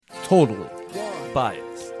Totally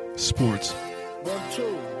biased. Sports. 1,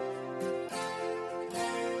 2.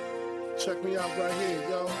 Check me out right here,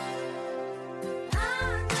 yo.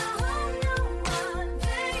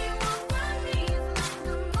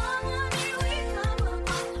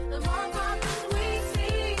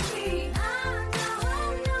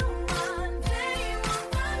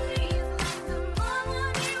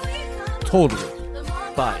 Totally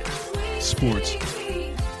biased. Sports.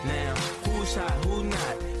 Now, who's hot, who not?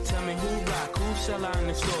 Tell me who rock, who sell out in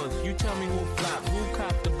the stores? You tell me who flop, who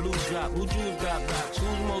cop the blue drop, who jewels got blocks,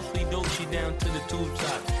 who's mostly dope, she down to the tube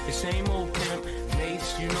top. The same old pimp,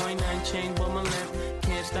 Mace, you know ain't nothing changed but my limp.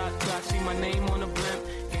 Can't stop till I see my name on the blimp.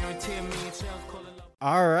 Guarantee me and sales call it love.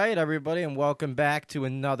 All right, everybody, and welcome back to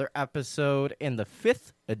another episode in the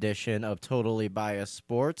 5th edition of Totally Biased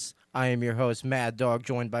Sports. I am your host, Mad Dog,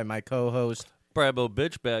 joined by my co-host Brabo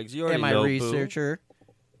Bitch Bags. You already and my know, researcher.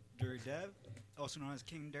 Dirty Dev, also known as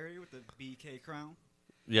King Dirty with the BK crown.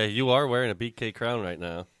 Yeah, you are wearing a BK crown right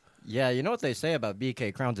now. Yeah, you know what they say about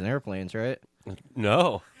BK crowns and airplanes, right?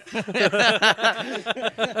 No.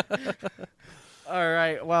 All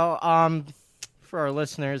right, well, for our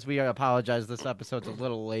listeners, we apologize. This episode's a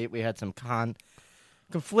little late. We had some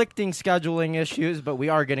conflicting scheduling issues, but we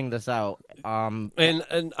are getting this out.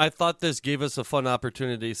 And I thought this gave us a fun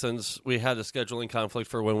opportunity since we had a scheduling conflict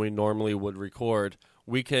for when we normally would record.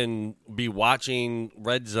 We can be watching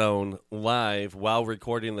Red Zone live while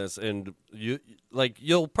recording this, and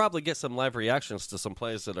you'll probably get some live reactions to some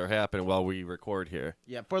plays that are happening while we record here.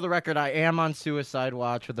 Yeah, for the record, I am on suicide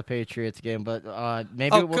watch with the Patriots game, but maybe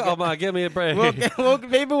Come on, give me a break.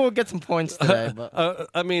 maybe we'll get some points today. But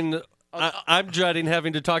I'm dreading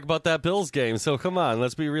having to talk about that Bills game, so come on,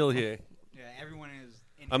 let's be real here. Yeah, everyone is.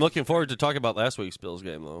 I'm looking forward to talking about last week's Bills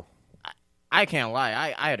game, though. I can't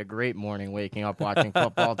lie. I had a great morning waking up watching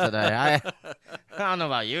football today. I don't know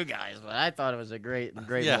about you guys, but I thought it was a great Yeah,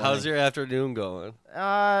 morning. how's your afternoon going?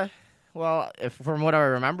 Well, from what I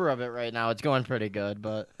remember of it right now, it's going pretty good.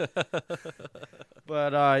 But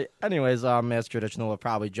anyways, as traditional, we'll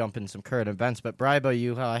probably jump in some current events. But Bribo,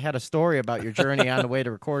 you had a story about your journey on the way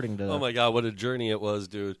to recording today. Oh my God, what a journey it was,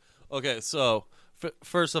 dude. Okay, so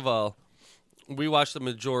first of all, we watched the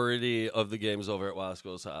majority of the games over at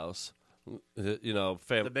Wasco's house. You know,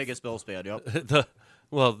 The biggest Bills fan, yep.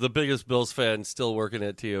 the biggest Bills fan still working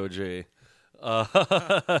at TOG.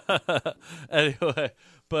 Anyway,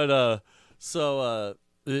 but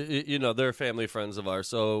you know, they're family friends of ours,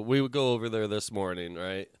 so we would go over there this morning,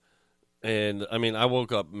 right? And I mean, I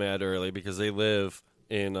woke up mad early because they live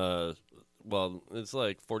in it's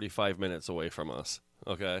like 45 minutes away from us.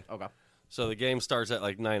 Okay. So the game starts at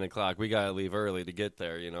like 9 o'clock. We gotta leave early to get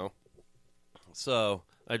there, you know. So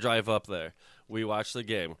I drive up there. We watch the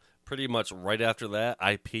game. Pretty much right after that,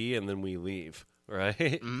 I pee and then we leave, right?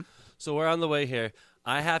 Mm-hmm. So we're on the way here.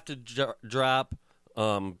 I have to drop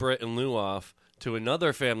Britt and Lou off to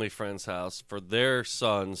another family friend's house for their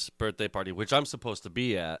son's birthday party, which I'm supposed to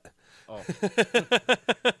be at. Oh.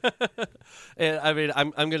 And I mean,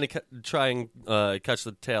 I'm going to try and catch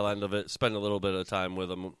the tail end of it, spend a little bit of time with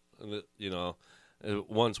them, you know,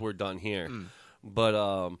 once we're done here.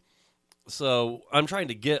 But so I'm trying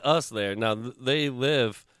to get us there. Now, they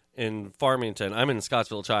live in Farmington. I'm in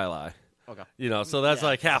Scottsville, Chili. Okay. You know, so that's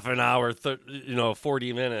like half an hour,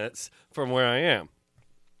 40 minutes from where I am.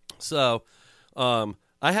 So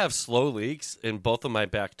I have slow leaks in both of my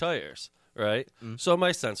back tires, right? So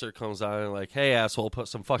my sensor comes on and like, hey, asshole, put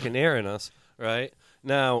some fucking air in us, right?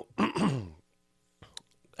 Now,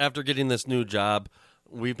 after getting this new job,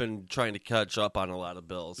 we've been trying to catch up on a lot of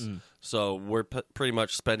bills. So we're pretty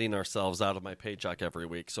much spending ourselves out of my paycheck every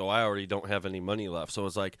week. So I already don't have any money left. So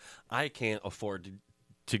it's like, I can't afford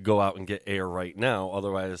to go out and get air right now.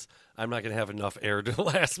 Otherwise, I'm not going to have enough air to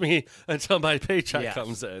last me until my paycheck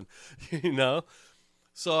comes in, you know?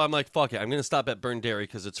 So I'm like, fuck it. I'm going to stop at Burn Dairy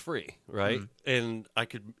because it's free, right? And I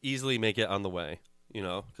could easily make it on the way, you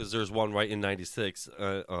know, because there's one right in 96.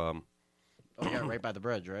 Right by the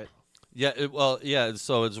bridge, right? Yeah,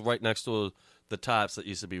 so it's right next to the Tops that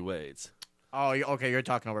used to be Wade's. Oh, okay, you're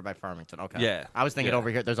talking over by Farmington. Okay. Yeah. I was thinking over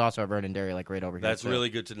here. There's also a Vernon Dairy, like right over here. That's really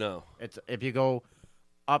good to know. It's if you go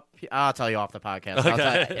up, I'll tell you off the podcast.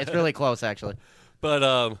 Okay. It's really close, actually.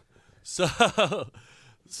 But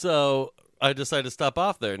so I decided to stop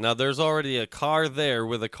off there. Now, there's already a car there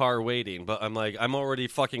with a car waiting, but I'm like, I'm already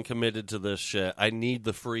fucking committed to this shit. I need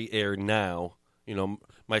the free air now. You know,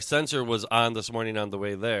 my sensor was on this morning on the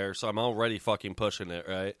way there, so I'm already fucking pushing it,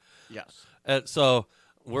 right? Yes. And so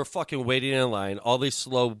we're fucking waiting in line. All these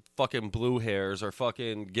slow fucking blue hairs are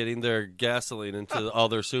fucking getting their gasoline into all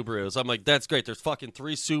their Subarus. I'm like, that's great. There's fucking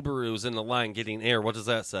 3 Subarus in the line getting air. What does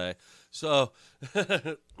that say? So,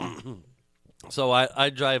 so I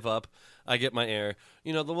drive up. I get my air.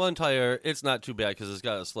 You know, the one tire, it's not too bad because it's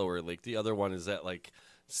got a slower leak. The other one is at like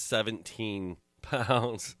 17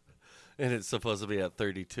 pounds, and it's supposed to be at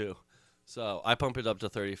 32. So I pump it up to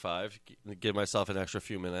 35, give myself an extra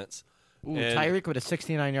few minutes. Ooh, And- Tyreek with a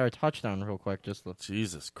 69-yard touchdown real quick. Just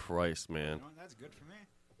Jesus Christ, man. You know, that's good for me.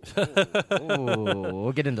 Ooh,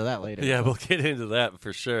 we'll get into that later. Yeah, we'll get into that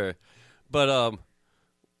for sure. But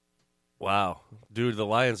wow, dude, the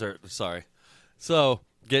Lions are sorry. So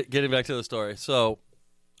getting back to the story. So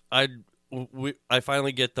I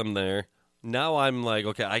finally get them there. Now I'm like,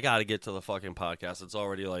 okay, I got to get to the fucking podcast. It's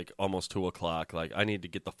already like almost 2:00. Like I need to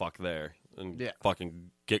get the fuck there and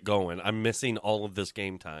fucking get going. I'm missing all of this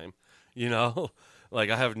game time. You know, like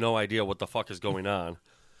I have no idea what the fuck is going on.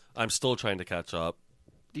 I'm still trying to catch up.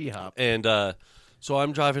 D-hop. And so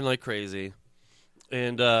I'm driving like crazy.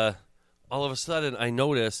 And all of a sudden, I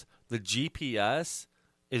notice the GPS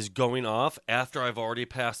is going off after I've already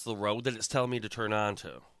passed the road that it's telling me to turn on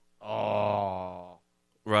to. Oh.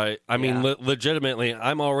 Right? I mean, Yeah. legitimately,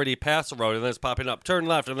 I'm already past the road, and then it's popping up, turn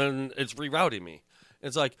left, and then it's rerouting me.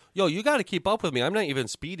 It's like, yo, you got to keep up with me. I'm not even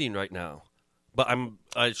speeding right now. But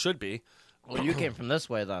I should be. Well, you came from this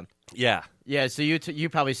way then. Yeah. Yeah, so you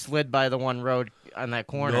probably slid by the one road on that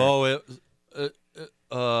corner. No, it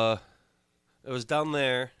was down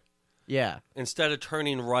there. Yeah. Instead of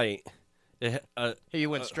turning right, You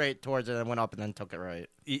went straight towards it and went up and then took it right.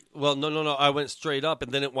 well, no. I went straight up,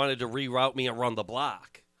 and then it wanted to reroute me around the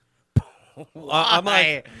block. I'm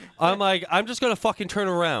like, I'm just going to fucking turn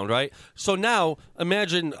around, right? So now,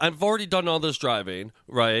 imagine, I've already done all this driving,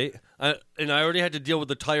 right? And I already had to deal with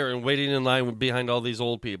the tire and waiting in line behind all these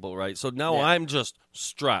old people, right? So now I'm just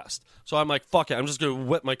stressed. So I'm like, fuck it, I'm just going to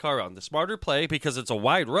whip my car around. The smarter play, because it's a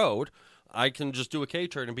wide road, I can just do a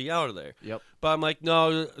K-turn and be out of there. Yep. But I'm like,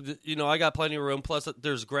 no, you know, I got plenty of room. Plus,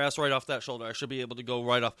 there's grass right off that shoulder. I should be able to go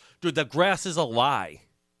right off. Dude, the grass is a lie.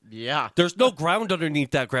 Yeah. There's no ground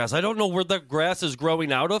underneath that grass. I don't know where that grass is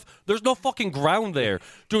growing out of. There's no fucking ground there.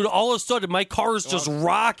 Dude, all of a sudden, my car is just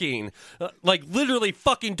rocking. Like, literally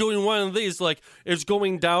fucking doing one of these. Like, it's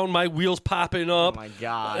going down, my wheels popping up. Oh, my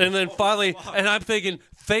God. And then finally, and I'm thinking,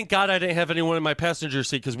 thank God I didn't have anyone in my passenger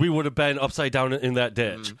seat because we would have been upside down in that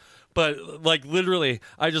ditch. But, like, literally,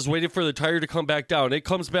 I just waited for the tire to come back down. It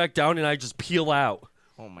comes back down, and I just peel out.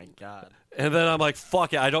 Oh, my God. And then I'm like,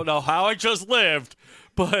 fuck it. I don't know how I just lived,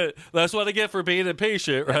 but that's what I get for being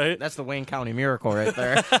impatient, right? That's the Wayne County miracle right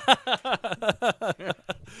there.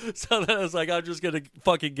 So then I was like, I'm just going to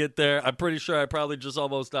fucking get there. I'm pretty sure I probably just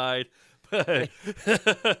almost died. But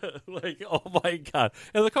like, oh, my God.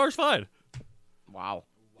 And the car's fine. Wow.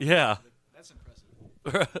 Yeah. That's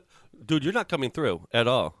impressive. Dude, you're not coming through at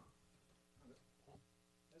all.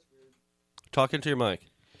 Talking to your mic.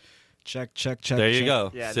 Check. There you check.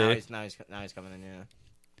 go. Yeah, See? now he's coming in,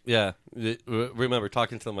 yeah. Yeah. Remember,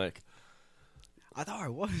 talking to the mic. I thought I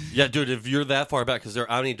was. Yeah, dude, if you're that far back, because they're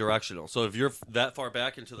omnidirectional. So if you're that far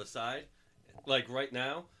back and to the side, like right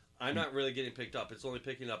now, I'm not really getting picked up. It's only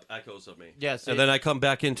picking up echoes of me. Yeah, see, And then I come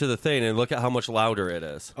back into the thing and look at how much louder it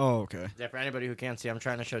is. Oh, okay. yeah, for anybody who can't see, I'm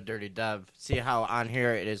trying to show Dirty Dev. See how on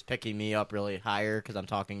here it is picking me up really higher because I'm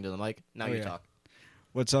talking to the mic? Now you yeah. talk.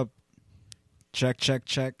 What's up? Check.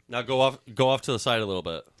 Now go off to the side a little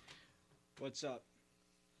bit. What's up?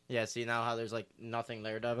 Yeah, see now how there's like nothing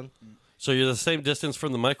there, Devin? So you're the same distance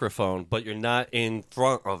from the microphone, but you're not in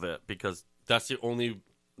front of it because that's the only...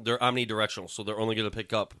 They're omnidirectional, so they're only going to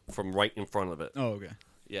pick up from right in front of it. Oh, okay.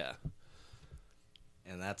 Yeah.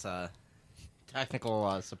 And that's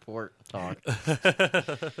technical support talk.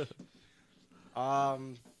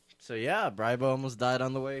 So yeah, Bribo almost died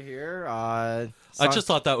on the way here. I just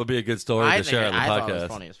thought that would be a good story to share on the I podcast. thought it was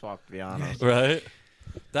funny as fuck, to be honest. Right?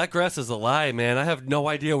 That grass is a lie, man. I have no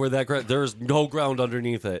idea where that grass... There's no ground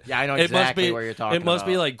underneath it. Yeah, I know It must exactly be- where you're talking It must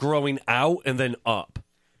be about. like growing out and then up.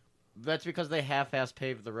 That's because they half-ass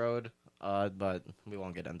paved the road, but we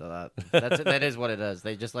won't get into that. That is what it is.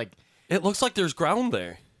 They just like... It looks like there's ground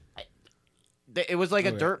there. It was like a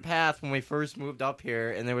Okay. dirt path when we first moved up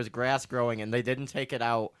here, and there was grass growing, and they didn't take it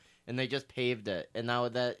out, and they just paved it. And now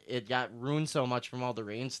that it got ruined so much from all the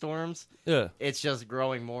rainstorms, Yeah. it's just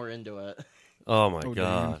growing more into it. Oh, my Oh,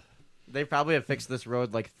 God. damn. They probably have fixed this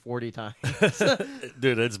road like 40 times.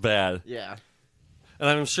 Dude, it's bad. Yeah. And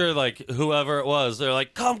I'm sure, like, whoever it was, they're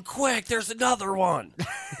like, come quick, there's another one.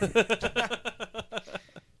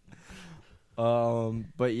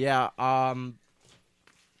 But yeah,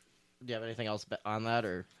 Do you have anything else on that,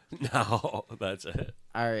 or? No, that's it.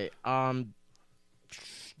 All right.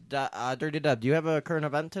 Dirty Dub, do you have a current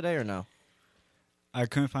event today or no? I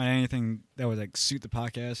couldn't find anything that would like suit the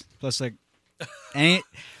podcast. Plus, like, any,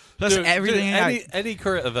 plus Dude, everything. any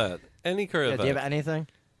current event. Any current Yeah, event. do you have anything?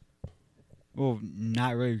 Well,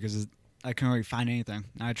 not really because I couldn't really find anything.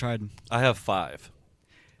 I tried. I have 5.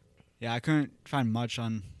 Yeah, I couldn't find much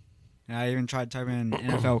on. I even tried typing in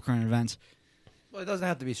NFL current events. Well, it doesn't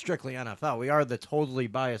have to be strictly NFL. We are the totally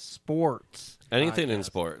biased sports. Anything in podcast.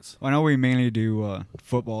 sports. Well, I know we mainly do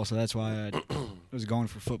football, so that's why I was going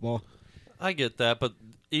for football. I get that, but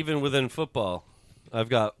even within football, I've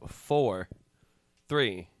got 3.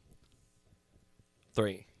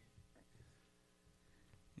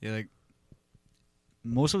 Yeah, like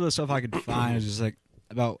most of the stuff I could find is just like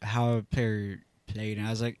about how a player played, and I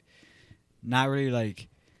was like, not really like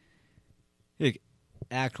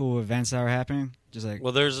actual events that were happening. Just like,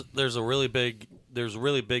 Well, there's really big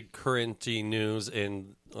currenty news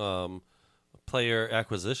in player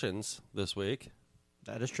acquisitions this week.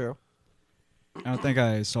 That is true. I don't think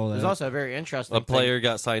I saw that. There's also a very interesting A player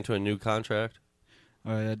got signed to a new contract.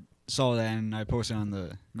 I saw that and I posted on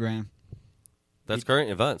the gram. That's current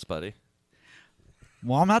events, buddy.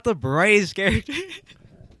 Well, I'm not the brightest character.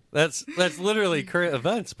 That's literally current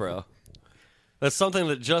events, bro. That's something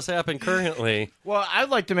that just happened currently. Well, I'd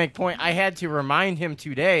like to make point. I had to remind him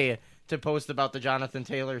today to post about the Jonathan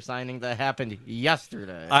Taylor signing that happened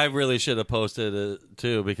yesterday. I really should have posted it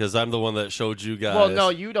too because I'm the one that showed you guys. Well, no,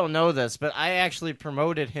 you don't know this, but I actually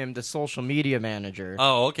promoted him to social media manager.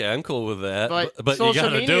 Oh, okay, I'm cool with that. But you social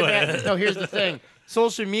gotta media do it. No, here's the thing.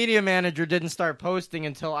 Social media manager didn't start posting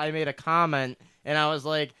until I made a comment, and I was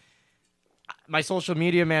like, my social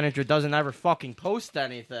media manager doesn't ever fucking post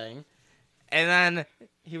anything. And then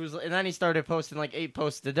he started posting like 8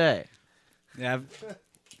 posts a day. Yeah, I've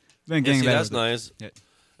been Yeah, getting see, better. that's nice. Yeah.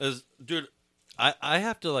 Dude, I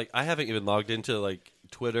have to I haven't even logged into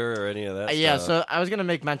Twitter or any of that. Yeah, stuff. so I was gonna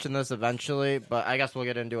make mention this eventually, but I guess we'll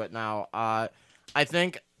get into it now. I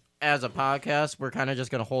think as a podcast, we're kind of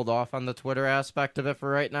just gonna hold off on the Twitter aspect of it for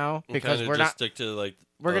right now because Kinda we're just not. stick to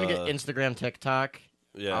We're gonna get Instagram, TikTok,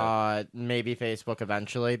 Yeah. maybe Facebook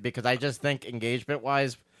eventually because I just think engagement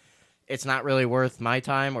wise, it's not really worth my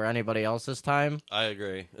time or anybody else's time. I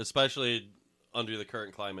agree, especially under the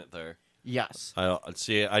current climate there. Yes.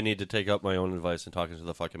 I need to take up my own advice and talk into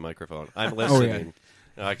the fucking microphone. I'm listening.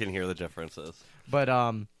 And I can hear the differences. But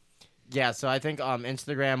yeah. So I think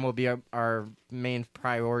Instagram will be our main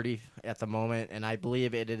priority at the moment, and I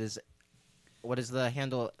believe it is. What is the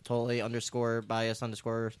handle? Totally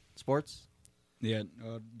 _bias_sports. Yeah,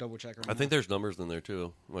 double check. Right I think there's numbers in there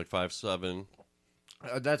too, like 57.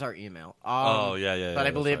 That's our email. Yeah. But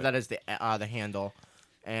I believe right. that is the handle,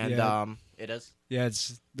 and Yeah. it is. Yeah,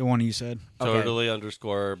 it's the one you said. Okay. Totally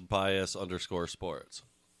 _bias_sports.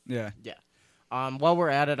 Yeah. Yeah. While we're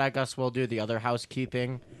at it, I guess we'll do the other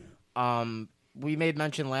housekeeping. We made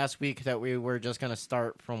mention last week that we were just going to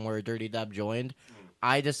start from where Dirty Deb joined.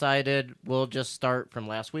 I decided we'll just start from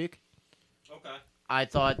last week. Okay. I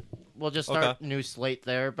thought we'll just start new slate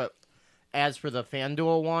there, but as for the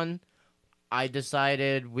FanDuel one, I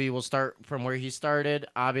decided we will start from where he started.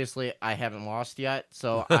 Obviously, I haven't lost yet,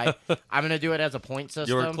 so I'm going to do it as a point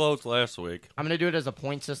system. You were close last week. I'm going to do it as a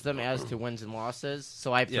point system as to wins and losses.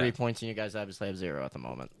 So I have 3 points, and you guys obviously have 0 at the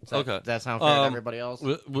moment. Does that sound fair to everybody else?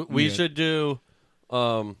 We should do,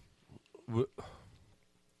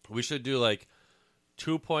 we should do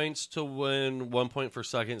 2 points to win, 1 point for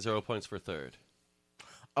second, 0 points for third.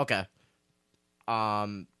 Okay.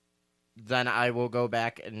 Then I will go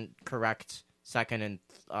back and correct second and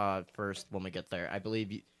first when we get there. I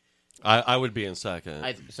believe I would be in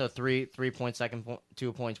second. so 3 points second,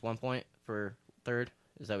 2 points, 1 point for third.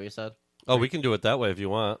 Is that what you said? Oh, we can do it that way if you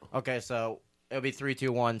want. Okay, so it'll be 3,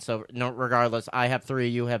 2, 1. So no, regardless, I have 3.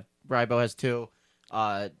 You have Rybo has 2.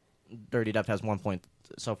 Dirty Dep has 1 point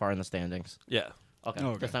so far in the standings. Yeah. Okay.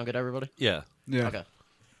 Okay. That sound good, everybody? Yeah. Yeah. Okay.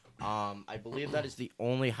 I believe that is the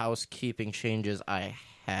only housekeeping changes I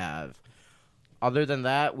have. Other than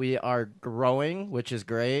that, we are growing, which is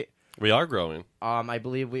great. We are growing. I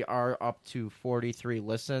believe we are up to 43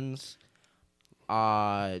 listens.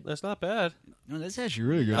 That's not bad. No, that's actually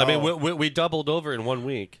really good. I mean, we doubled over in 1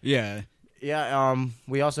 week. Yeah. Yeah,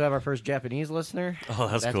 we also have our first Japanese listener. Oh,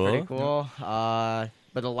 that's cool. Pretty cool.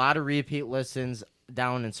 But a lot of repeat listens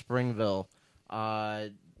down in Springville.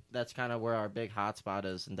 That's kind of where our big hotspot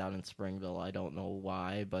is, and down in Springville. I don't know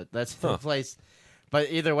why, but that's the place. But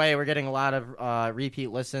either way, we're getting a lot of repeat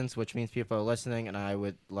listens, which means people are listening, and I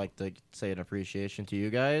would like to say an appreciation to you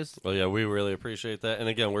guys. Well, yeah, we really appreciate that. And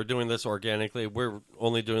again, we're doing this organically. We're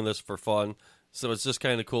only doing this for fun. So it's just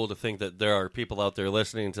kind of cool to think that there are people out there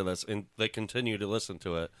listening to this, and they continue to listen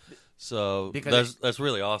to it. So that's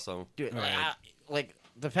really awesome. Dude, like,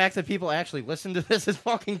 the fact that people actually listen to this is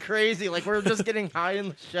fucking crazy. Like, we're just getting high in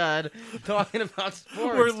the shed talking about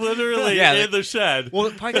sports. We're literally in the shed.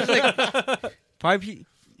 Well, probably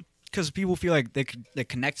because people feel like they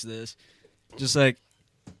connect to this, just like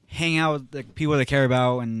hang out with the people they care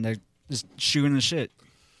about, and they're just shooting the shit.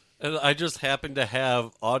 And I just happen to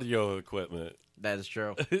have audio equipment. That is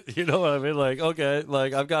true. You know what I mean? Like, okay,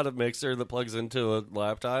 like I've got a mixer that plugs into a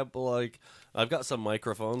laptop, but like I've got some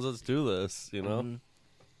microphones. Let's do this. You know. Mm-hmm.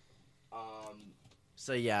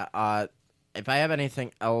 So yeah, if I have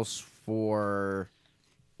anything else for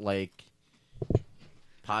like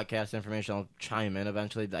podcast information, I'll chime in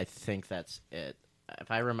eventually. I think that's it. If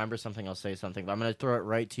I remember something, I'll say something. But I'm going to throw it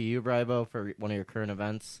right to you, Bribo, for one of your current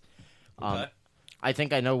events. Okay. I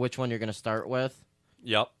think I know which one you're going to start with.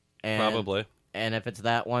 Yep. Probably. And if it's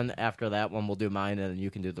that one, after that one, we'll do mine, and then you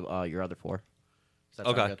can do your other four. Does that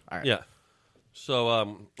sound Okay. good? All right. Yeah. So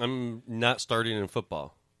I'm not starting in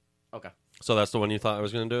football. Okay. So that's the one you thought I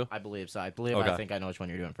was going to do? I believe so. I think I know which one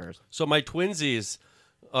you're doing first. So my twinsies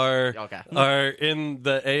are in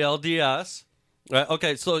the ALDS.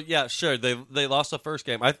 Okay, so yeah, sure. They lost the first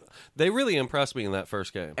game. They really impressed me in that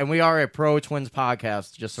first game. And we are a Pro Twins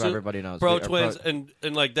podcast, just so everybody knows. Pro Twins, and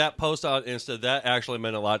like that post on Insta, that actually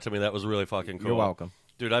meant a lot to me. That was really fucking cool. You're welcome.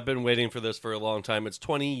 Dude, I've been waiting for this for a long time. It's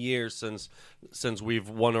 20 years since we've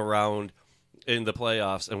won a round in the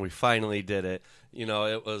playoffs, and we finally did it. You know,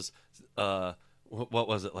 it was, what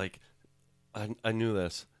was it, like, I knew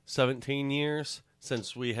this, 17 years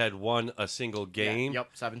since we had won a single game. Yeah, yep,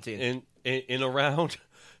 17. In a round.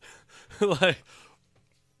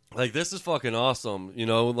 like this is fucking awesome. You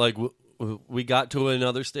know, like we got to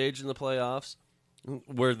another stage in the playoffs.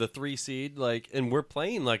 We're the 3 seed, like, and we're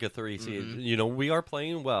playing like a 3 seed. Mm-hmm. You know, we are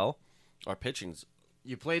playing well. Our pitching's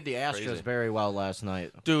You played the Astros crazy. very well last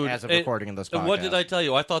night, dude. as of recording in this podcast. And what did I tell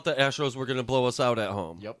you? I thought the Astros were going to blow us out at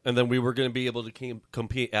home. Yep. And then we were going to be able to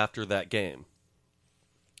compete after that game.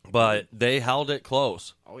 But they held it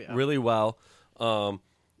close. Oh, yeah. Really well.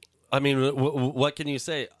 I mean, what can you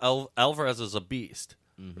say? Alvarez is a beast,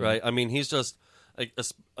 right? I mean, he's just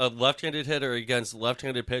a left-handed hitter against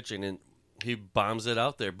left-handed pitching, and he bombs it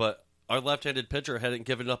out there. But our left-handed pitcher hadn't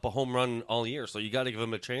given up a home run all year, so you got to give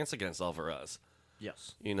him a chance against Alvarez.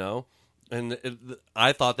 Yes. You know? And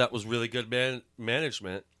I thought that was really good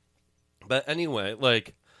management. But anyway,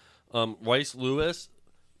 like, Rice Lewis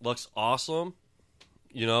looks awesome.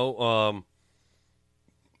 You know,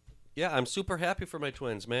 yeah, I'm super happy for my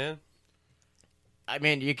Twins, man. I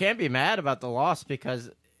mean, you can't be mad about the loss because,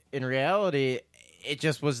 in reality, it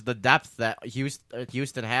just was the depth that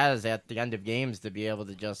Houston has at the end of games to be able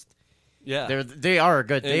to just. Yeah, they are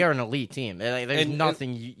good. They are an elite team. There's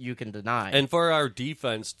nothing you can deny. And for our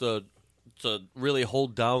defense to really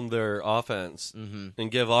hold down their offense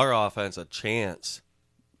and give our offense a chance,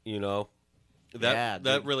 you know,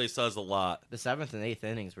 that really says a lot. The 7th and 8th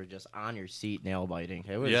innings were just on your seat, nail biting.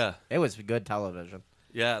 It was good television.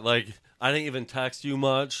 Yeah, like I didn't even text you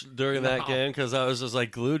much during that game because I was just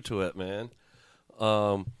like glued to it, man.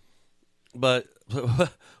 But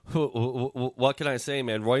what can I say,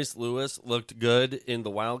 man? Royce Lewis looked good in the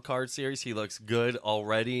wild card series. He looks good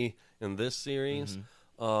already in this series.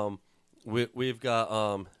 We've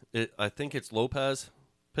got I think it's Lopez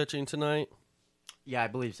pitching tonight. Yeah, I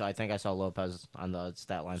believe so. I think I saw Lopez on the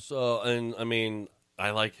stat line. So, and I mean,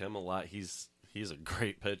 I like him a lot. He's a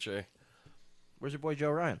great pitcher. Where's your boy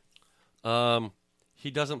Joe Ryan?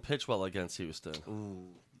 He doesn't pitch well against Houston. Ooh.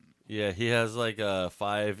 Yeah, he has like a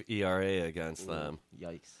 5 ERA against them.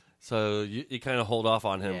 Yikes. So you kind of hold off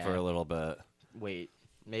on him for a little bit. Wait,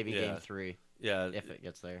 maybe game 3. Yeah, if it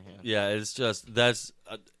gets there. Yeah, it's just that's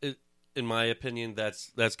in my opinion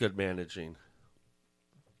that's good managing.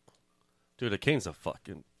 Dude, the Kane's a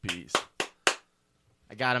fucking beast.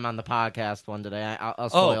 I got him on the podcast one today. I'll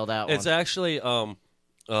spoil that one. It's actually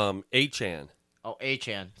A-Chan. Oh,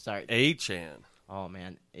 A-Chan. Sorry. A-Chan. Oh,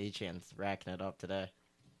 man. A-Chan's racking it up today.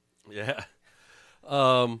 Yeah.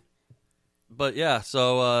 But yeah,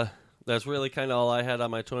 so that's really kind of all I had on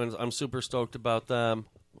my Twins. I'm super stoked about them.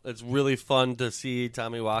 It's really fun to see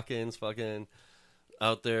Tommy Watkins fucking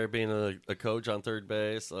out there being a coach on third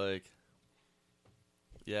base. Like,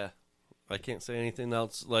 yeah, I can't say anything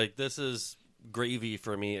else. Like, this is gravy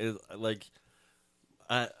for me.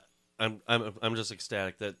 I'm just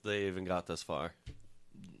ecstatic that they even got this far.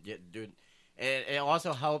 Yeah, dude. It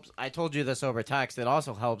also helps. I told you this over text. It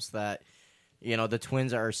also helps that, the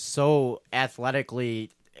Twins are so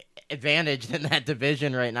athletically advantaged in that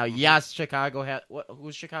division right now. Yes, Chicago had.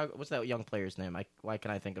 Who's Chicago? What's that young player's name? Why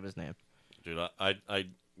can I think of his name? Dude, I'm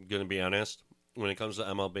going to be honest. When it comes to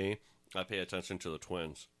MLB, I pay attention to the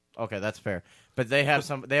Twins. Okay, that's fair. But they have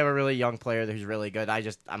They have a really young player who's really good.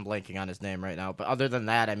 I'm blanking on his name right now. But other than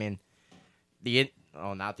that, I mean,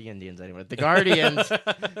 not the Indians anymore. The Guardians.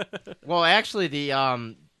 Well, actually,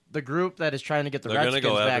 the group that is trying to get the They're Redskins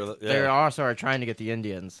go back, after they also are trying to get the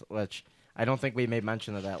Indians, which I don't think we made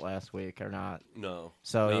mention of that last week or not. No.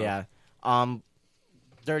 So No. yeah.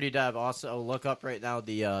 Dirty Dev, also look up right now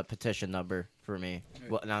the petition number for me.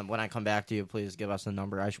 Now, when I come back to you, please give us a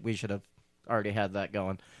number. We should have already had that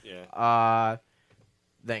going. Yeah.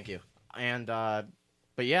 Thank you. And but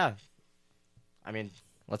yeah, I mean,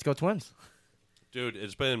 let's go Twins. Dude,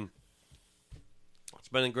 it's been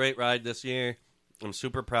a great ride this year. I'm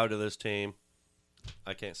super proud of this team.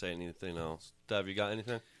 I can't say anything else. Dev, you got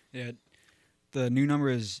anything? Yeah, the new number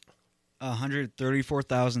is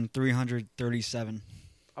 134,337.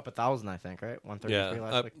 Up 1,000, I think, right? 133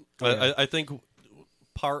 last week. I think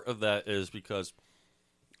part of that is because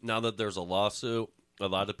now that there's a lawsuit, a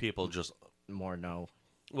lot of people just More no.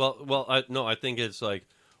 I think it's like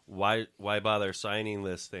why bother signing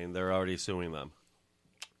this thing? They're already suing them.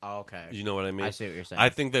 Oh, okay. You know what I mean? I see what you're saying. I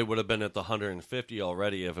think they would have been at the 150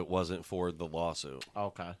 already if it wasn't for the lawsuit.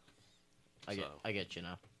 Okay. I get you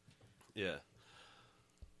now. Yeah.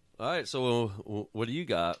 All right, so what do you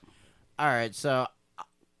got? All right, so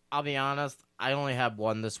I'll be honest. I only have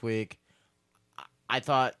one this week. I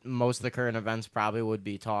thought most of the current events probably would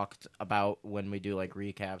be talked about when we do like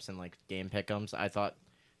recaps and like game pick'ems. I thought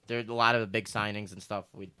there's a lot of big signings and stuff.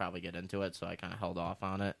 We'd probably get into it, so I kind of held off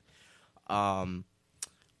on it.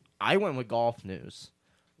 I went with golf news.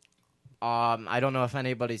 I don't know if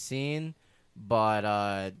anybody's seen,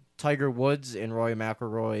 but Tiger Woods and Rory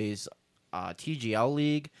McIlroy's TGL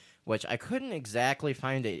League, which I couldn't exactly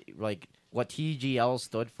find what TGL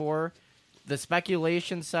stood for. The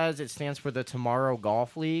speculation says it stands for the Tomorrow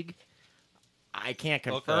Golf League. I can't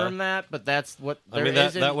confirm that, but that's what there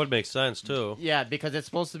is. That would make sense too. Yeah, because it's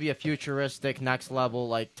supposed to be a futuristic, next level,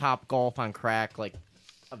 like top golf on crack, like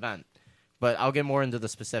event. But I'll get more into the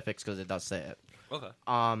specifics because it does say it. Okay.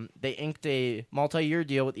 They inked a multi-year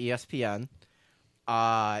deal with ESPN.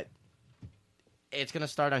 It's going to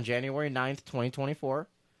start on January 9th, 2024.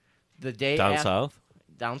 The day south?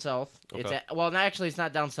 Down south. Okay. Actually, it's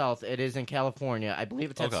not down south. It is in California. I believe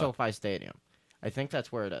it's at SoFi Stadium. I think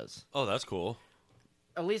that's where it is. Oh, that's cool.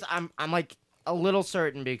 At least I'm like a little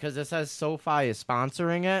certain because it says SoFi is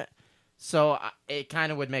sponsoring it. So it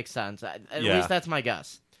kind of would make sense. At least that's my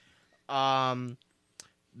guess.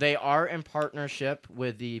 They are in partnership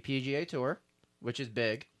with the PGA Tour, which is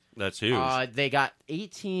big. That's huge. They got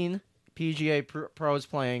 18 PGA pros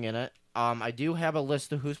playing in it. I do have a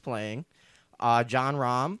list of who's playing. John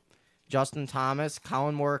Rahm, Justin Thomas,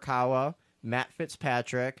 Colin Morikawa, Matt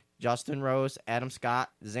Fitzpatrick, Justin Rose, Adam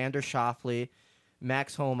Scott, Xander Schauffele,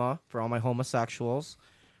 Max Homa for all my homosexuals,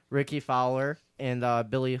 Ricky Fowler, and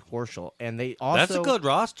Billy Horschel. And they also that's a good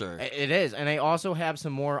roster. It is, and they also have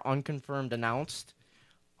some more unconfirmed announced.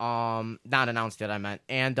 Not announced yet, I meant.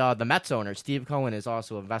 And the Mets owner, Steve Cohen, is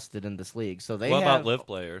also invested in this league. So what about Live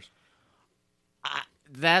players?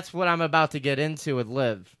 That's what I'm about to get into with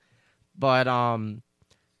Live. But I'll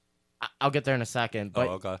get there in a second. But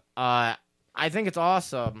okay. I think it's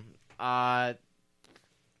awesome.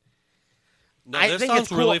 This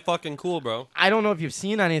sounds really fucking cool, bro. I don't know if you've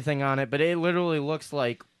seen anything on it, but it literally looks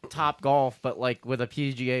like Top Golf, but like with a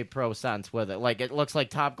PGA Pro sense with it. Like it looks like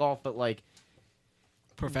Top Golf, but like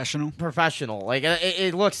professional. Like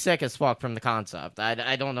it looks sick as fuck from the concept.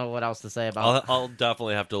 I don't know what else to say about it. I'll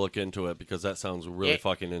definitely have to look into it because that sounds really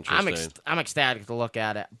fucking interesting. I'm ecstatic to look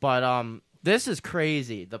at it, but this is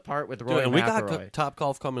crazy. The part with Roy McIlroy. We got Top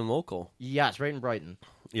Golf coming local. Yes, right in Brighton.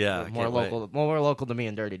 Yeah, more local to me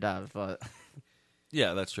and Dirty Dev, but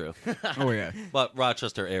yeah, that's true. Oh yeah, but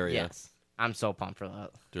Rochester area. Yes, I'm so pumped for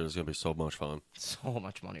that. Dude, it's gonna be so much fun. So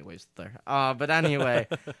much money wasted there. But anyway,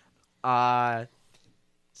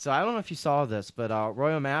 so I don't know if you saw this, but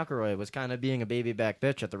Roy McIlroy was kind of being a baby back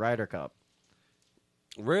bitch at the Ryder Cup.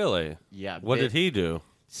 Really? Yeah. What did he do?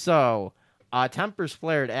 So, tempers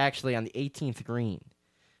flared actually on the 18th green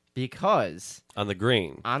because on the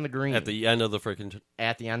green at the end of the freaking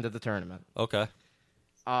at the end of the tournament. Okay.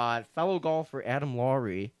 Fellow golfer Adam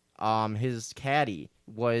Lowry, his caddy,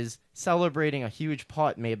 was celebrating a huge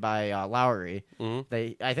putt made by Lowry.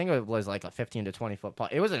 Mm-hmm. I think it was like a 15 to 20 foot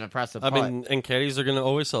putt. It was an impressive putt. I mean, and caddies are going to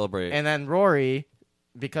always celebrate. And then Rory,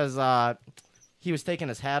 because he was taking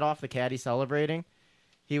his hat off, the caddy celebrating.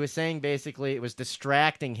 He was saying basically it was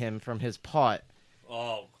distracting him from his putt.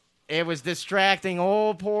 Oh. It was distracting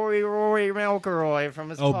old poor Rory McIlroy from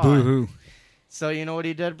his putt. Oh, boo-hoo. So you know what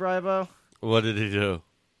he did, Bribo? What did he do?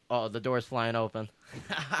 Oh, the door's flying open.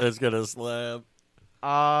 It's gonna slam.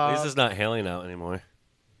 At least it's Uh, not hailing out anymore.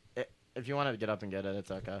 if you want to get up and get it, it's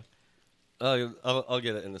okay. I'll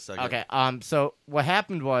get it in a second. Okay. So what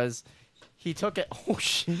happened was he took it. Oh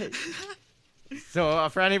shit. So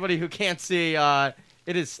for anybody who can't see, it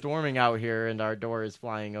is storming out here, and our door is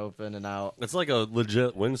flying open and out. It's like a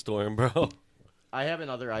legit windstorm, bro. I have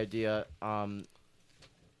another idea.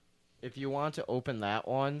 If you want to open that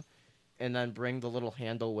one, and then bring the little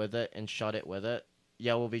handle with it and shut it with it,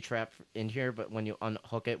 yeah, we'll be trapped in here. But when you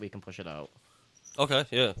unhook it, we can push it out. Okay,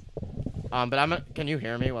 yeah. But can you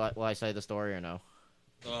hear me while I say the story or no?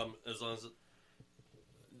 As long as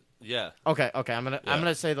yeah. Okay. I'm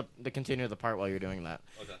gonna say the continue of the part while you're doing that.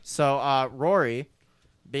 Okay. So Rory,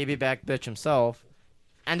 baby back bitch himself,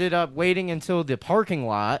 ended up waiting until the parking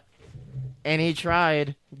lot, and he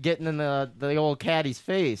tried getting in the old caddy's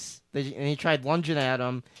face. And he tried lunging at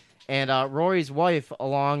him, and Rory's wife,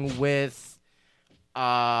 along with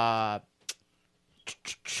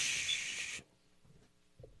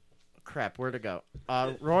crap, where'd it go?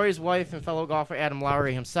 Rory's wife and fellow golfer Adam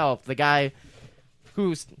Lowry himself, the guy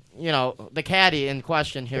who's, the caddy in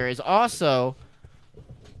question here, is also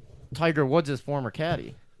Tiger Woods' former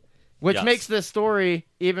caddy. Which Yes. makes this story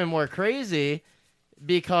even more crazy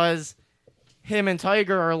because him and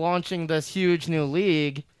Tiger are launching this huge new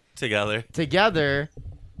league together.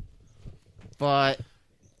 But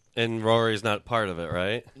And Rory's not part of it,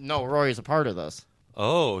 right? no, Rory's a part of this.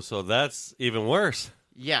 Oh, so that's even worse.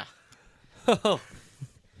 Yeah.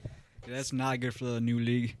 That's not good for the new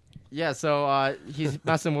league. Yeah, so he's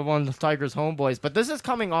messing with one of Tiger's homeboys. But this is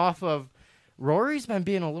coming off of Rory's been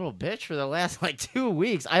being a little bitch for the last 2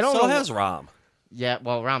 weeks. I don't know. So has Rahm. Yeah,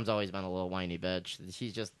 well, Rahm's always been a little whiny bitch.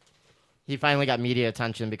 He finally got media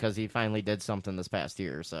attention because he finally did something this past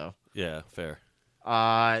year. So Yeah, fair.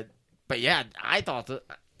 but yeah, I thought that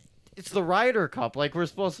it's the Ryder Cup. We're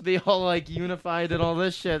supposed to be all unified and all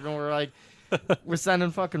this shit, and we're we're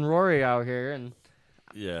sending fucking Rory out here. And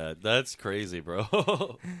Yeah, that's crazy,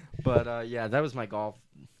 bro. but yeah, that was my golf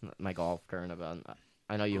current event.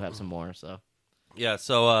 I know you have some more, so. Yeah,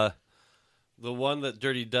 so the one that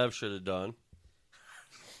Dirty Dev should have done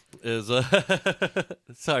is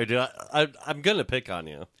sorry, dude. I'm gonna pick on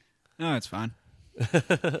you. No, it's fine.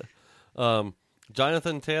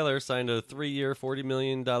 Jonathan Taylor signed a 3-year, $40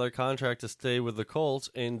 million contract to stay with the Colts,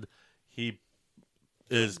 and he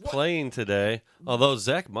is playing today. Although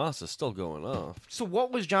Zach Moss is still going off. So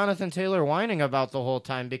what was Jonathan Taylor whining about the whole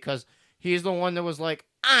time? Because he's the one that was like,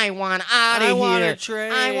 I want out of here. wanna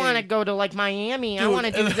trade. I want to go to Miami. I want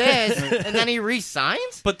to do this. And then he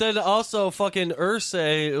resigns? But then also fucking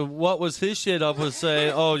Irsay, what was his shit up was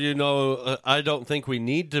saying, I don't think we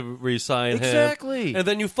need to re-sign him. Exactly. And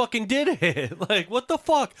then you fucking did it. What the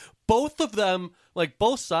fuck? Both of them,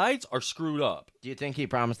 both sides are screwed up. Do you think he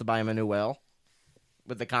promised to buy him a new whale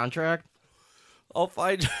with the contract? I'll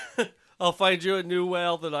find you a new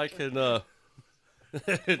whale that I can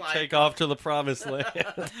take off to the promised land.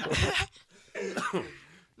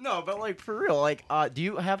 No, but for real, do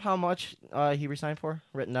you have how much he resigned for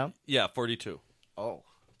written down? Yeah, 42. Oh,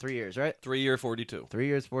 3 years, right? 3-year, 42. 3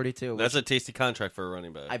 years, 42. That's a tasty contract for a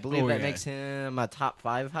running back. I believe Oh, that yeah. makes him a top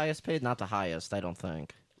 5 highest paid, not the highest, I don't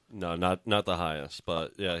think. No, not the highest,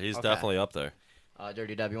 but yeah, he's Okay. definitely up there.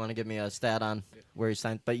 Dirty Deb, you want to give me a stat on where he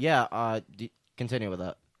signed? But yeah, continue with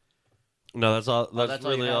that. No, that's all. That's, that's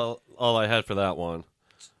all you really have? all I had for that one.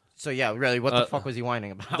 So yeah, really, what the fuck was he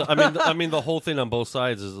whining about? I mean, the whole thing on both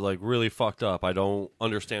sides is really fucked up. I don't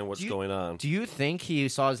understand what's going on. Do you think he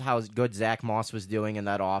saw how good Zach Moss was doing in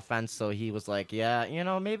that offense, so he was like,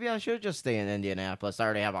 yeah, maybe I should just stay in Indianapolis. I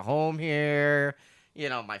already have a home here,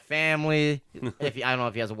 my family. I don't know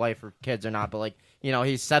if he has a wife or kids or not, but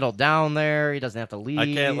he's settled down there. He doesn't have to leave. I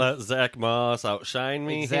can't let Zach Moss outshine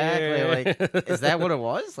me. Exactly. Here. Is that what it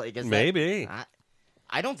was? Is Maybe.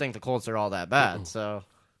 I don't think the Colts are all that bad. So.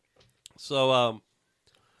 So,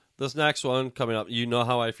 this next one coming up, you know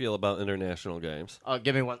how I feel about international games.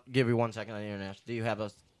 Give me 1 second on the international. Do you have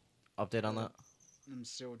a update on that? I'm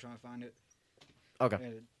still trying to find it. Okay.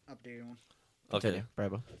 Updated one. Okay.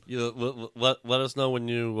 Bravo. You let us know when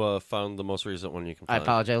you found the most recent one you can I find.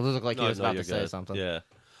 apologize. It looked like he was about to you're say good. something. Yeah.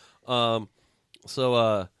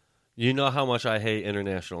 So, you know how much I hate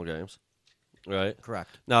international games, right?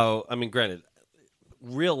 Correct. Now, I mean, granted,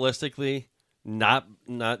 realistically, not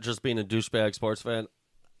just being a douchebag sports fan,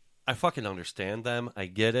 I fucking understand them. I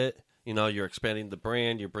get it. You know, you're expanding the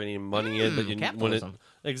brand, you're bringing money in, but capitalism.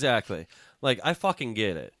 Exactly. Like, I fucking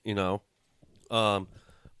get it, you know. But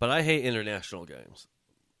I hate international games.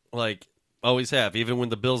 Like, always have, even when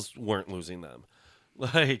the Bills weren't losing them.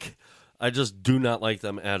 Like, I just do not like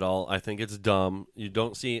them at all. I think it's dumb. You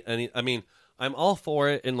don't see any. I mean, I'm all for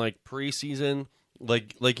it in like preseason,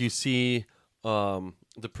 like you see the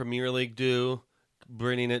Premier League do,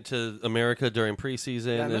 bringing it to America during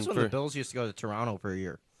preseason. Yeah, and that's and when the Bills used to go to Toronto for a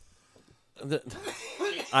year.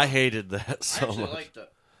 I hated that so I actually much. liked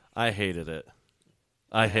it. I hated it.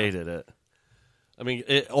 I hated it. I mean,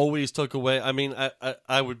 it always took away. I mean,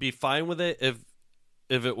 I would be fine with it if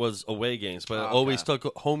it was away games, but it always took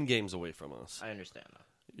home games away from us. I understand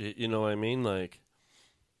that. You know what I mean? Like,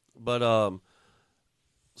 but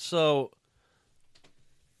so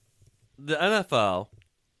the NFL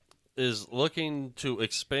is looking to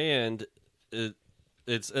expand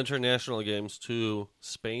its international games to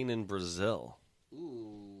Spain and Brazil.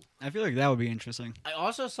 Ooh. I feel like that would be interesting. I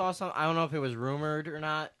also saw some. I don't know if it was rumored or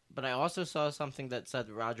not, but I also saw something that said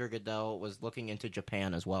Roger Goodell was looking into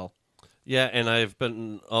Japan as well. Yeah, and I've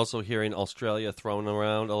been also hearing Australia thrown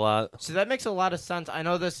around a lot. So that makes a lot of sense. I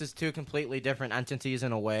know this is two completely different entities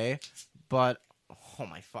in a way, but oh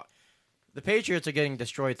my fuck, the Patriots are getting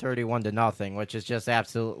destroyed 31-0, which is just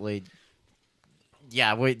absolutely.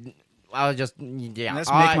 Yeah, let's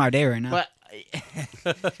make my day right now. But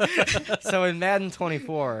so in Madden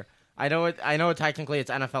 24, I know technically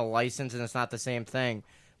it's NFL license and it's not the same thing,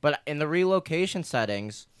 but in the relocation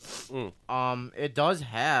settings, it does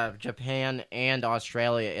have Japan and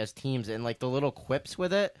Australia as teams, and like the little quips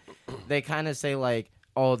with it, they kind of say like,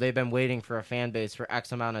 oh, they've been waiting for a fan base for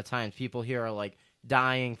X amount of time. People here are like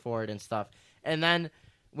dying for it and stuff. And then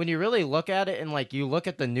when you really look at it and like you look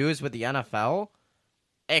at the news with the NFL,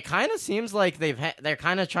 it kind of seems like they're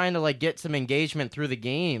kind of trying to like get some engagement through the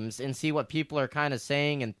games and see what people are kind of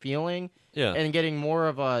saying and feeling, and getting more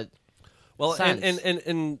of a sense.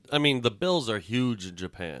 And I mean the Bills are huge in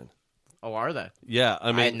Japan. Oh, are they? Yeah,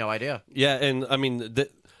 I mean I had no idea. Yeah, and I mean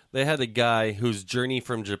they had a guy whose journey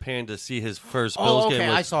from Japan to see his first Bills game.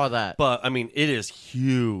 I saw that. But I mean, it is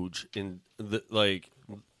huge in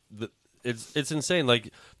it's insane.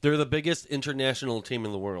 Like they're the biggest international team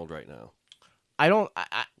in the world right now.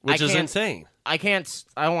 Which is insane. I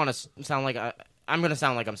don't want to sound like I'm going to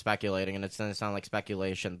sound like I'm speculating, and it's going to sound like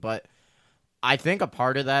speculation. But I think a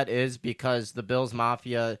part of that is because the Bills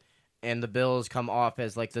Mafia and the Bills come off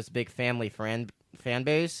as like this big family fan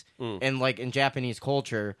base, and like in Japanese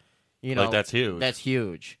culture, you know, like that's huge. That's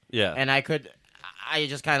huge. Yeah, and I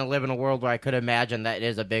just kind of live in a world where I could imagine that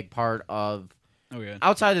is a big part of. Oh yeah.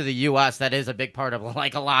 Outside of the U.S., that is a big part of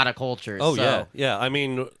like a lot of cultures. Oh so. yeah. I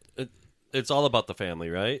mean. It's all about the family,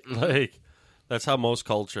 right? Like, that's how most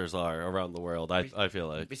cultures are around the world, I feel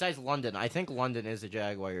like. Besides London, I think London is the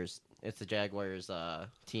Jaguars. It's the Jaguars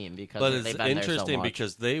team because but they've it's been interesting there so much.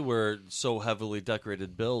 because they were so heavily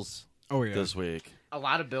decorated Bills this week. A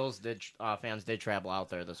lot of Bills fans did travel out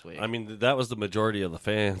there this week. I mean, that was the majority of the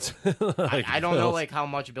fans. I don't know like how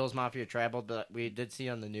much Bills Mafia traveled, but we did see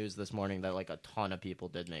on the news this morning that like a ton of people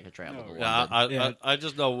did make a travel. To London. I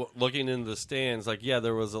just know looking in the stands, like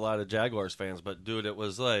there was a lot of Jaguars fans, but dude, it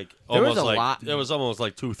was like There was It was almost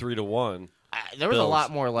like 2-3 to 1. There was Bills. a lot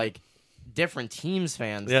more like different teams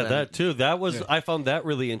fans. Yeah, than, that too. That was I found that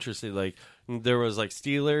really interesting. Like there was like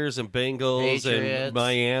Steelers and Bengals Patriots, and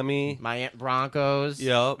Miami, Broncos.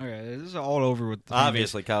 Yep. Okay, this is all over with the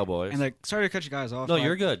Obviously Cowboys. And like, sorry to cut you guys off. No,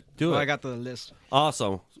 you're good. Do it. I got the list.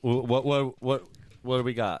 Awesome. What do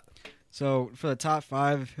we got? So for the top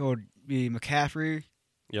 5, it would be McCaffrey,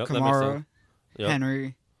 Yep, that makes sense. Kamara, Yep.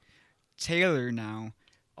 Henry, Taylor now,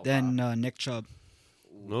 then Nick Chubb.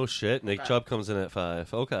 No shit. Nick Chubb comes in at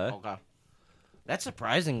 5. Okay. That's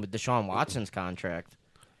surprising with Deshaun Watson's contract.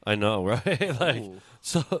 I know, right? Like,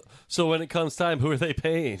 so when it comes time, who are they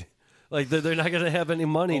paying? Like, they're not going to have any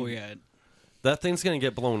money. Oh yeah, That thing's going to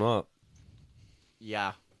get blown up.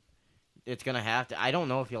 Yeah. It's going to have to. I don't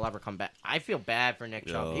know if he'll ever come back. I feel bad for Nick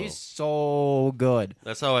Chubb. Yo. He's so good.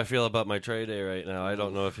 That's how I feel about my trade day right now. I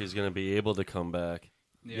don't know if he's going to be able to come back.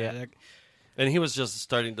 Yeah. And he was just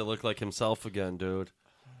starting to look like himself again, dude.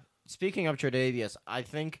 Speaking of Tre'Davious, I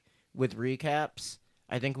think with recaps,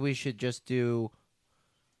 I think we should just do.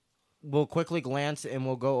 We'll quickly glance and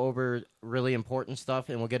we'll go over really important stuff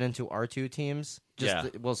and we'll get into our two teams.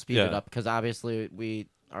 We'll speed it up because obviously we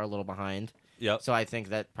are a little behind. Yep. So I think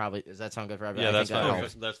that probably does that sound good for everybody? Yeah, I that's think that fine.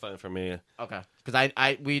 helps. That's fine for me. Okay,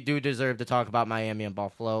 because we do deserve to talk about Miami and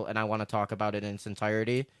Buffalo, and I want to talk about it in its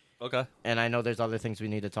entirety. Okay. And I know there's other things we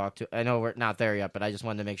need to talk to. I know we're not there yet, but I just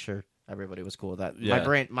wanted to make sure everybody was cool with that. Yeah.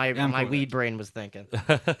 My I'm cool with weed it. brain was thinking.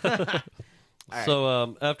 All right.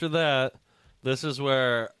 So after that, this is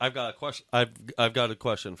where I've got a question. I've got a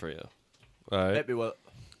question for you. All right. Hit me with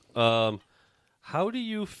How do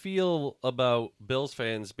you feel about Bills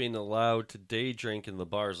fans being allowed to day drink in the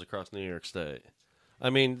bars across New York State? I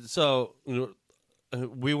mean, so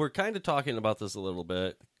we were kind of talking about this a little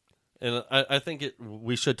bit, and I think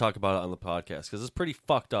we should talk about it on the podcast because it's pretty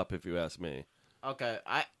fucked up if you ask me. Okay,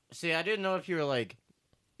 I didn't know if you were like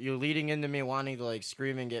you're leading into me wanting to like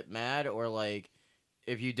scream and get mad, or like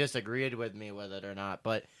if you disagreed with me with it or not.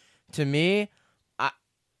 But to me,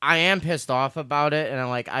 I am pissed off about it, and I'm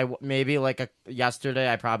like maybe like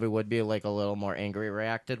yesterday I probably would be like a little more angry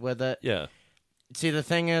reacted with it. Yeah. See, the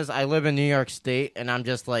thing is, I live in New York State, and I'm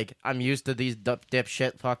just like I'm used to these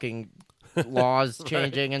dipshit fucking laws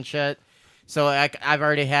changing and shit. So I've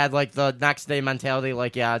already had like the next day mentality,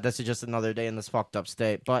 like, yeah, this is just another day in this fucked up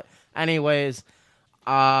state. But anyways,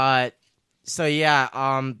 so yeah,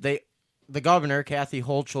 the governor, Kathy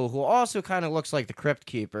Hochul, who also kind of looks like the Crypt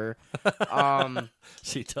Keeper,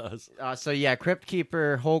 She does. so yeah, Crypt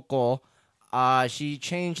Keeper Hochul, she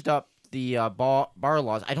changed up the bar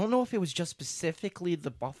laws. I don't know if it was just specifically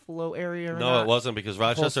the Buffalo area or No, not. it wasn't because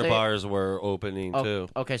Rochester state? bars were opening too.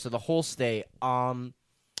 Okay, so the whole state.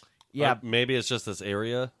 Yeah. Maybe it's just this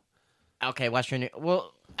area. Okay, Western.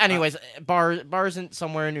 Well, anyways, bars in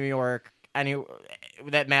somewhere in New York.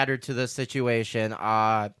 That mattered to the situation.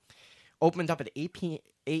 Opened up at 8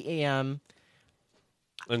 a.m.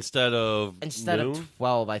 Instead of noon?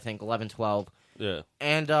 12, I think 11, 12. Yeah.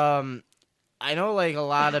 And I know like a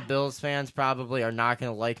lot of Bills fans probably are not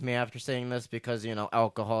going to like me after saying this because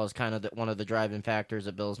alcohol is kind of one of the driving factors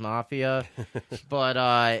of Bills Mafia. But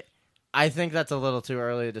I think that's a little too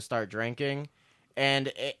early to start drinking.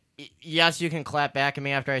 And yes, you can clap back at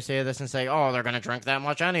me after I say this and say, "Oh, they're going to drink that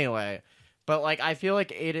much anyway." But like I feel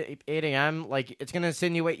like 8 a.m. like it's going to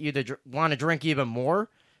insinuate you to want to drink even more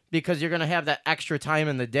because you're going to have that extra time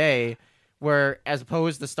in the day. Where, as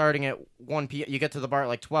opposed to starting at 1 p.m., you get to the bar at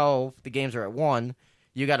like 12, the games are at 1,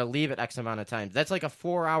 you got to leave at X amount of time. That's like a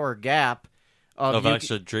 4-hour gap of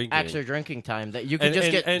extra drinking. Extra drinking time that you could just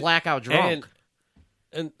get blackout drunk.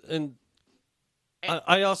 And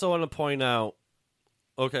I also want to point out,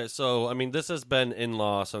 okay, so, I mean, this has been in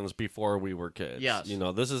law since before we were kids. Yes.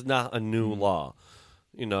 This is not a new law.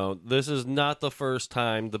 This is not the first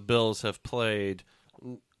time the Bills have played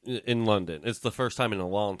in London. It's the first time in a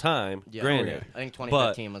long time, granted. I think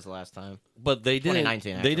 2015 was the last time. But they didn't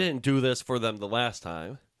 2019, actually. they didn't do this for them the last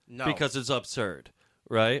time. No. Because it's absurd,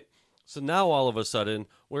 right? So now all of a sudden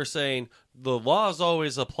we're saying the laws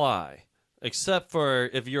always apply, except for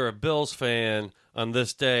if you're a Bills fan on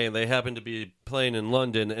this day and they happen to be playing in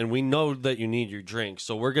London and we know that you need your drink,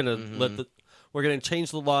 so we're going to we're going to change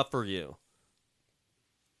the law for you.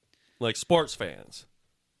 Like sports fans.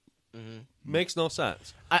 Makes no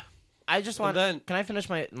sense. I just want. then- Can I finish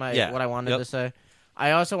my Yeah. what I wanted to say?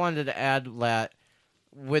 I also wanted to add that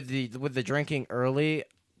with the drinking early.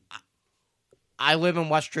 I live in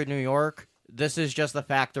Western New York. This is just a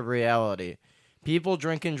fact of reality. People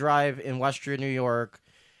drink and drive in Western New York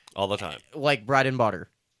All the time. like bread and butter.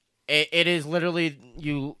 It is literally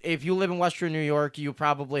you. If you live in Western New York, you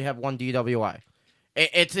probably have one DWI.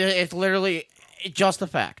 It's literally just a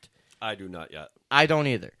fact. I do not yet. I don't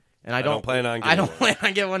either. And I don't plan on getting I don't one. plan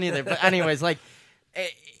on getting one either. But anyways, like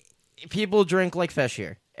people drink like fish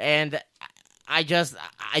here, and I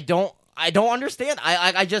don't understand.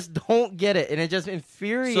 I just don't get it, and it just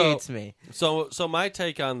infuriates me. So my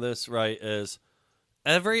take on this, right, is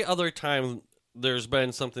every other time there's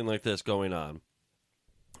been something like this going on,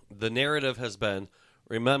 the narrative has been,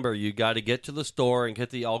 remember, you got to get to the store and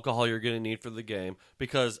get the alcohol you're going to need for the game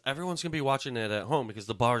because everyone's going to be watching it at home because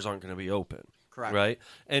the bars aren't going to be open. Correct. Right?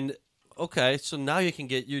 And, okay, so now you can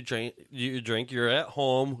get your drink. You're at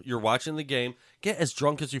home. You're watching the game. Get as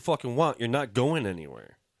drunk as you fucking want. You're not going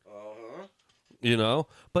anywhere.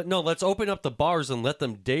 But no, let's open up the bars and let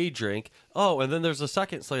them day drink. Oh, and then there's a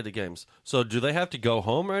second slate of games. So do they have to go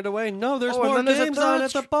home right away? No, there's and more then there's a games third on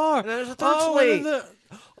at the bar. and there's a third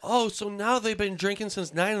oh, slate. so now they've been drinking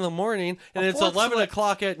since 9 in the morning, and it's fourth 11 slate.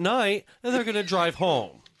 o'clock at night, and they're going to drive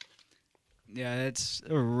home. Yeah, it's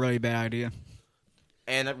a really bad idea.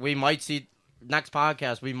 And we might see next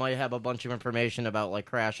podcast. We might have a bunch of information about like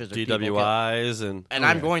crashes or people DWIs and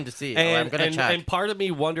I'm going to see. I'm going to check. And part of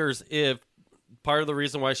me wonders if part of the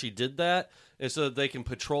reason why she did that is so that they can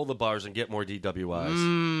patrol the bars and get more DWIs.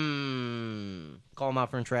 Call them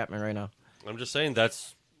out for entrapment right now. I'm just saying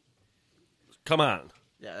that's. Come on.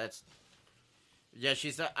 Yeah, that's. Yeah,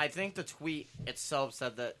 she said. I think the tweet itself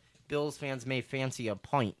said that Bills fans may fancy a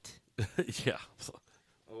pint. Yeah.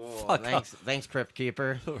 Oh, thanks, Crypt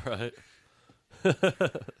Keeper. Right.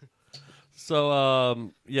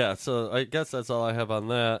 So, yeah, so I guess that's all I have on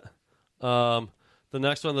that. The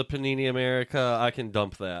next one, the Panini America, I can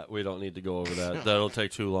dump that. We don't need to go over that. That'll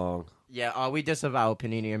take too long. Yeah, we disavow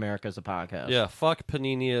Panini America as a podcast. Yeah, fuck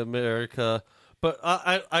Panini America. But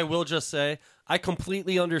I will just say, I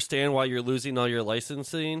completely understand why you're losing all your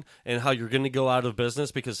licensing and how you're going to go out of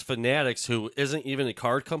business because Fanatics, who isn't even a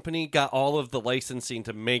card company, got all of the licensing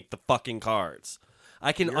to make the fucking cards.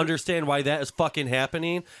 I can understand why that is fucking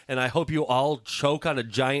happening, and I hope you all choke on a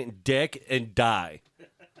giant dick and die.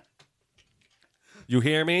 You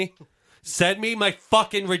hear me? Send me my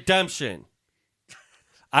fucking redemption.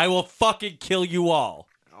 I will fucking kill you all.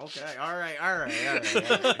 Okay, all right.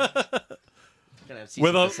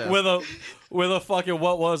 With a fucking,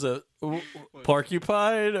 what was it?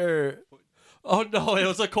 Porcupine or? Oh no, it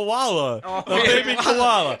was a koala. A baby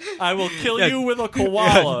koala. I will kill you with a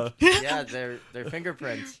koala. Yeah, they're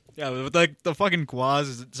fingerprints. Yeah, with like the fucking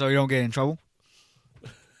quads, so you don't get in trouble.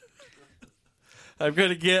 I'm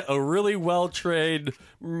gonna get a really well trained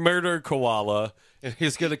murder koala, and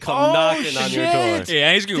he's gonna come knocking on your door.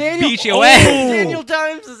 Yeah, he's gonna beat your ass. Daniel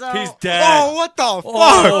Dimes is out. He's dead. Oh, what the fuck?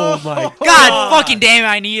 Oh my God fucking damn it,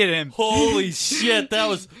 I needed him. Holy shit, that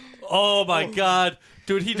was. Oh my god.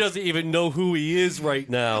 Dude, he doesn't even know who he is right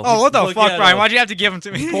now. Oh, what the Look fuck, at Brian? him. Why'd you have to give him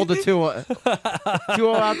to me? Pulled the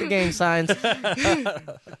 2-0 out the gang signs.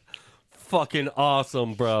 Fucking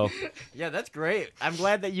awesome, bro. Yeah, that's great. I'm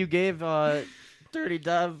glad that you gave Dirty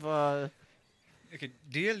Dev. Okay,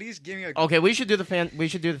 do you at least give me a... Okay, we should do the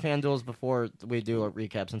fan duels before we do our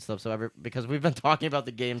recaps and stuff. Because we've been talking about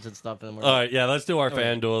the games and stuff. And All right, yeah, let's do our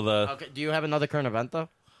fan duel. Okay, do you have another current event though?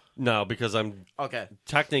 No, because I'm Okay.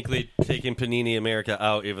 technically taking Panini America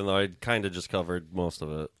out, even though I kind of just covered most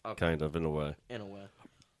of it. Okay. Kind of, in a way. In a way.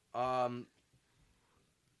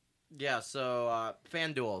 Yeah, so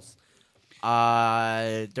fan duels.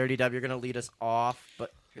 Dirty Dub, you're going to lead us off,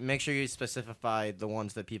 but make sure you specify the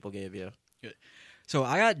ones that people gave you. So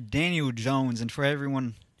I got Daniel Jones, and for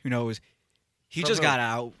everyone who knows, he From just who? got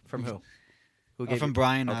out. From who? Who gave From you?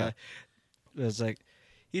 Brian. Okay. It was like,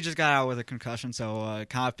 he just got out with a concussion, so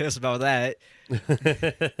kind of pissed about that.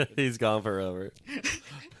 He's gone forever.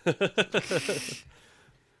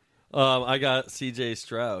 I got CJ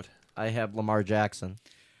Stroud. I have Lamar Jackson.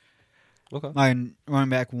 Okay. My running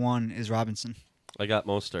back 1 is Robinson. I got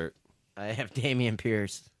Mostert. I have Damian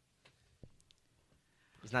Pierce.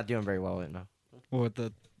 He's not doing very well right now. With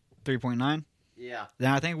the 3.9. Yeah.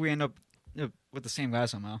 Then I think we end up with the same guy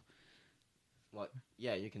somehow. What?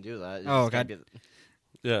 Yeah, you can do that. It's Oh, just gotta okay. be-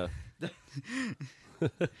 Yeah.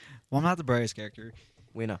 Well, I'm not the brightest character.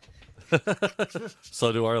 We know.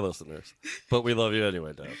 So do our listeners. But we love you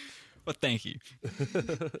anyway, Dad. But thank you.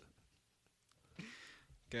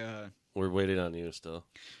 God. We're waiting on you still.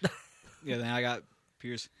 Yeah, then I got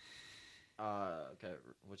Pierce. Okay,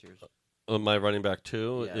 what's yours? My running back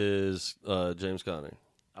 2 Yeah. is James Conner.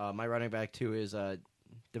 My running back 2 is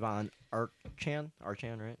Devon Archan,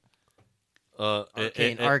 right?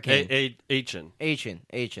 Arcane. Achan.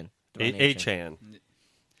 Achan.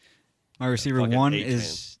 My receiver Fucking 1 A-Chain.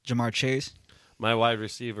 is Jamar Chase. My wide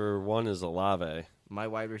receiver 1 is Olave. My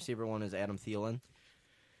wide receiver 1 is Adam Thielen.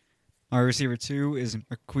 My receiver 2 is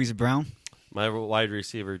Marquise Brown. My wide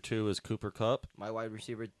receiver 2 is Cooper Kupp. My wide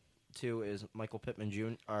receiver 2 is Michael Pittman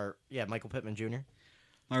Jr.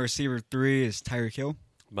 My receiver 3 is Tyreek Hill.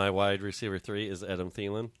 My wide receiver 3 is Adam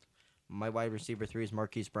Thielen. My wide receiver 3 is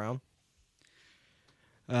Marquise Brown.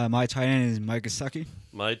 My tight end is Mike Gesicki.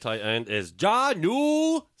 My tight end is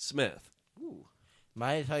Jonnu Smith.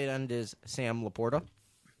 My tight end is Sam Laporta.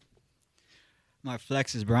 My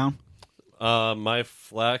flex is Brown. My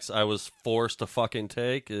flex I was forced to fucking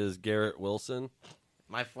take is Garrett Wilson.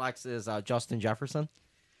 My flex is Justin Jefferson.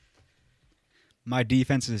 My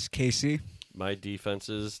defense is KC. My defense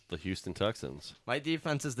is the Houston Texans. My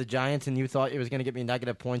defense is the Giants, and you thought it was going to get me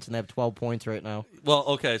negative points, and they have 12 points right now. Well,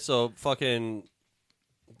 okay, so fucking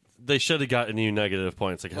they should have gotten you negative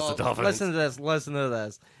points against the Dolphins. Listen to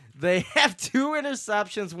this. They have 2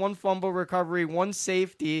 interceptions, 1 fumble recovery, 1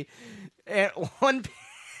 safety, and 1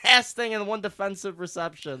 pass thing, and 1 defensive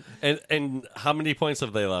reception. And how many points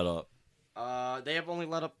have they let up? They have only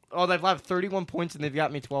let up... Oh, they've let up 31 points, and they've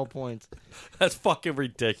got me 12 points. That's fucking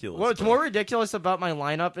ridiculous. What's more ridiculous about my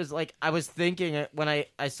lineup is, like, I was thinking when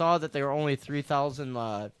I saw that they were only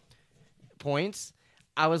 3,000 points,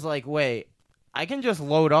 I was like, wait, I can just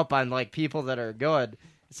load up on, like, people that are good.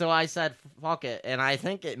 So I said, fuck it, and I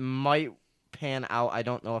think it might pan out, I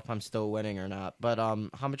don't know if I'm still winning or not. But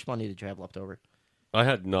how much money did you have left over? I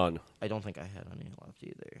had none. I don't think I had any left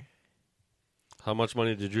either. How much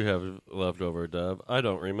money did you have left over, Dev? I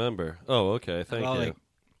don't remember. Oh, okay. Thank About you. like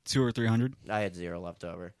 200 or 300. I had 0 left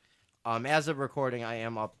over. As of recording, I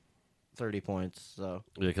am up 30 points. So,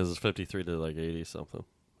 Yeah, because it's 53 to like 80 something,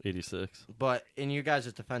 86. but in you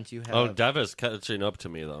guys' defense, you have Oh, Dev is catching up to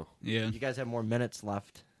me though. Yeah. you guys have more minutes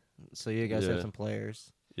left. So you guys Yeah. have some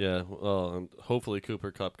players. Yeah. Well, and hopefully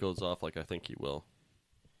Cooper Cup goes off like I think he will.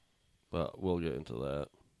 But we'll get into that.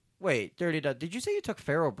 Wait, Dirty Dud, did you say you took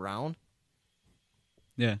Pharaoh Brown?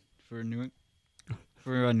 Yeah. For Newark.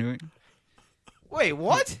 For Newark. Wait,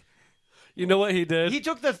 what? You know what he did? He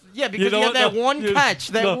took the because You know he had what? that one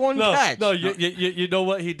catch. Catch. No, you know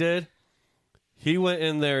what he did? He went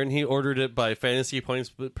in there and he ordered it by fantasy points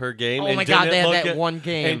per game. Oh and my God, didn't they had look that at- one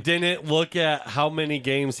game. And didn't look at how many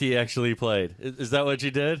games he actually played. Is that what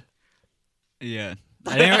you did? Yeah.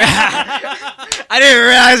 I didn't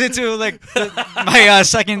realize it till like my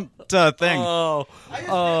second thing. Oh,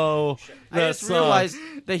 I just realized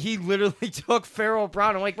that he literally took Pharaoh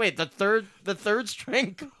Brown. I'm like, wait, the third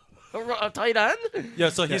string tight end? Yeah,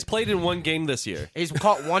 so he's played in one game this year. He's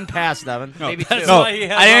caught one pass, Devin. Maybe two. That's No, why he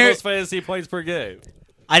has I all didn't- those fantasy points per game.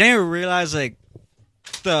 I didn't realize like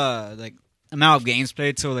the amount of games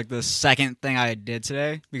played till like the second thing I did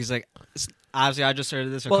today because like obviously I just started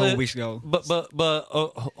this a couple weeks ago. But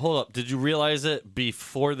hold up. Did you realize it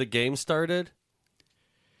before the game started?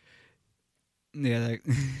 Yeah, like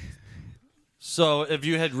So if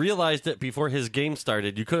you had realized it before his game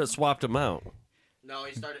started, you could have swapped him out. No,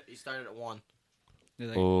 he started at 1. yeah,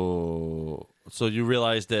 like, Oh, so you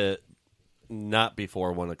realized it not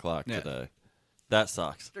before 1 o'clock Yeah. today. That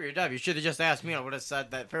sucks. Dirty Dub, you should have just asked me. I would have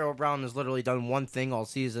said that Pharaoh Brown has literally done one thing all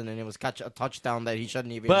season, and it was catch a touchdown that he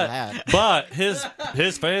shouldn't even have had. But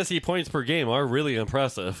his fantasy points per game are really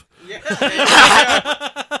impressive.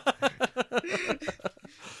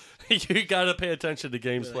 You got to pay attention to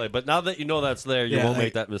games played. But now that you know that's there, you Yeah, won't like-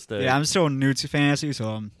 make that mistake. yeah, I'm still new to fantasy,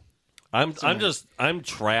 so I'm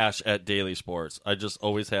trash at daily sports. I just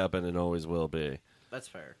always have been and always will be. That's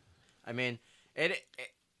fair. I mean,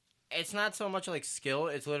 it's not so much like skill.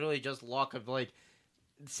 It's literally just luck of like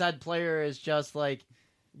said player is just like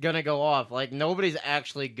gonna go off. Like nobody's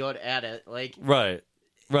actually good at it. Like Right.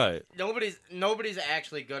 nobody's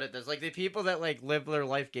actually good at this. Like the people that like live their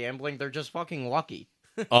life gambling, they're just fucking lucky.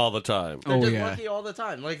 All the time. They're Oh, just yeah. lucky all the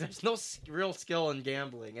time. Like there's no real skill in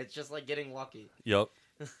gambling. It's just like getting lucky. Yep,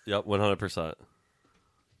 100%.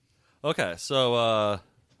 Okay, so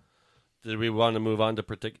did we want to move on to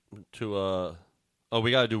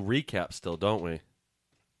we got to do recap still, don't we?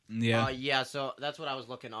 yeah. Yeah. So that's what I was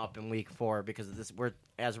looking up in week 4 because we're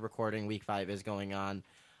as a recording. Week 5 is going on.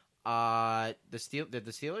 Did the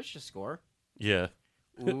Steelers just score? Yeah.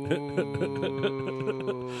 Ooh.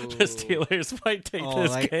 The Steelers might take Oh,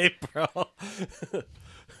 this like- game, bro.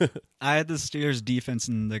 I had the Steelers defense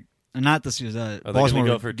and not the Steelers, Are they gonna Baltimore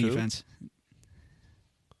go for 2? defense.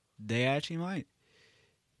 They actually might.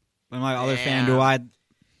 But my other Damn. fan, do I?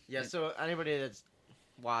 Yeah, so anybody that's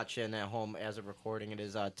watching at home as of recording, it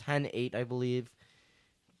is 10-8, I believe.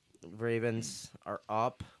 Ravens are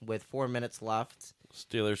up with 4 minutes left.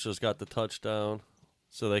 Steelers just got the touchdown,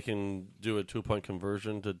 so they can do a 2-point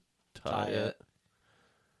conversion to tie it.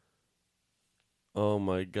 Oh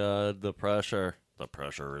my God, the pressure. The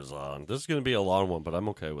pressure is on. This is going to be a long one, but I'm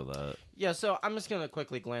okay with that. Yeah, so I'm just going to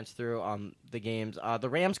quickly glance through the games. The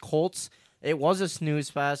Rams-Colts, it was a snooze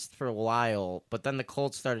fest for a while, but then the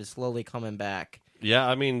Colts started slowly coming back. Yeah,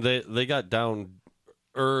 I mean, they got down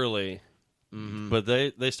early, but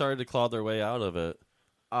they started to claw their way out of it.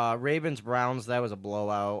 Ravens-Browns, that was a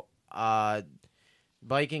blowout.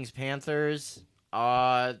 Vikings-Panthers,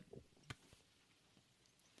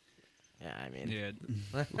 yeah, I mean...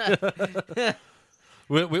 Yeah.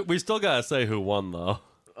 We still got to say who won, though.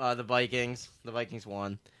 The Vikings. The Vikings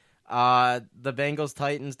won. The Bengals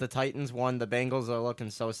Titans. The Titans won. The Bengals are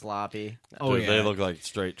looking so sloppy. Oh, Dude, yeah. They look like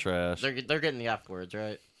straight trash. They're getting the F words,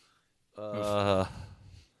 right?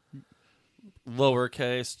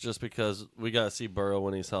 Lowercase, just because we got to see Burrow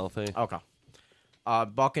when he's healthy. Okay.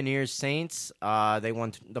 Buccaneers Saints. They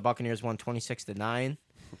won. The Buccaneers won 26-9.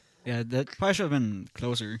 Yeah, that probably should have been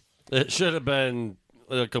closer. It should have been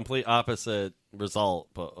a complete opposite result,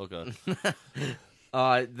 but okay.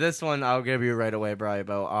 This one I'll give you right away,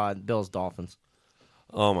 Bravo. Bills Dolphins.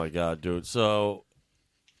 Oh my God, dude. So,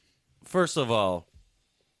 first of all,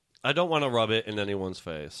 I don't want to rub it in anyone's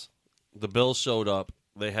face. The Bills showed up.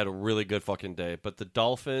 They had a really good fucking day, but the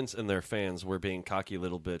Dolphins and their fans were being cocky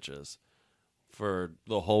little bitches for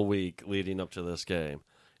the whole week leading up to this game.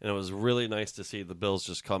 And it was really nice to see the Bills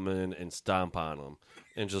just come in and stomp on them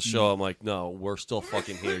and just show them, like, no, we're still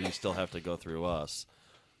fucking here. You still have to go through us.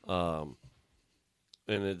 And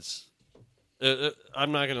I'm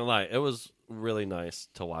not going to lie. It was really nice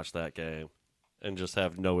to watch that game and just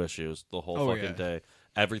have no issues the whole day.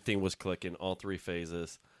 Everything was clicking, all three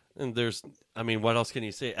phases. And what else can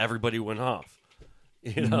you say? Everybody went off.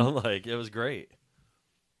 You know, like, it was great.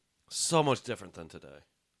 So much different than today.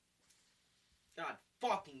 God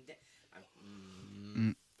fucking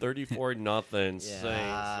 34-0 Saints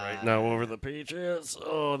right now over the Patriots.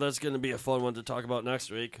 Oh, that's going to be a fun one to talk about next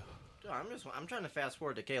week. Dude, I'm trying to fast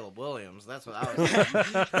forward to Caleb Williams. That's what I was saying.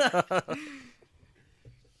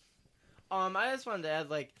 I just wanted to add,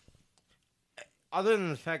 like, other than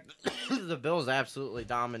the fact that the Bills absolutely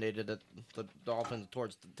dominated the Dolphins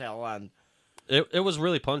towards the tail end. It was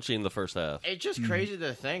really punchy in the first half. It's just crazy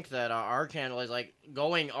to think that our channel is, like,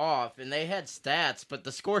 going off, and they had stats, but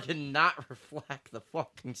the score did not reflect the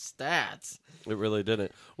fucking stats. It really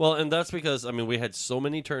didn't. Well, and that's because, we had so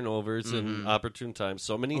many turnovers in opportune times,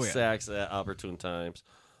 so many sacks at opportune times.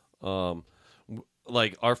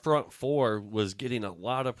 Like, our front four was getting a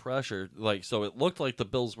lot of pressure. Like, so it looked like the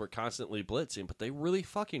Bills were constantly blitzing, but they really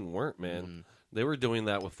fucking weren't, man. They were doing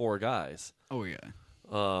that with four guys. Oh, yeah.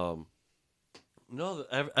 No,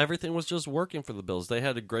 everything was just working for the Bills. They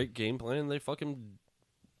had a great game plan. They fucking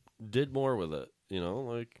did more with it. You know,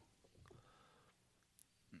 like.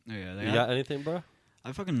 Yeah, you got anything, bro?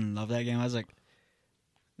 I fucking love that game. I was like,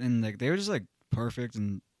 and like they were just like perfect,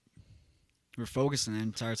 and we're focusing the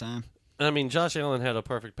entire time. Josh Allen had a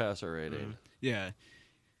perfect passer rating. Yeah.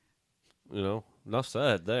 You know, enough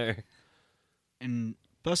said there. And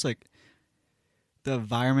plus, like, the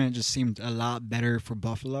environment just seemed a lot better for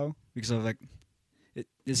Buffalo because of like.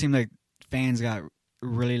 It seemed like fans got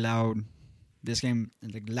really loud this game,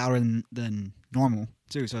 like louder than normal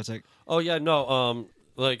too. So it's like, oh yeah, no,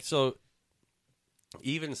 so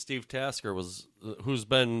even Steve Tasker who's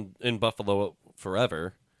been in Buffalo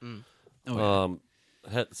forever,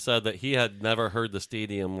 had said that he had never heard the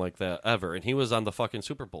stadium like that ever, and he was on the fucking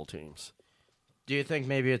Super Bowl teams. Do you think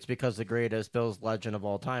maybe it's because the greatest Bills legend of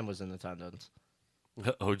all time was in attendance?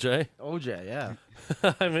 OJ? OJ, yeah.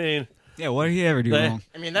 yeah, what did he ever do wrong?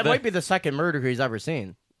 That might be the second murder he's ever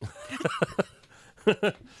seen.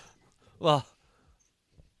 Well,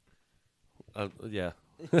 yeah.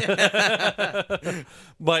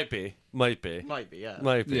 Might be, yeah.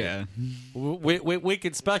 Might be. Yeah. We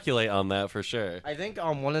could speculate on that for sure. I think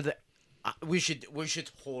one of the we should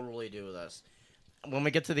totally do this. When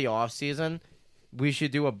we get to the off season, we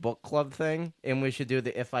should do a book club thing, and we should do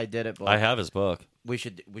the If I Did It book. I have his book. We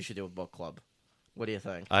should do a book club. What do you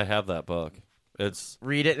think? I have that book.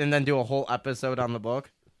 Read it and then do a whole episode on the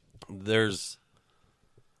book. There's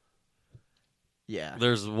Yeah.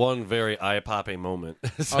 There's one very eye-popping moment.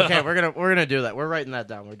 Okay, we're gonna do that. We're writing that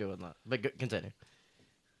down. We're doing that. But continue.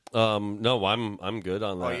 No, I'm good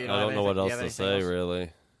on that. Oh, you don't I don't know what else have to say, else? really.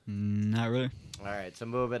 Not really. All right, so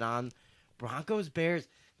moving on. Broncos, Bears.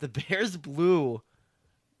 The Bears blew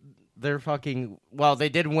their fucking... Well, they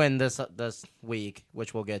did win this week,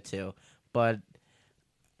 which we'll get to. But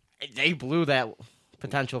they blew that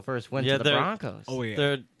potential first win to the Broncos. Oh,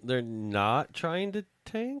 yeah. They're not trying to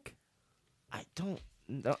tank? I don't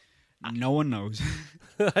know. No one knows.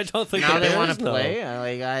 I don't think Now the they want Bears to know.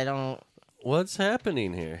 play? I don't... What's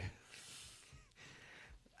happening here?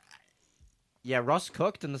 Yeah, Russ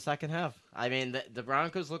cooked in the second half. The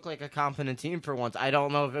Broncos look like a confident team for once. I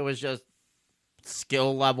don't know if it was just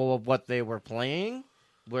skill level of what they were playing.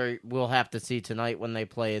 We'll have to see tonight when they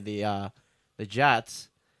play the Jets.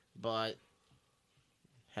 But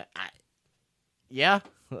the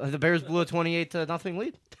Bears blew a 28-0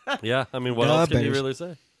 lead. Yeah, what else can you really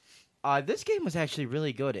say? This game was actually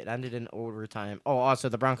really good. It ended in overtime. Oh, also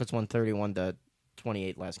the Broncos won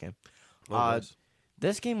 31-28 last game.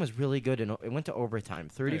 This game was really good, and it went to overtime.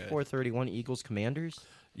 34-31 Eagles Commanders.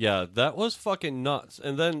 Yeah, that was fucking nuts.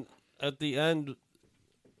 And then at the end,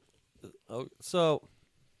 so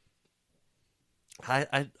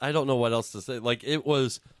I don't know what else to say. Like, it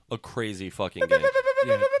was a crazy fucking game.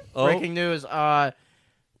 Yeah. Breaking news: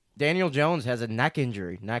 Daniel Jones has a neck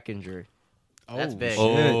injury. That's big.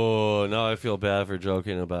 Oh, now I feel bad for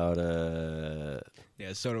joking about it.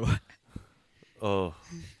 Yeah, so do I. Oh.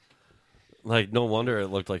 Like, no wonder it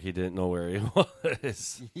looked like he didn't know where he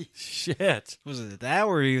was. Shit. Was it that,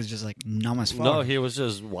 or he was just like numb as fuck? No, he was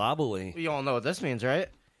just wobbly. You all know what this means, right?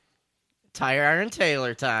 Tyron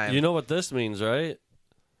Taylor time. You know what this means, right?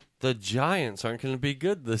 The Giants aren't going to be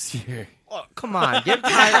good this year. Oh, come on, give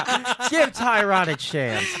Tyrod a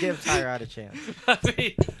chance. Give Tyrod a chance. I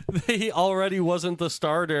mean, he already wasn't the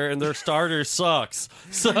starter, and their starter sucks.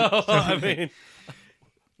 So, I mean,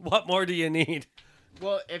 what more do you need?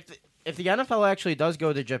 Well, if the NFL actually does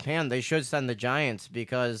go to Japan, they should send the Giants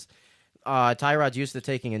because Tyrod's used to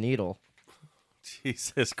taking a needle.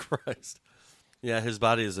 Jesus Christ. Yeah, his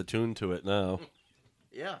body is attuned to it now.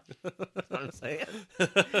 Yeah, that's what I'm saying.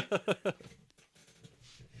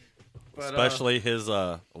 But, Especially his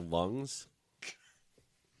lungs.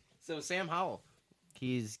 So Sam Howell,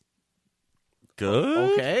 he's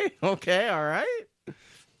Good. Okay, all right.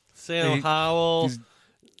 Sam Howell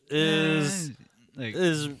he's-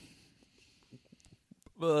 is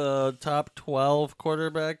top 12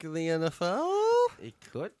 quarterback in the NFL. He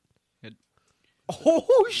could.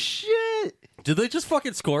 Oh shit! Did they just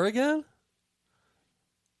fucking score again?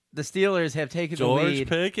 The Steelers have taken the George lead.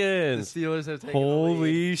 Pickens. The Steelers have taken the lead.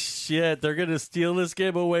 Holy shit. They're going to steal this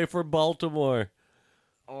game away from Baltimore.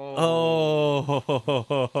 Oh.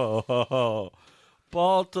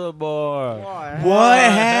 Baltimore. What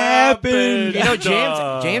happened? You know,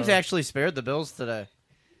 James actually spared the Bills today.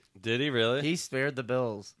 Did he really? He spared the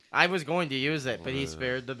Bills. I was going to use it, but he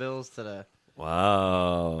spared the Bills today.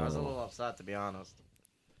 Wow. I was a little upset, to be honest.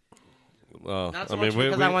 Well, Not so much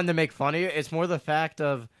because I wanted to make fun of you. It's more the fact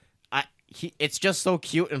of it's just so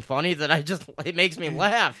cute and funny that it makes me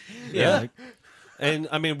laugh. Yeah. And,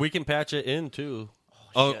 I mean, we can patch it in, too.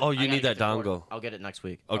 Oh, you need that dongle. I'll get it next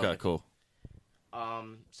week. Okay, cool.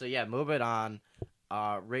 So, yeah, moving on.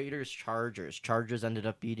 Raiders-Chargers. Chargers ended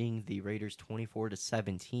up beating the Raiders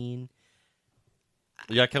 24-17.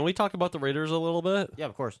 Yeah, can we talk about the Raiders a little bit? Yeah,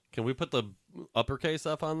 of course. Can we put the uppercase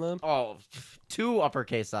up on them? Oh, 2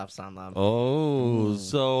 uppercase ups on them. Oh,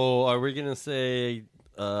 so are we going to say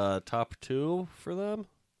top 2 for them?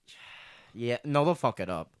 Yeah, no, they'll fuck it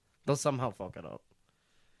up. They'll somehow fuck it up.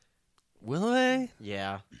 Will they?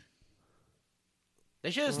 Yeah. They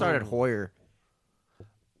should have started Hoyer.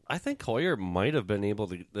 I think Hoyer might have been able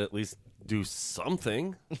to at least do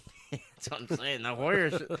something. That's what I'm saying. Now, Hoyer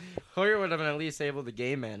would have been at least able to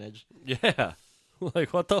game manage. Yeah.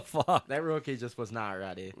 Like, what the fuck? That rookie just was not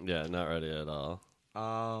ready. Yeah, not ready at all.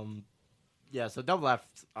 Yeah, so double F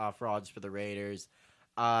frauds for the Raiders.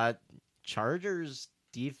 Chargers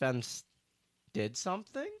defense did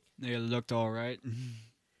something? They looked all right.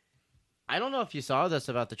 I don't know if you saw this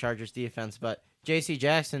about the Chargers defense, but J.C.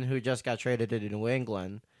 Jackson, who just got traded to New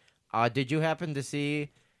England, did you happen to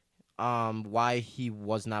see why he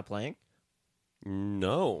was not playing?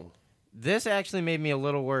 No. This actually made me a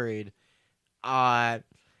little worried.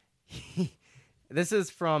 This is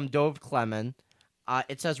from Dove Clement.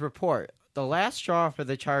 It says, report, the last straw for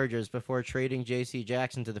the Chargers before trading J.C.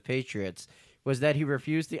 Jackson to the Patriots was that he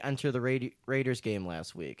refused to enter the Raiders game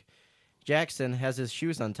last week. Jackson has his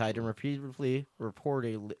shoes untied and repeatedly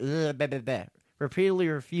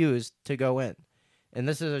refused to go in. And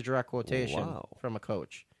this is a direct quotation from a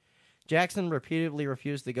coach. Jackson repeatedly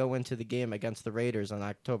refused to go into the game against the Raiders on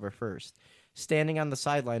October 1st, standing on the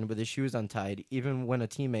sideline with his shoes untied even when a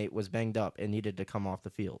teammate was banged up and needed to come off the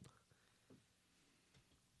field.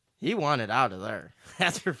 He wanted out of there.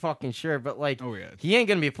 That's for fucking sure. But, he ain't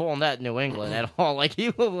going to be pulling that in New England at all. Like, he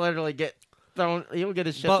will literally get thrown. He'll get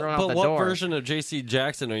his shit thrown out the door. But what version of J.C.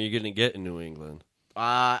 Jackson are you going to get in New England?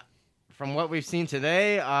 From what we've seen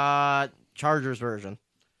today, Chargers version.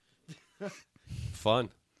 Fun.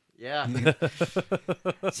 Yeah.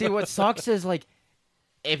 See, what sucks is,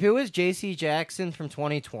 if it was J.C. Jackson from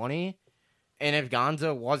 2020, and if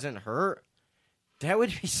Gonzo wasn't hurt, that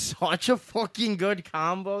would be such a fucking good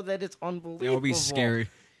combo that it's unbelievable. It would be scary.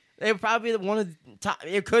 It would probably be one of the top.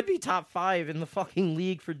 It could be top 5 in the fucking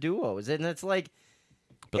league for duos, and it's like.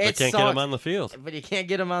 But they can't get him on the field. But you can't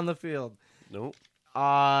get him on the field. Nope.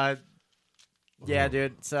 Yeah,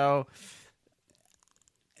 dude. So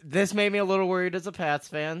this made me a little worried as a Pats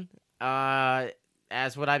fan.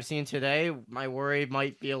 As what I've seen today, my worry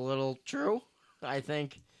might be a little true. I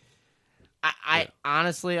think.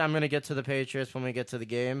 Honestly, I'm gonna get to the Patriots when we get to the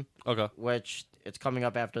game. Okay. Which it's coming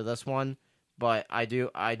up after this one, but I do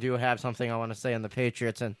have something I want to say on the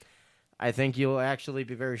Patriots, and I think you'll actually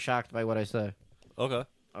be very shocked by what I say. Okay.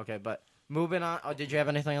 Okay, but moving on. Oh, did you have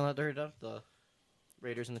anything on that there, Dove? The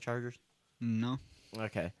Raiders and the Chargers? No.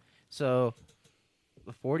 Okay. So,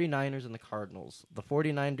 the 49ers and the Cardinals. The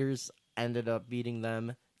 49ers ended up beating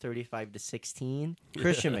them 35-16.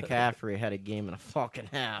 Christian McCaffrey had a game and a fucking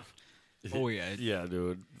half. Oh, yeah. Yeah,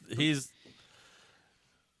 dude. He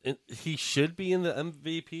should be in the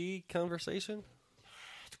MVP conversation.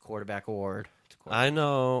 It's a quarterback award. sucked. I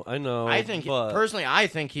know. I think but, personally, I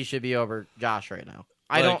think he should be over Josh right now.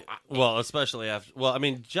 I like, don't. Well, especially after. Well, I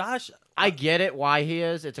mean, Josh. I get it why he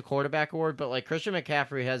is. It's a quarterback award, but like Christian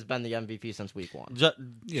McCaffrey has been the MVP since week 1.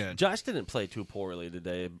 Yeah. Josh didn't play too poorly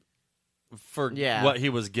today for Yeah. what he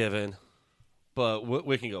was given, but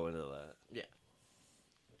we can go into that. Yeah.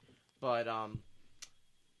 But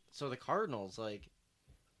so the Cardinals, like,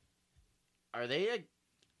 are they a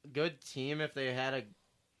good team if they had a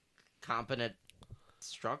competent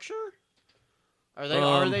structure? Are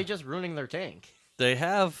they just ruining their tank? They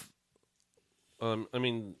have. I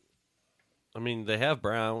mean, they have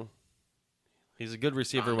Brown. He's a good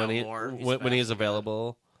receiver when he's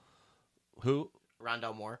available. Who?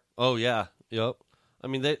 Rondell Moore. Oh yeah, yep. I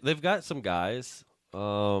mean they've got some guys.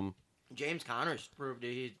 James Conner's proved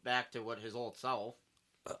he's back to what his old self.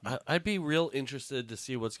 I'd be real interested to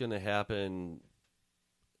see what's going to happen.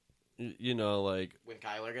 You know, like When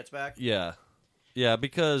Kyler gets back. yeah,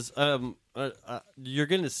 because you're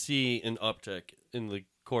going to see an uptick in the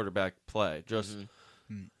quarterback play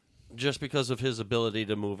just because of his ability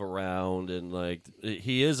to move around and like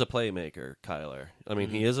he is a playmaker, Kyler. I mean,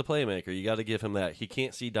 he is a playmaker. You got to give him that. He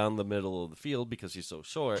can't see down the middle of the field because he's so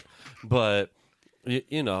short, but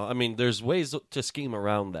you know, I mean, there's ways to scheme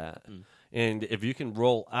around that. And if you can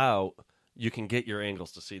roll out, you can get your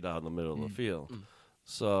angles to see down the middle of the field.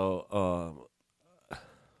 So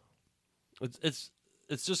it's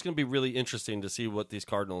just going to be really interesting to see what these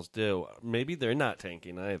Cardinals do. Maybe they're not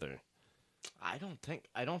tanking either. I don't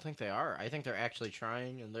think they are. I think they're actually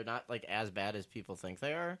trying, and they're not like as bad as people think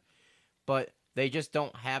they are. But they just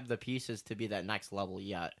don't have the pieces to be that next level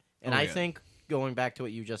yet. And I think going back to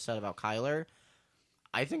what you just said about Kyler,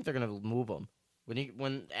 I think they're going to move him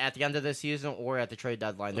when at the end of this season or at the trade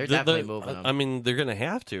deadline. They're definitely moving him. I mean, they're going to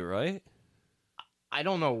have to, right? I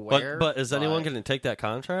don't know where. But is anyone going to take that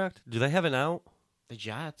contract? Do they have an out? The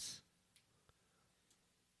Jets.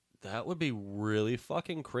 That would be really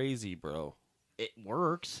fucking crazy, bro. It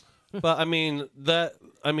works. But I mean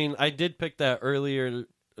I did pick that earlier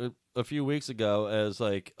a few weeks ago as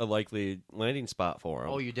like a likely landing spot for him.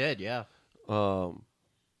 Oh, you did, yeah.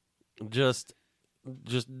 Just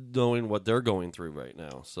knowing what they're going through right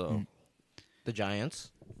now. So The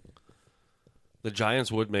Giants. the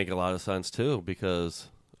Giants would make a lot of sense too because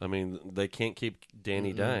I mean they can't keep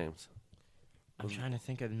Danny Dimes. I'm trying to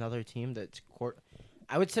think of another team that's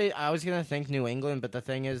I would say I was gonna think New England, but the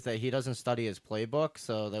thing is that he doesn't study his playbook,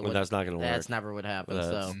 so that's not gonna work. That's never what happens.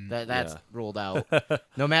 So That's- that's yeah. ruled out.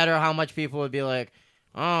 No matter how much people would be like,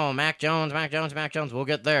 "Oh, Mac Jones, we'll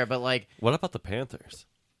get there," but like What about the Panthers?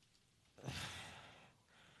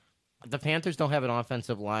 the Panthers don't have an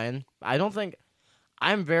offensive line. I don't think.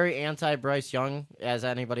 I'm very anti Bryce Young, as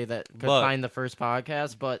anybody that could find the first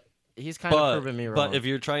podcast, but he's kind of proven me wrong. But if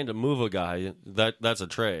you're trying to move a guy, that's a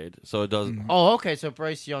trade, so it doesn't. Oh, okay. So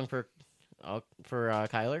Bryce Young for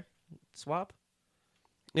Kyler swap.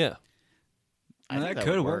 Yeah, I think that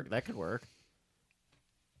could would work. That could work.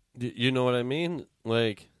 You know what I mean?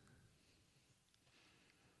 Like,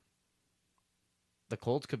 The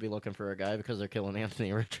Colts could be looking for a guy because they're killing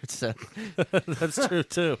Anthony Richardson. that's true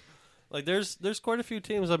too. Like, there's quite a few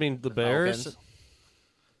teams. I mean, the Bears. Falcons.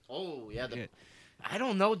 Oh yeah, I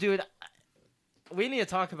don't know, dude. We need to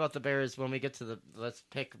talk about the Bears when we get to the let's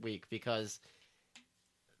pick week because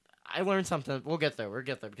I learned something. We'll get there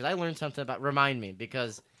because I learned something about. Remind me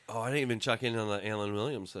because. Oh, I didn't even check in on the Alan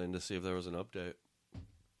Williams thing to see if there was an update.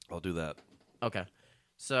 I'll do that. Okay,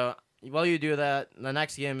 so while you do that, the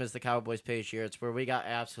next game is the Cowboys Patriots, where we got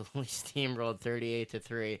absolutely steamrolled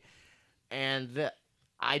 38-3, and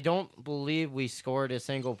I don't believe we scored a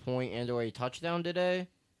single point and/or a touchdown today.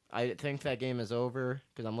 I think that game is over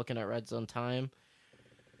because I'm looking at red zone time.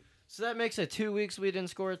 So that makes it 2 weeks we didn't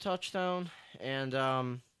score a touchdown.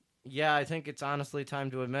 And, yeah, I think it's honestly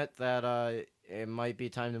time to admit that it might be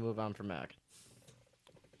time to move on from Mac.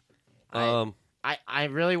 I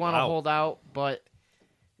really want to hold out, but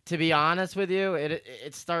to be honest with you,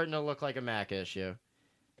 it's starting to look like a Mac issue.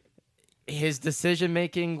 His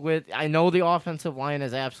decision-making I know the offensive line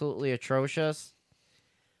is absolutely atrocious,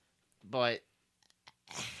 but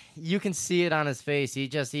you can see it on his face. He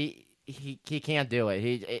can't do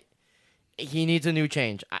it. He needs a new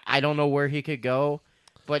change. I don't know where he could go,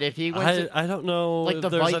 but if he went I don't know like if the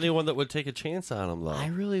there's anyone that would take a chance on him, though. I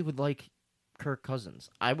really would like Kirk Cousins.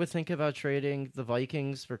 I would think about trading the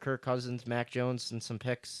Vikings for Kirk Cousins, Mac Jones, and some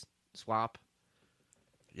picks swap.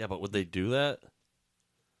 Yeah, but would they do that?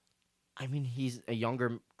 I mean, he's a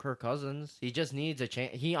younger Kirk Cousins. He just needs a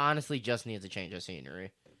change. He honestly just needs a change of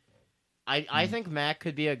scenery. I think Mac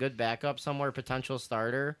could be a good backup somewhere, potential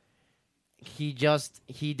starter. he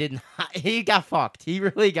did not. He got fucked. He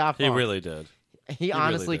really got fucked. He really did. He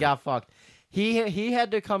honestly really did. got fucked. He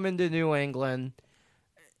had to come into New England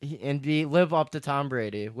and live up to Tom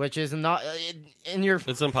Brady, which is not in your.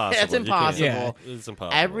 It's impossible. It's You can't. impossible. Yeah. It's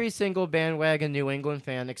impossible. Every single bandwagon New England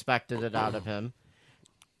fan expected it out of him,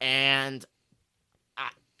 and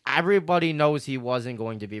everybody knows he wasn't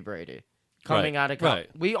going to be Brady coming out of college.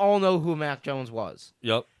 Right. We all know who Mac Jones was.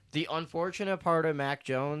 Yep. The unfortunate part of Mac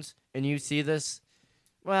Jones, and you see this,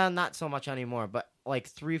 well, not so much anymore, but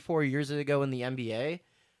like 3-4 years ago in the NBA,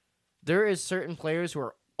 there is certain players who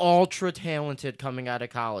are ultra talented coming out of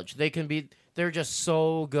college. They're just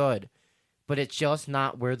so good, but it's just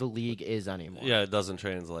not where the league is anymore. Yeah, it doesn't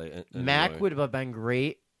translate. Mac anymore. would have been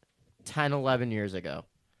great 10, 11 years ago.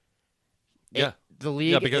 Yeah. The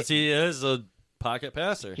league. Yeah, because he is a pocket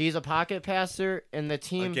passer. He's a pocket passer, and the A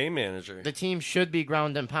team game manager. the team should be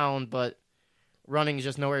ground and pound, but running is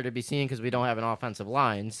just nowhere to be seen because we don't have an offensive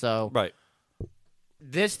line. So Right.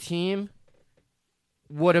 this team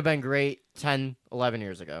would have been great 10, 11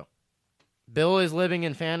 years ago. Bill is living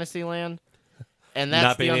in fantasy land, and that's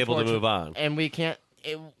Not being the able to move on. And we can't.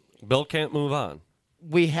 Bill can't move on.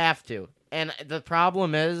 We have to. And the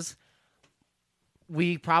problem is,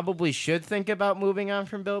 we probably should think about moving on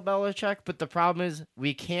from Bill Belichick, but the problem is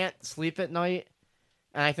we can't sleep at night.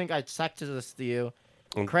 And I think I texted this to you.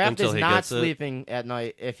 Kraft Until is he not gets it. sleeping at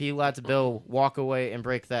night if he lets Bill walk away and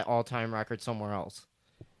break that all-time record somewhere else.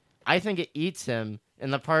 I think it eats him,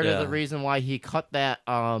 and the part of Yeah. the reason why he cut that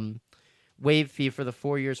waive fee for the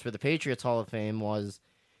 4 years for the Patriots Hall of Fame was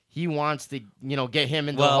he wants to, get him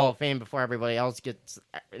into the Well- Hall of Fame before everybody else gets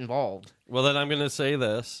involved. Well, then I'm going to say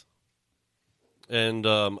this. And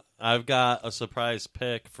I've got a surprise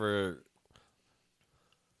pick for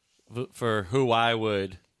who I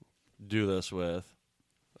would do this with.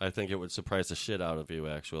 I think it would surprise the shit out of you,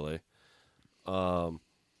 actually.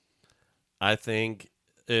 I think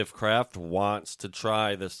if Kraft wants to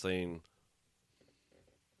try this thing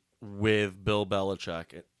with Bill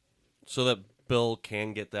Belichick, so that Bill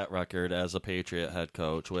can get that record as a Patriot head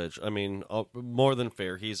coach, which, I mean, more than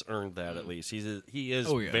fair. He's earned that at least. He is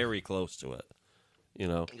Oh, yeah. very close to it. He's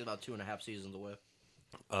about 2.5 seasons away.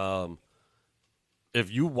 If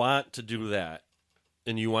you want to do that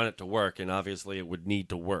and you want it to work, and obviously it would need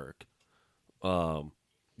to work,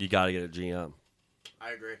 you got to get a GM.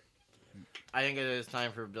 I agree. I think it is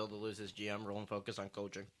time for Bill to lose his GM role and focus on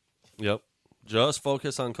coaching. Yep. Just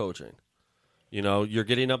focus on coaching. You're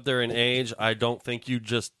getting up there in age. I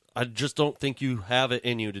just don't think you have it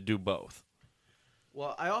in you to do both.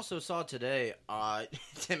 Well, I also saw today,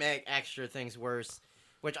 to make extra things worse,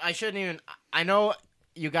 which I shouldn't even... I know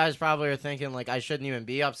you guys probably are thinking, I shouldn't even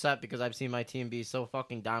be upset because I've seen my team be so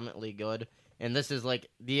fucking dominantly good. And this is,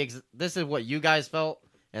 this is what you guys felt,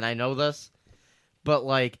 and I know this. But,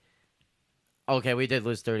 okay, we did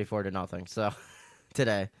lose 34-0, so,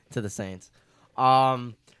 today, to the Saints.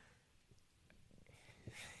 I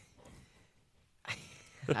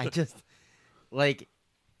just,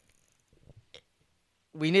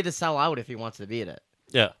 we need to sell out if he wants to beat it.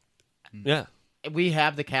 Yeah. Yeah. We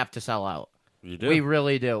have the cap to sell out. You do. We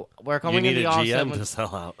really do. We're you coming need in a the GM offseason. to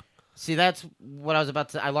sell out. See, that's what I was about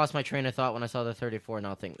to. I lost my train of thought when I saw the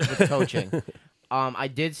 34-0 with coaching. I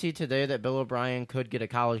did see today that Bill O'Brien could get a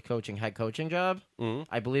college head coaching job. Mhm.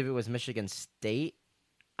 I believe it was Michigan State.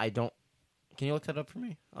 I don't. Can you look that up for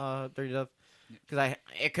me, Dirty Dove? Because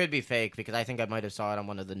it could be fake because I think I might have saw it on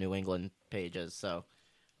one of the New England pages. So,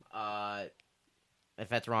 if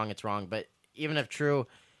that's wrong, it's wrong. But even if true,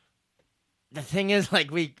 the thing is,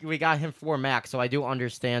 we got him for Max, so I do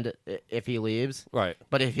understand if he leaves. Right.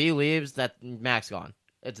 But if he leaves, that Max gone.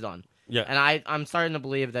 It's done. Yeah. And I'm starting to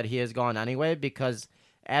believe that he is gone anyway because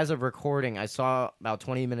as of recording, I saw about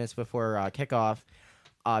 20 minutes before kickoff,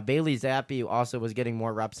 Bailey Zappi also was getting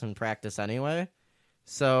more reps in practice anyway.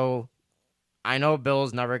 So I know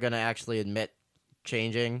Bill's never going to actually admit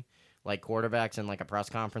changing quarterbacks in a press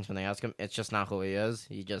conference when they ask him. It's just not who he is.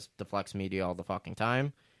 He just deflects media all the fucking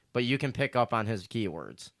time. But you can pick up on his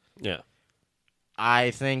keywords. Yeah.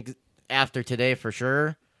 I think after today, for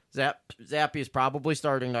sure, Zappi is probably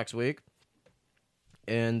starting next week.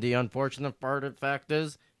 And the unfortunate part of the fact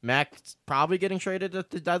is, Mac's probably getting traded at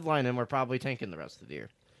the deadline, and we're probably tanking the rest of the year.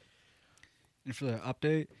 And for the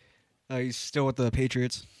update, he's still with the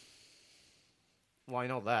Patriots. Well, I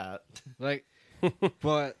know that.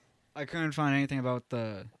 But I couldn't find anything about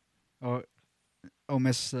the Ole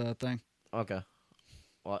Miss thing. Okay.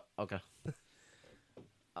 What? Okay.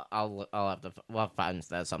 I'll have to. We'll find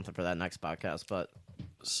that something for that next podcast. But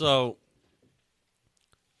So,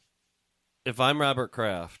 if I'm Robert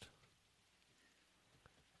Kraft,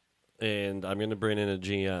 and I'm going to bring in a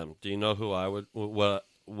GM. Do you know who I would what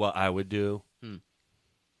I would do?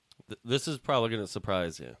 This is probably going to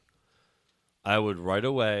surprise you. I would right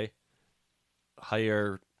away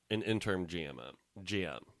hire an interim GM.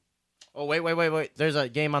 Oh, wait. There's a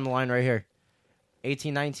game on the line right here.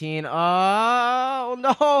 18-19. Oh,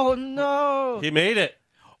 no. He made it.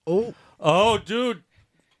 Oh, Dude.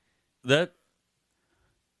 That.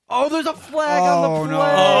 Oh, there's a flag on the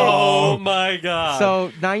play. Oh, my God.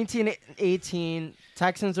 So 19-18.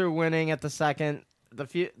 Texans are winning at the second.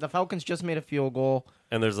 The Falcons just made a field goal.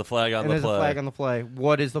 And there's a flag on And the there's play. a flag on the play.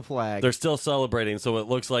 What is the flag? They're still celebrating, so it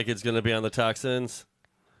looks like it's going to be on the Texans.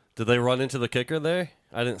 Did they run into the kicker there?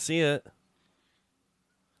 I didn't see it.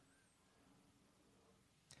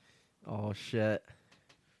 Oh, shit.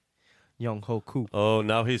 Young Hoku. Oh,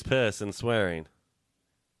 now he's pissed and swearing.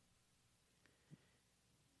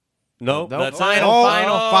 Nope, that's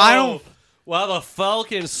final. Wow, the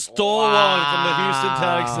Falcons stole one from the Houston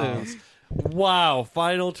Texans. Wow,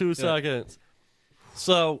 final 2 seconds.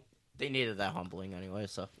 So They needed that humbling anyway,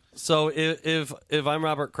 so. So if I'm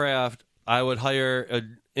Robert Kraft, I would hire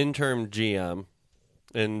an interim GM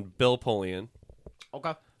and Bill Polian.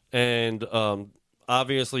 Okay. And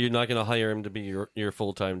obviously, you're not going to hire him to be your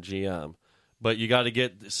full-time GM. But you got to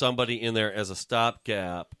get somebody in there as a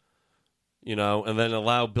stopgap, and then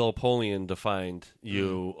allow Bill Polian to find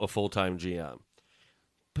you a full-time GM.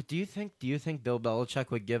 But do you think Bill Belichick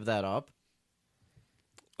would give that up?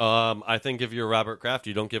 I think if you're Robert Kraft,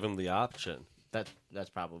 you don't give him the option. That's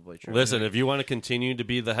probably true. Listen, if you want to continue to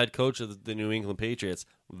be the head coach of the New England Patriots,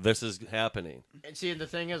 this is happening. And see, the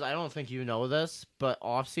thing is, I don't think you know this, but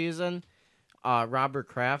off-season, Robert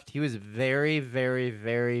Kraft, he was very, very,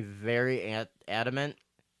 very, very adamant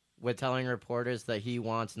with telling reporters that he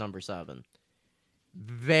wants number 7.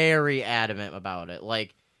 Very adamant about it.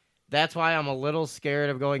 Like, that's why I'm a little scared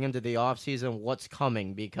of going into the off-season, what's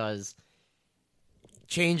coming, because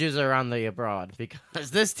changes are on the abroad,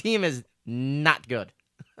 because this team is not good.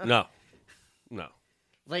 No.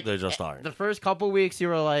 Like, They just aren't. The first couple weeks, you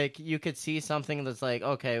were like, you could see something that's like,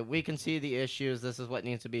 okay, we can see the issues. This is what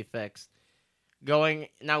needs to be fixed. Going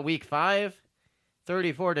now, week 5,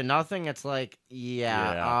 34-0. It's like,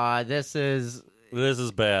 this is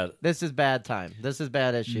bad. This is bad time. This is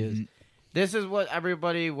bad issues. Mm-hmm. This is what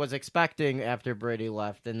everybody was expecting after Brady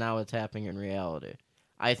left, and now it's happening in reality.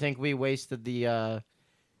 I think we wasted the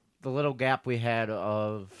little gap we had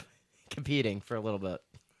of competing for a little bit.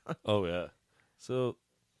 Oh, yeah. So,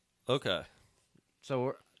 okay.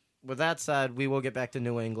 So, with that said, we will get back to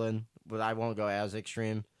New England, but I won't go as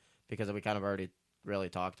extreme because we kind of already really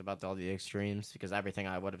talked about all the extremes because everything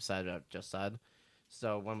I would have said, I've just said.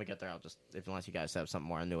 So, when we get there, I'll just, unless you guys have something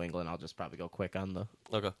more on New England, I'll just probably go quick on the...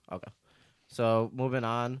 Okay. So, moving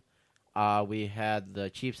on, we had the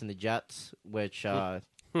Chiefs and the Jets, which,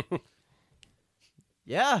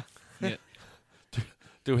 yeah.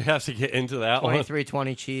 Do we have to get into that one?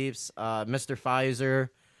 23-20 Chiefs. Mr. Pfizer,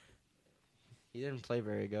 he didn't play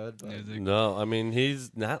very good. But... No, I mean,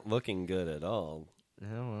 he's not looking good at all. Oh,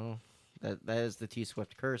 well, that is the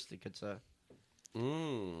T-Swift curse, you could say.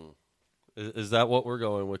 Is that what we're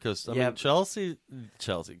going with? Because, I mean, Kelsey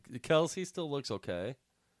still looks okay.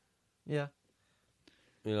 Yeah.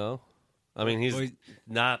 I mean, he's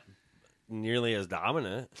not nearly as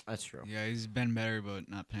dominant. That's true. Yeah, he's been better, but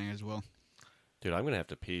not playing as well. Dude, I'm going to have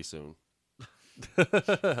to pee soon.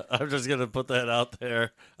 I'm just going to put that out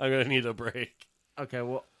there. I'm going to need a break. Okay,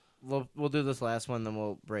 well, we'll do this last one, then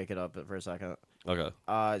we'll break it up for a second. Okay.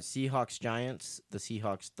 Seahawks-Giants. The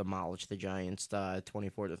Seahawks demolished the Giants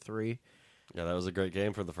 24-3. Yeah, that was a great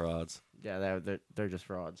game for the frauds. Yeah, they're just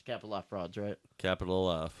frauds. Capital F frauds, right?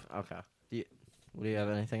 Capital F. Okay. Do you have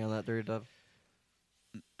anything on that, Dirty Dub?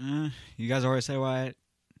 You guys already said what I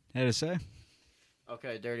had to say.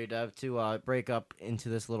 Okay, Dirty Dev, to break up into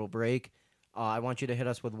this little break, I want you to hit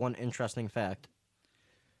us with one interesting fact.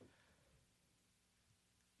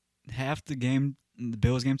 Half the game, the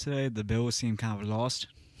Bills game today, the Bills seemed kind of lost.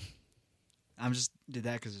 I just did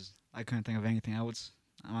that because I couldn't think of anything else.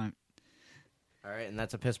 All right, and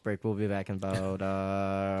that's a piss break. We'll be back in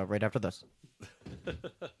about right after this.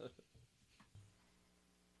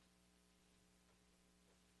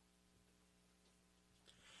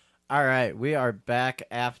 All right, we are back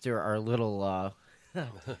after our little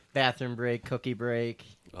bathroom break, cookie break.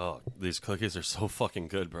 Oh, these cookies are so fucking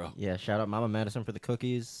good, bro. Yeah, shout out Mama Madison for the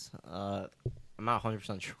cookies. I'm not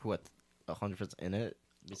 100% sure what 100% in it,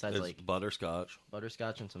 besides It's like butterscotch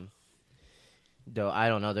and some dough. I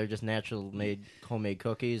don't know. They're just natural made homemade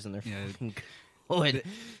cookies, and they're fucking good.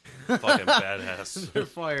 Fucking badass. They're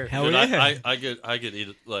fire. Hell Dude, yeah. I could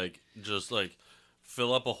eat like just like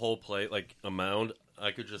fill up a whole plate, like a mound,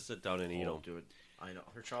 I could just sit down and eat them. Dude, I know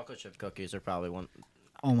her chocolate chip cookies are probably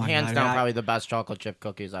Oh my hands god, down yeah, probably the best chocolate chip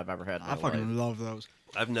cookies I've ever had. In I my fucking life. love those.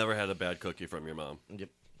 I've never had a bad cookie from your mom. Yep.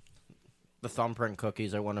 The thumbprint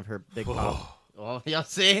cookies are one of her big pop. Oh, yeah,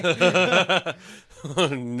 see? Now,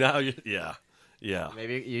 yeah.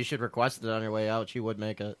 Maybe you should request it on your way out. She would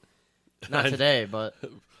make it. Not today, but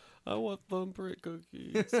I want thumbprint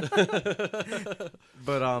cookies.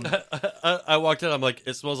 but I walked in. I'm like,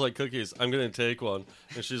 it smells like cookies. I'm gonna take one,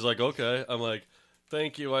 and she's like, okay. I'm like,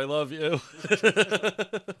 thank you. I love you.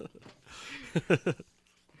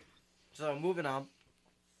 So moving on.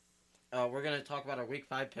 We're gonna talk about our week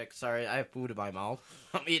 5 picks. Sorry, I have food in my mouth.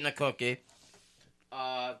 I'm eating a cookie.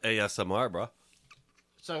 ASMR, bro.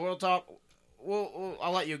 So we'll talk.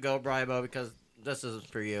 I'll let you go, Brybo, because this is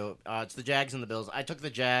for you. It's the Jags and the Bills. I took the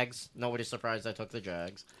Jags. Nobody's surprised I took the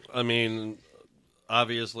Jags. I mean,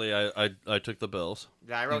 obviously, I took the Bills.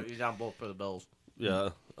 Yeah, I wrote you down both for the Bills.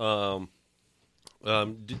 Yeah.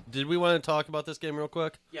 Did we want to talk about this game real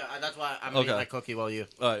quick? Yeah, that's why I'm Okay. eating my cookie while you.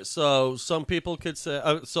 All right. So some people could say.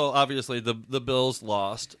 So obviously, the Bills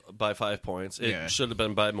lost by 5 points. It Yeah. should have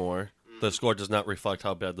been by more. The score does not reflect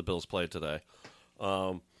how bad the Bills played today.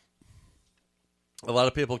 A lot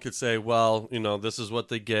of people could say, well, this is what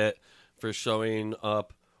they get for showing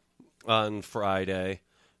up on Friday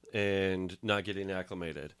and not getting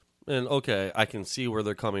acclimated. And okay, I can see where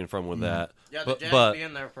they're coming from with that. Yeah, the but, Jags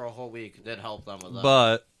being there for a whole week did help them with that.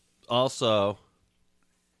 But also,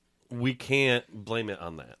 we can't blame it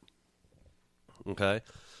on that. Okay?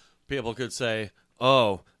 People could say,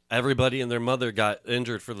 oh, everybody and their mother got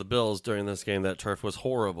injured for the Bills during this game. That turf was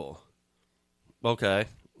horrible. Okay,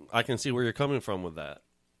 I can see where you're coming from with that.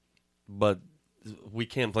 But we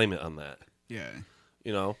can't blame it on that. Yeah.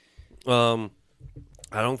 I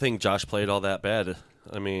don't think Josh played all that bad.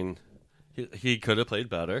 I mean, he could have played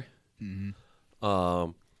better. Mm-hmm.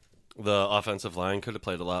 The offensive line could have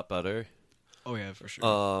played a lot better. Oh yeah, for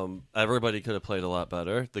sure. Everybody could have played a lot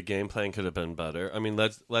better. The game plan could have been better. I mean,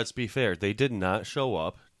 let's be fair. They did not show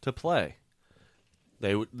up to play.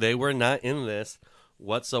 They were not in this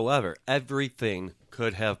whatsoever. Everything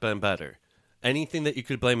could have been better. Anything that you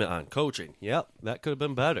could blame it on. Coaching, yep, that could have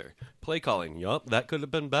been better. Play calling, yep, that could have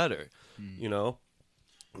been better.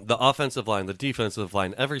 The offensive line, the defensive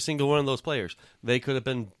line, every single one of those players, they could have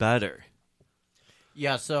been better.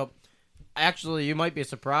 Yeah, so actually, you might be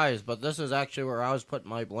surprised, but this is actually where I was putting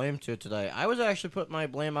my blame to today. I was actually putting my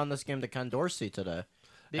blame on this game to Ken Dorsey today.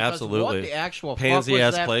 Because Absolutely. What the actual Pansy fuck was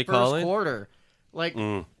ass that play first calling? quarter? Like,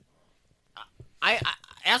 I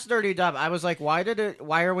asked Dirty Dub. I was like, why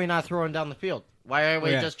are we not throwing down the field? Why are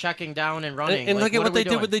we just checking down and running? And look at what they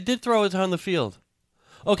doing? did. They did throw it on the field.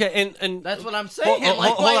 Okay, and That's what I'm saying.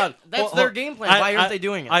 Hold on. That's their game plan. Why aren't they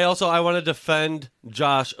doing it? I want to defend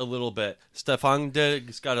Josh a little bit. Stephon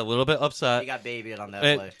Diggs got a little bit upset. He got babied on that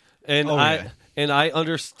and, play. And I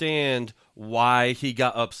understand why he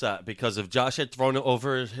got upset, because if Josh had thrown it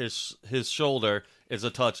over his shoulder, it's a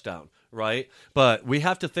touchdown, right? But we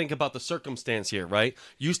have to think about the circumstance here, right?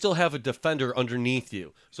 You still have a defender underneath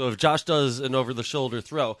you. So if Josh does an over-the-shoulder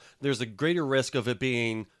throw, there's a greater risk of it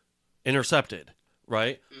being intercepted,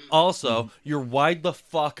 right? Also, you're wide the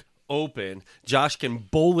fuck open. Josh can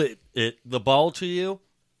bullet the ball to you,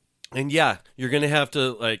 and yeah, you're going to have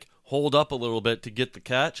to, hold up a little bit to get the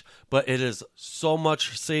catch, but it is so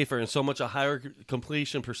much safer and so much a higher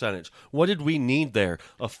completion percentage. What did we need there?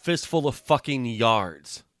 A fistful of fucking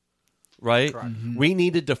yards, right? Mm-hmm. We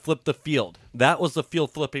needed to flip the field. That was the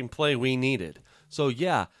field flipping play we needed. So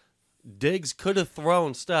yeah, Diggs could have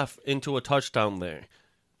thrown Steph into a touchdown there,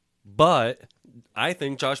 but I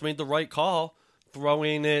think Josh made the right call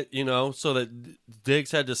throwing it, so that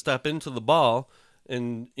Diggs had to step into the ball.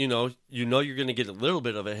 And, you're going to get a little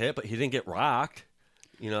bit of a hit, but he didn't get rocked,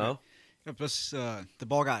 Yeah, plus, the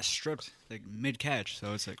ball got stripped, mid-catch,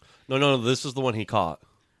 so it's like... No, this is the one he caught.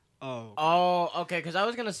 Oh, okay, because I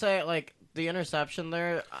was going to say, the interception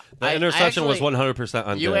there... The interception was 100%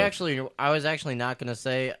 on Diggs. I was actually not going to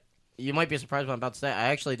say... You might be surprised what I'm about to say. I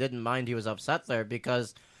actually didn't mind he was upset there,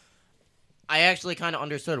 because I actually kind of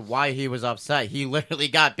understood why he was upset. He literally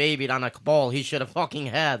got babied on a ball he should have fucking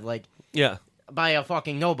had, Yeah. by a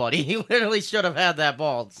fucking nobody. He literally should have had that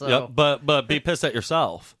ball. So Yep, but be pissed at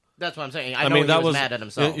yourself. that's what I'm saying. I know he was mad at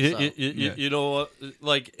himself. You know what?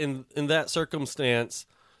 In that circumstance,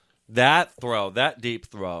 that deep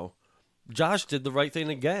throw, Josh did the right thing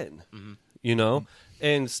again. Mm-hmm.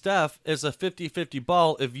 And Steph is a 50-50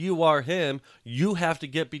 ball. If you are him, you have to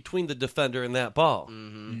get between the defender and that ball.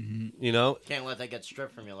 Mm-hmm. Can't let that get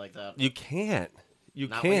stripped from you like that. You can't.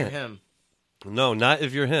 Not when you're him. No, not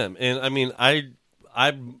if you're him. And I mean, I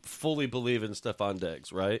I fully believe in Stephon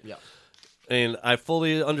Diggs, right? Yeah. And I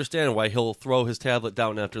fully understand why he'll throw his tablet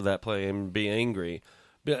down after that play and be angry.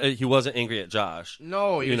 But he wasn't angry at Josh.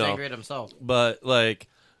 No, he you was know. angry at himself. But like,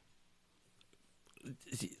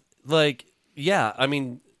 yeah, I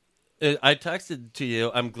mean, I texted to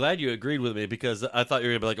you. I'm glad you agreed with me because I thought you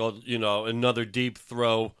were gonna be like, oh, another deep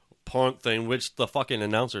throw punt thing, which the fucking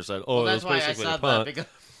announcer said. Oh, Well, it that's was why I basically a said punt. that because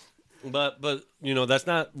But that's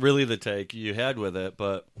not really the take you had with it.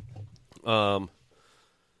 But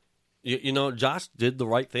Josh did the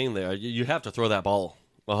right thing there. You have to throw that ball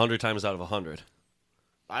 100 times out of 100.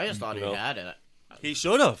 I just thought he had it. He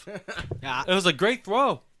should have. Yeah, It was a great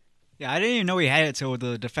throw. yeah. I didn't even know he had it till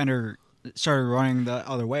the defender started running the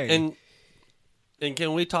other way. And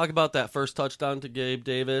can we talk about that first touchdown to Gabe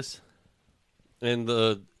Davis and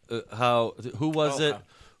the who was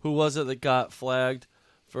it that got flagged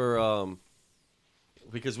for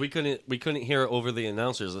because we couldn't hear it over the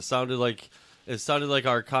announcers. It sounded like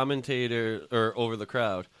our commentator or over the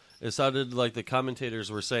crowd. It sounded like the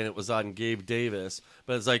commentators were saying it was on Gabe Davis,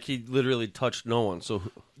 but it's like he literally touched no one. So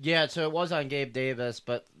Yeah, so it was on Gabe Davis,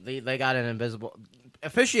 but they got an invisible.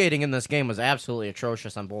 Officiating in this game was absolutely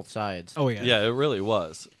atrocious on both sides. oh yeah, yeah, it really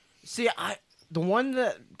was. See, the one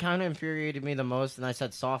that kind of infuriated me the most, and I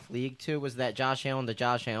said soft league too, was that Josh Allen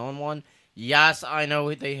one. Yes, I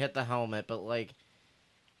know they hit the helmet, but like,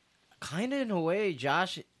 kind of in a way,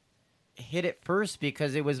 Josh hit it first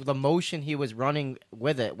because it was the motion he was running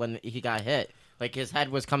with it when he got hit. Like his head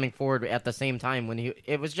was coming forward at the same time when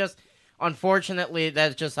it was just. Unfortunately,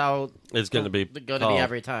 that's just how It's going to be be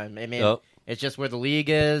every time. I mean, Yep. it's just where the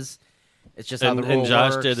league is. It's just how the rule and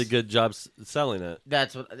Josh works. did a good job selling it.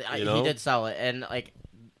 That's what You know? he did sell it, and like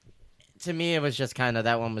to me, it was just kind of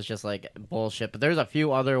that one was just like bullshit. But there's a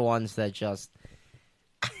few other ones that just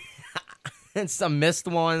and some missed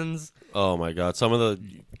ones. Oh my god! Some of the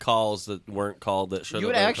calls that weren't called that should have You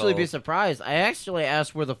been would actually be called. surprised. I actually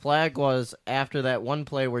asked where the flag was after that one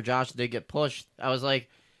play where Josh did get pushed. I was like,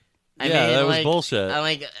 That was bullshit.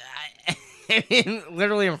 I mean,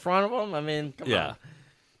 literally in front of him. I mean, come on.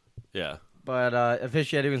 Yeah. But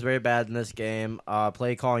officiating was very bad in this game.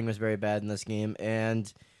 Play calling was very bad in this game,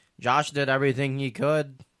 and Josh did everything he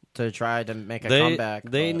could to try to make a comeback.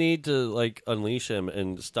 They but- need to unleash him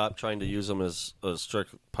and stop trying to use him as a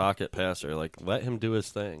strict pocket passer. Let him do his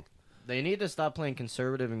thing. They need to stop playing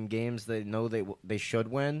conservative in games they know they should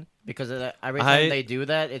win because every time they do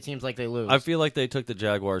that, it seems like they lose. I feel like they took the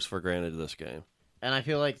Jaguars for granted this game. And I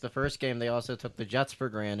feel like the first game they also took the Jets for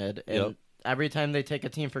granted, and Yep. every time they take a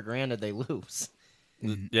team for granted, they lose.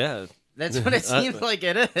 Yeah, That's what it seems like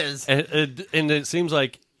it is. and it seems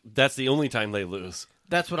like that's the only time they lose.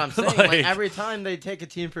 That's what I'm saying. Like every time they take a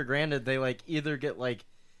team for granted, they either get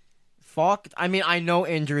fucked. I mean, I know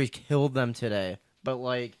injuries killed them today, but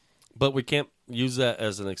But we can't use that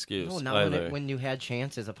as an excuse. no, not either. when you had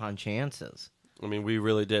chances upon chances. I mean, we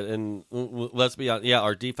really did. And let's be honest. Yeah,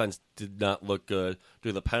 our defense did not look good.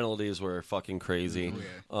 Dude, the penalties were fucking crazy.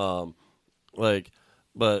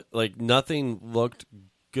 But nothing looked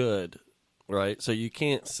good, right? So you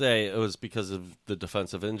can't say it was because of the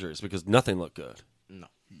defensive injuries because nothing looked good. No,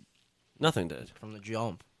 Nothing did. from the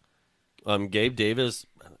jump. Gabe Davis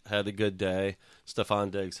had a good day.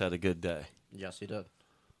 Stephon Diggs had a good day. Yes, he did.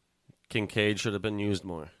 Kincaid should have been used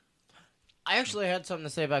more. I actually had something to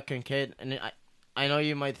say about Kincaid, and I know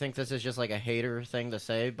you might think this is just a hater thing to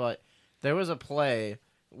say, but there was a play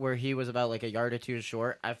where he was about a yard or two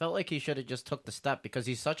short. I felt like he should have just took the step because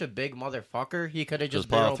he's such a big motherfucker. He could have just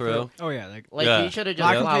plow barreled through. oh yeah. Yeah. he should have just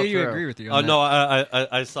I plowed completely through. agree with you. Oh On that. no,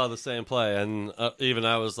 I saw the same play, and even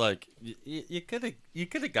I was like, you could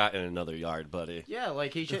have gotten another yard, buddy. Yeah,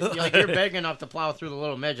 he should. You're big enough to plow through the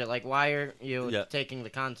little midget. Why are you Yeah. taking the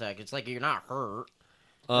contact? It's like you're not hurt.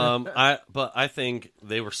 But I think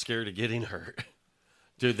they were scared of getting hurt.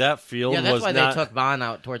 Dude, that field Yeah, that's was why not, they took Vaughn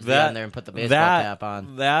out towards the that, end there and put the baseball cap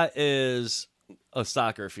on. That is a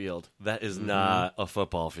soccer field. That is Mm-hmm. not a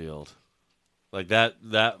football field.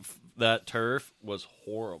 That turf was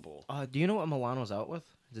horrible. Do you know what Milano's out with?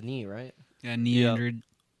 The knee, right? Yeah, knee Yeah. injured.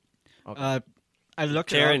 Okay. I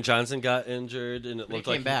looked it Taron up. Johnson got injured, and it But he looked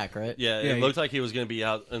came like back, right? Yeah, Yeah, it he- looked like he was going to be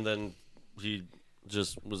out, and then he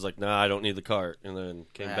just was like, "Nah, I don't need the cart," and then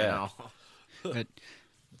came I back. know.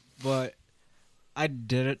 But I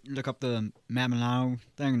did look up the Matt Milano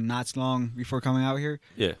thing not so long before coming out here,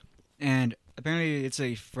 Yeah, and apparently it's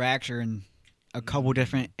a fracture in a couple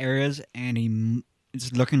different areas, and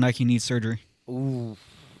it's looking like he needs surgery. Ooh.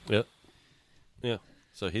 yep, yeah.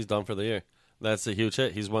 So he's done for the year. That's a huge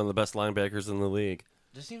hit. He's one of the best linebackers in the league.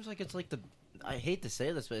 This seems like it's I hate to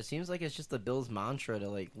say this, but it seems like it's just the Bills' mantra to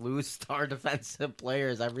like lose star defensive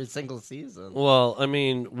players every single season. Well, I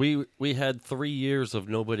mean, we had 3 years of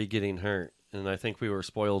nobody getting hurt, and I think we were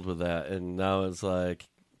spoiled with that, and now it's like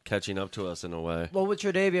catching up to us in a way. Well, with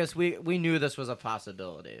Tre'Davious, we knew this was a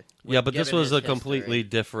possibility. Yeah, but this given was his a completely history.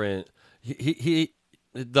 different. He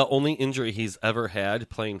the only injury he's ever had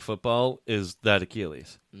playing football is that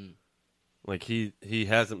Achilles. Like he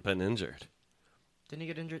hasn't been injured. Didn't he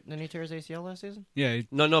get injured? Didn't he tear his ACL last season? Yeah,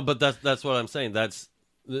 No, but that's what I'm saying.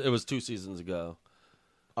 It was 2 seasons ago.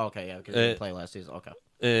 Okay, yeah, because he didn't play last season. Okay.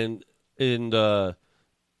 And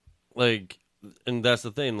like, and that's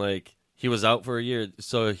the thing. Like, he was out for a year,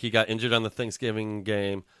 so he got injured on the Thanksgiving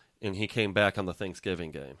game, and he came back on the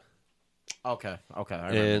Thanksgiving game. Okay, I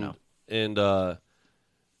remember now.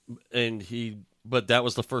 But that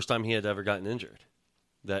was the first time he had ever gotten injured,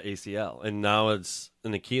 that ACL, and now it's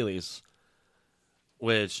an Achilles,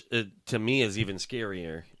 which to me is even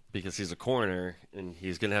scarier because he's a corner and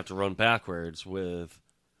he's going to have to run backwards with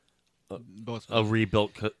both. a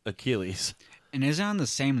rebuilt Achilles. And is it on the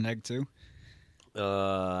same leg too?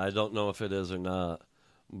 I don't know if it is or not,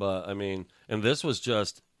 but I mean, and this was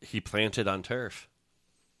just he planted on turf.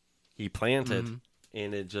 He planted,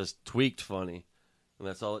 and it just tweaked funny, and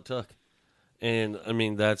that's all it took. And I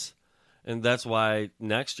mean, that's why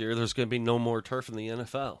next year there's going to be no more turf in the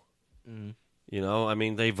NFL. You know, I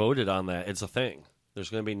mean, they voted on that. It's a thing. There's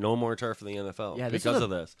going to be no more turf in the NFL because of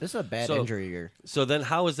this. This is a bad injury year. So then,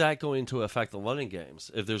 how is that going to affect the London games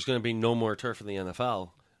if there's going to be no more turf in the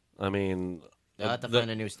NFL? I mean, They'll have to find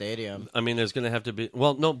a new stadium. I mean, there's going to have to be.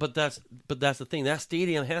 Well, no, but that's the thing. That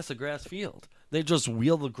stadium has a grass field. They just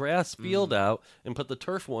wheel the grass field out and put the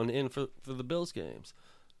turf one in for the Bills games,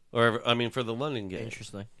 or I mean, for the London games.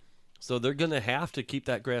 Interesting. So they're going to have to keep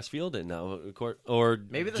that grass field in now, or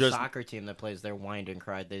Maybe the just, soccer team that plays there whined and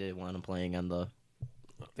cried they didn't want him playing on the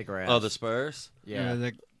grass. Oh, the Spurs. Yeah.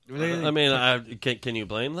 I mean, can you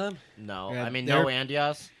blame them? No, Yeah, I mean they're- no and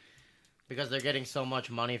yes, because they're getting so much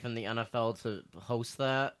money from the NFL to host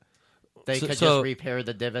that. They could just repair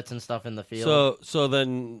the divots and stuff in the field. So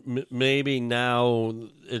then maybe now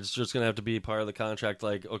it's just going to have to be part of the contract.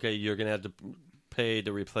 Like, okay, you're going to have to pay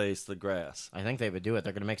to replace the grass. I think they would do it.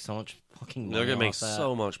 They're going to make so much fucking money. They're going to make off that.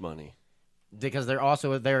 so much money. Because they're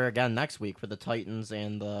also there again next week for the Titans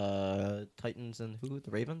and the The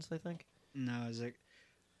Ravens, I think. No, it's like,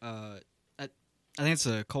 I think it's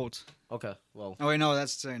the Colts. Okay, well, Oh wait, no,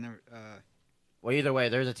 that's well, either way,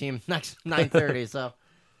 there's a team next 9:30. So,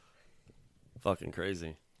 Fucking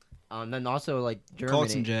crazy. then also like Germany,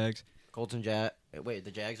 Colts and Jags. Colts and Jag. Wait,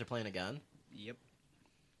 the Jags are playing again. Yep.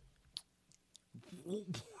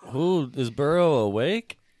 Who is Burrow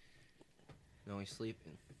awake? No, he's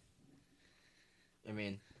sleeping. I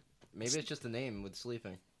mean, maybe it's just a name with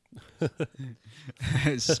sleeping.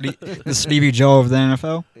 The Sleepy Joe of the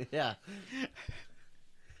NFL. Yeah.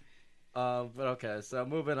 But okay, so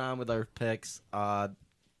moving on with our picks. I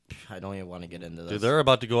don't even want to get into this. Dude, they're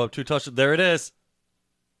about to go up 2 touchdowns. There it is.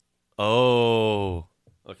 Oh.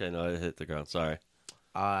 Okay, no, it hit the ground. Sorry.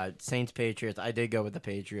 Saints Patriots. I did go with the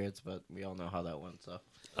Patriots, but we all know how that went. So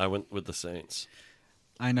I went with the Saints.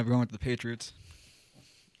 I ended up going with the Patriots.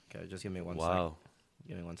 okay, just give me one. Wow.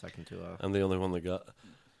 Give me 1 second to. I'm the only one that got.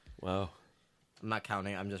 Wow. I'm not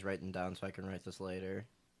counting. I'm just writing down so I can write this later.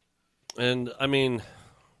 And, I mean,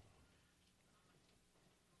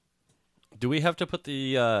 do we have to put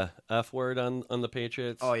the F word on the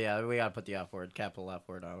Patriots? Oh yeah, we gotta put the F word, capital F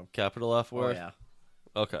word on them. Capital F Oh word? yeah,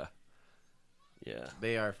 Okay. Yeah.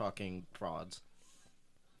 they are fucking frauds.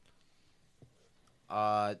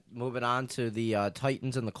 Moving on to the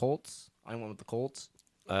Titans and the Colts. I went with the Colts.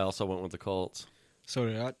 I also went with the Colts. So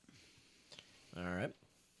did I. All right.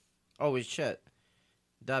 Oh shit,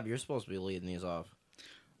 Deb, you're supposed to be leading these off.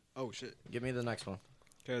 Oh shit. Give me the next one.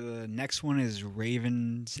 Okay, the next one is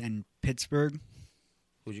Ravens and Pittsburgh.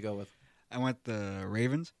 Who'd you go with? I went the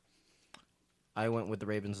Ravens. I went with the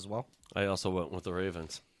Ravens as well. I also went with the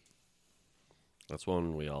Ravens. That's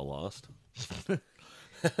one we all lost. All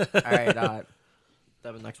right,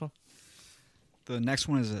 Devin, next one. The next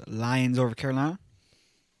one is Lions over Carolina.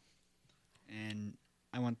 And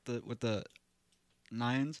I went with the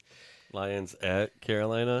Lions. Lions at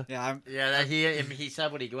Carolina. Yeah, Yeah, he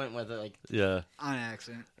said what he went with. Like Yeah. on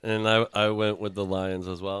accident. And I went with the Lions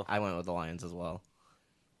as well. I went with the Lions as well.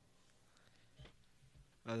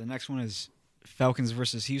 The next one is Falcons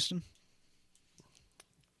versus Houston.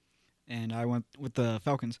 And I went with the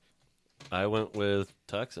Falcons. I went with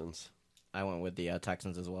Texans. I went with the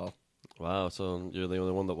Texans as well. Wow, so you're the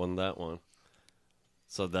only one that won that one.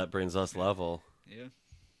 So that brings us level. Yeah.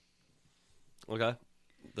 Okay.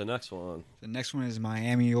 The next one. The next one is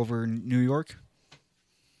Miami over New York.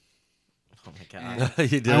 Oh my god.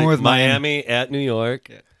 And You did I went with Miami at New York.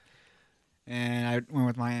 Yeah. And I went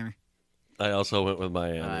with Miami. I also went with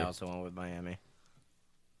Miami. I also went with Miami.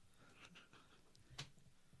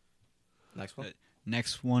 Next one.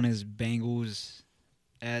 Next one is Bengals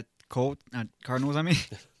at Cardinals, I mean.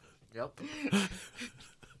 Yep.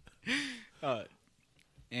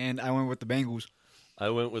 And I went with the Bengals. I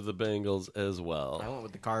went with the Bengals as well. I went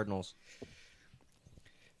with the Cardinals.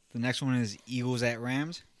 The next one is Eagles at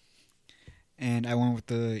Rams. And I went with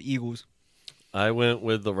the Eagles. I went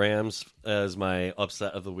with the Rams as my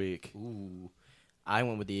upset of the week. Ooh. I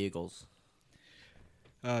went with the Eagles.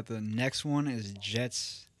 The next one is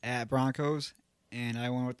Jets at Broncos. And I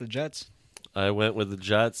went with the Jets. I went with the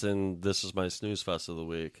Jets, and this is my snooze fest of the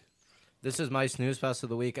week. This is my snooze fest of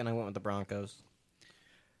the week, and I went with the Broncos.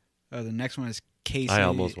 The next one is KC I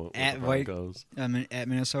almost went with at the Broncos. at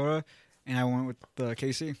Minnesota. And I went with the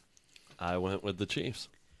KC. I went with the Chiefs.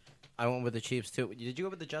 I went with the Chiefs, too. Did you go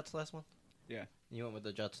with the Jets last one? Yeah. You went with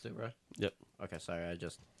the Jets, too, right? Yep. Okay, sorry.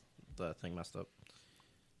 The thing messed up.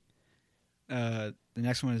 The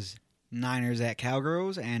next one is Niners at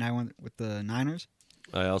Cowgirls. And I went with the Niners.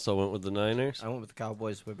 I also went with the Niners. I went with the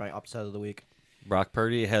Cowboys with my upset of the week. Brock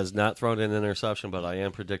Purdy has not thrown an interception, but I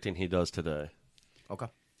am predicting he does today. Okay.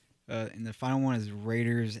 And the final one is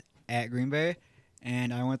Raiders at Green Bay.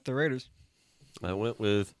 And I went with the Raiders. I went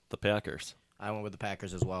with the Packers. I went with the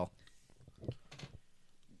Packers as well.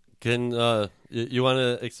 Can you want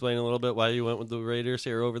to explain a little bit why you went with the Raiders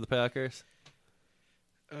here over the Packers?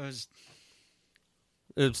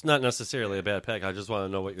 It's not necessarily a bad pick. I just want to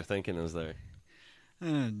know what your thinking is there.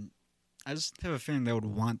 I just have a feeling they would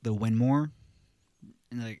want the win more.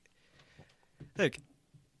 And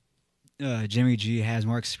Jimmy G has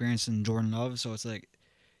more experience than Jordan Love, so it's like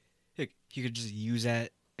he could just use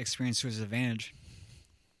that experience to his advantage.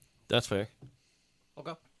 That's fair.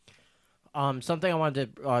 Okay. Something I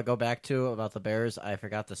wanted to go back to about the Bears, I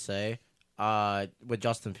forgot to say, with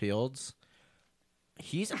Justin Fields,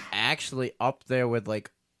 he's actually up there with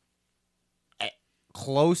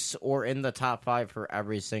close or in the top 5 for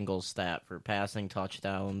every single stat for passing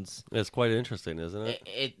touchdowns. It's quite interesting, isn't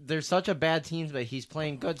it? There's such a bad team, but he's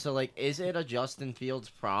playing good. So, is it a Justin Fields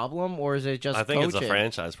problem or is it just? I think coaching? it's a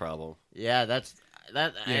franchise problem. Yeah, that's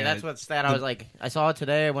what stat I was like. I saw it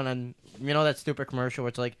today when that stupid commercial where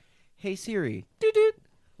it's like, "Hey Siri, doo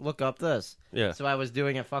look up this." Yeah. So I was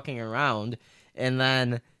doing it fucking around, and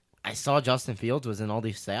then I saw Justin Fields was in all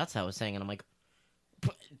these stats I was saying, and I'm like,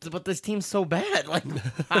 but this team's so bad. Like,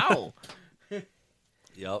 how? Yep.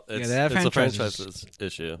 Yeah, It's that a franchise franchise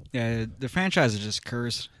issue. Yeah, the franchise is just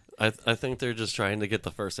cursed. I think they're just trying to get the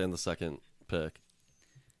first and the second pick.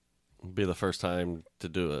 Be the first time to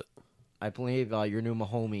do it. I believe your new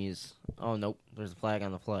Mahomes. Oh nope, there's a flag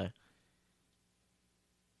on the play.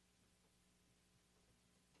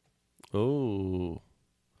 Oh,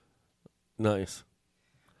 nice.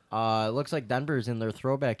 It looks like Denver's in their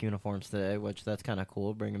throwback uniforms today, which that's kind of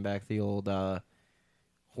cool. Bringing back the old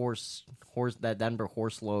horse, that Denver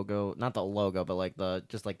horse logo. Not the logo, but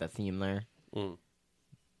the theme there. Mm.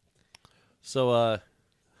 So,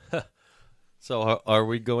 are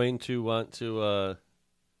we going to want to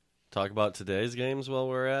talk about today's games while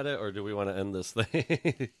we're at it, or do we want to end this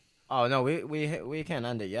thing? Oh no, we can't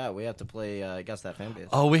end it yet. We have to play Guess That Fan Base.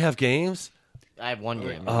 Oh, we have games? I have one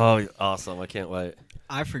game. Oh, awesome. I can't wait.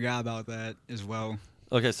 I forgot about that as well.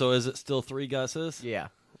 Okay, so is it still 3 guesses? Yeah.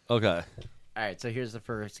 Okay. All right, so here's the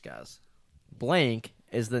first guess. Blank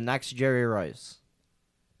is the next Jerry Rice.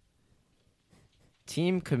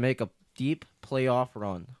 Team could make a deep playoff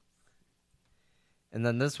run. And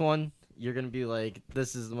then this one, you're going to be like,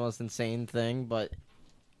 this is the most insane thing, but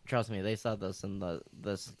trust me, they said this in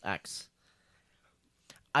this X.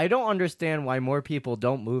 I don't understand why more people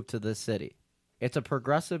don't move to this city. It's a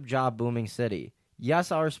progressive job booming city.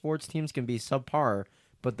 Yes, our sports teams can be subpar,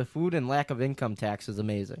 but the food and lack of income tax is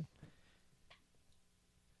amazing.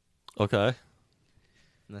 Okay.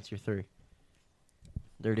 And that's your 3.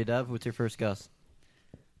 Dirty Dev, what's your first guess?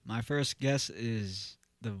 My first guess is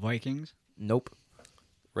the Vikings. Nope.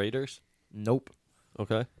 Raiders? Nope.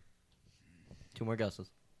 Okay. 2 more guesses.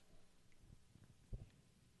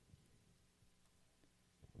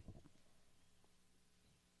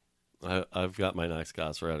 I've got my next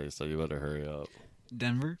guess ready, so you better hurry up.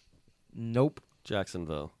 Denver. Nope.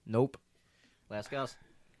 Jacksonville. Nope. Last guess.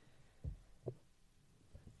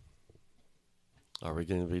 Are we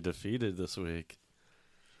going to be defeated this week?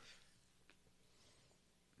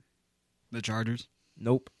 The Chargers.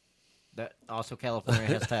 Nope. That also California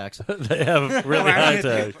has tax. They have really high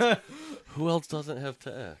tax. Who else doesn't have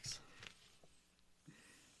tax?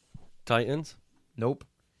 Titans? Nope.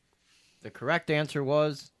 The correct answer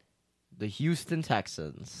was the Houston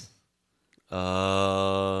Texans.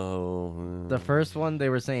 Oh. The first one, they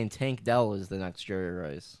were saying Tank Dell is the next Jerry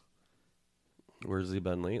Rice. Where's he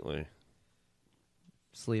been lately?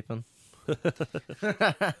 Sleeping.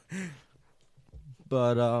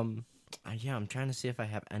 But yeah, I'm trying to see if I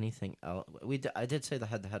have anything else. I did say the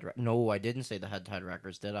head-to-head. No, I didn't say the head-to-head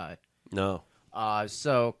records, did I? No.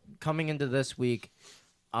 So coming into this week,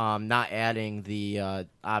 not adding the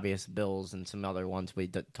obvious Bills and some other ones we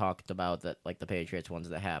talked about, that like the Patriots ones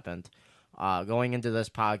that happened. Going into this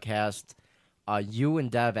podcast, you and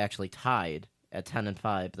Dev actually tied at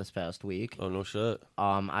 10-5 this past week. Oh, no shit.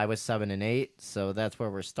 I was 7-8, so that's where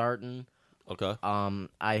we're starting. Okay.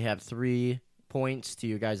 I have 3 points to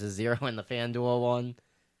you guys' 0 in the FanDuel one.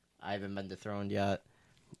 I haven't been dethroned yet.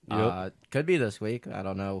 Yep. Could be this week. I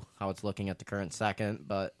don't know how it's looking at the current second,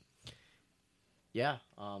 but yeah,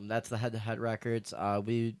 that's the head-to-head records.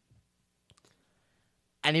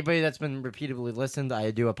 Anybody that's been repeatedly listened,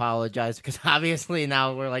 I do apologize, because obviously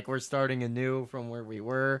now we're starting anew from where we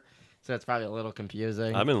were, so it's probably a little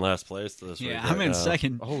confusing. I'm in last place this week. Yeah, right I'm in now.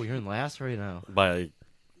 second. Oh, you're in last right now. By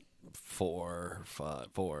 4.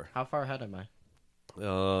 How far ahead am I?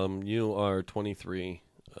 You are 23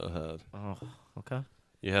 ahead. Oh, okay.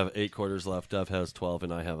 You have 8 quarters left. Dev has 12,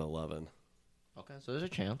 and I have 11. Okay, so there's a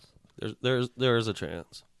chance. There is a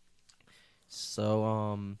chance.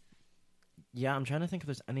 So, yeah, I'm trying to think if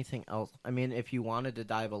there's anything else. I mean, if you wanted to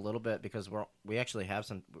dive a little bit, because we actually have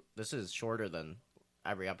some. This is shorter than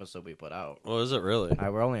every episode we put out. Oh, is it really?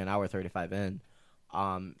 We're only an hour 35 in.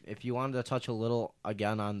 If you wanted to touch a little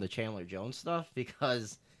again on the Chandler Jones stuff,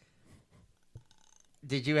 because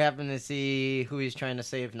did you happen to see who he's trying to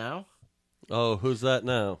save now? Oh, who's that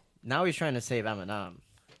now? Now he's trying to save Eminem.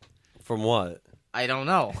 From what? I don't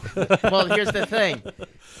know. Well, here's the thing.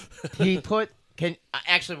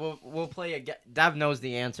 Actually, we'll play a. Dev knows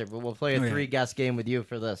the answer, but we'll play a 3-guess game with you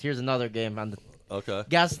for this. Here's another game on the. Okay.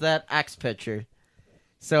 Guess that X picture.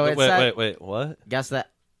 So it's wait, what? Guess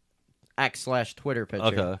that X/Twitter picture.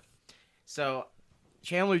 Okay. So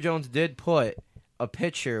Chandler Jones did put a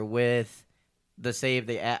picture with the save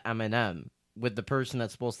the at Eminem with the person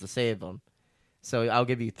that's supposed to save him. So I'll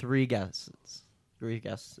give you 3 guesses. 3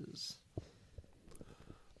 guesses.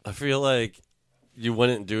 I feel like you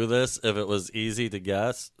wouldn't do this if it was easy to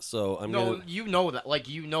guess. So I'm gonna... you know that, like,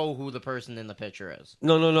 you know who the person in the picture is.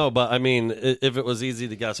 No. But I mean, if it was easy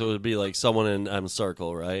to guess, it would be like someone in M's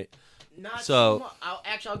circle, right? Not so. Too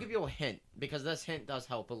much. I'll give you a hint, because this hint does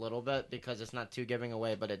help a little bit, because it's not too giving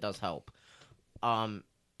away, but it does help.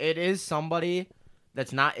 It is somebody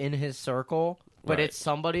that's not in his circle, but Right. it's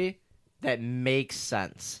somebody that makes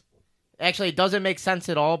sense. Actually, it doesn't make sense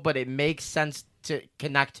at all, but it makes sense to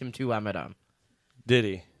connect him to Eminem.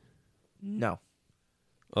 Diddy. No,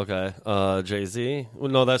 Okay. Jay-Z.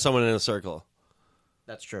 Well, no, that's someone in a circle.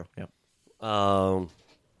 that's true. Yep.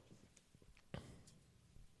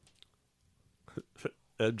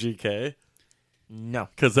 MGK. No.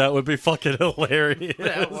 Because that would be fucking hilarious.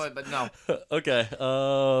 That would, but no. Okay.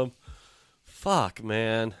 Fuck,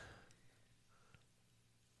 man.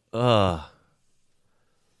 LL?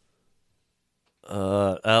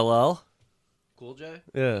 Cool J?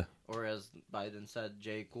 Yeah. Or as Biden said,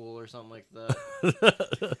 J. Cool or something like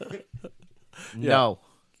that. No.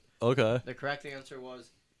 Okay. The correct answer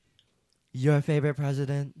was your favorite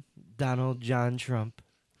president, Donald John Trump.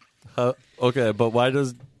 Okay, but why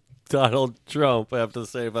does Donald Trump have to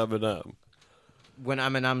save Eminem? When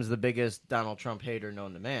Eminem's the biggest Donald Trump hater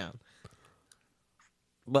known to man.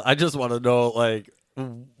 But I just want to know, like...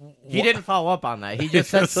 He didn't follow up on that. He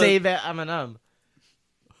just said save Eminem.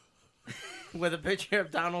 With a picture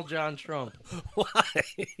of Donald John Trump. Why?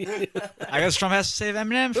 I guess Trump has to save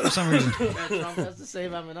Eminem for some reason. Yeah, Trump has to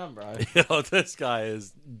save Eminem, bro. Yo, this guy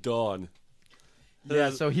is done. Yeah,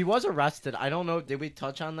 so he was arrested. I don't know. Did we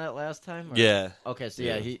touch on that last time? Or? Yeah. Okay, so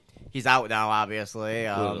yeah, he's out now, obviously.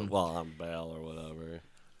 Well, on bail or whatever.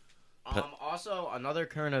 Also, another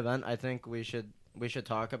current event I think we should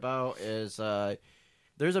talk about is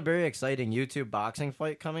there's a very exciting YouTube boxing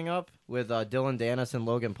fight coming up with Dylan Danis and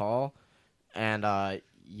Logan Paul. And,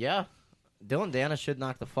 yeah, Dylan Danis should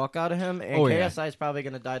knock the fuck out of him. And KSI is probably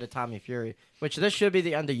going to die to Tommy Fury. Which this should be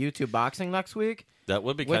the end of YouTube boxing next week. That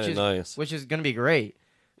would be kind of nice. Which is going to be great.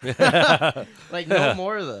 Like, no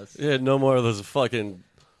more of this. Yeah, no more of this fucking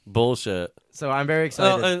bullshit. So I'm very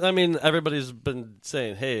excited. Well, I mean, everybody's been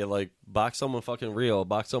saying, hey, like, box someone fucking real.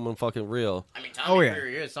 Box someone fucking real. I mean, Tommy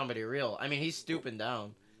Fury is somebody real. I mean, he's stooping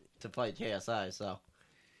down to fight KSI, so.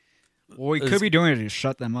 Well, he could be doing it to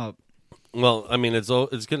shut them up. Well, I mean, it's going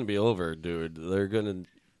to be over, dude. It's going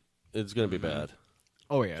to be bad.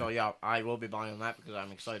 Oh yeah. So yeah, I will be buying that because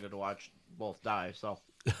I'm excited to watch both die. So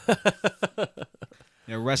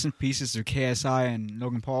Yeah. Rest in pieces to KSI and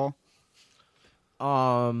Logan Paul.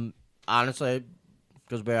 honestly,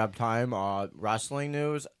 because we have time, wrestling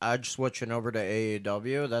news. Edge switching over to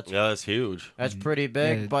AEW. That's huge. That's pretty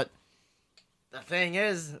big. Yeah. But the thing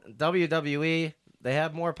is, WWE, they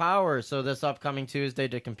have more power. So this upcoming Tuesday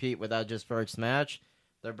to compete with Edge's first match,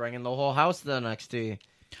 they're bringing the whole house to the NXT.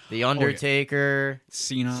 The Undertaker,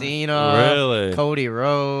 Cena. Really? Cody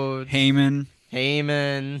Rhodes, Heyman.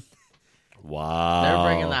 Wow. They're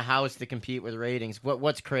bringing the house to compete with ratings.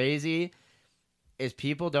 What's crazy is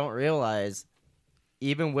people don't realize,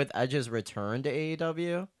 even with Edge's return to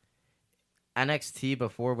AEW, NXT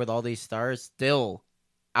before with all these stars still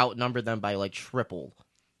outnumbered them by like triple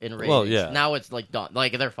in ratings. Well, yeah. Now it's like done.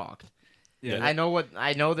 Like they're fucked. Yeah. I know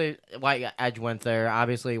why Edge went there.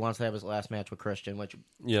 Obviously, he wants to have his last match with Christian, which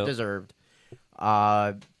Yep. deserved.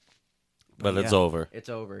 But it's yeah. over. It's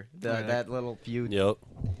over. Yeah. That little feud. Yep.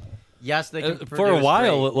 Yes, they can For a produce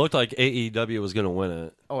while, great- it looked like AEW was going to win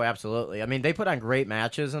it. Oh, absolutely. I mean, they put on great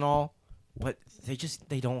matches and all, but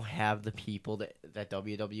they don't have the people that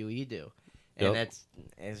WWE do, and Yep.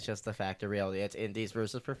 it's just a fact of reality. It's indies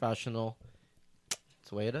versus professional. It's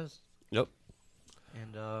the way it is. Yep.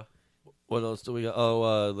 And What else do we got?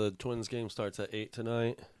 Oh, the Twins game starts at 8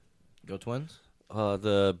 tonight. go Twins.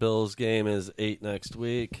 The Bills game is 8 next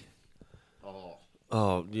week. Oh,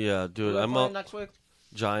 Oh, yeah, dude. I'm playing up next week.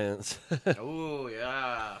 Giants. Oh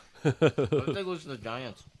yeah. What if they lose to the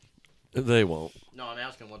Giants? They won't. No, I'm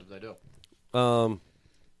asking. What if they do? Um,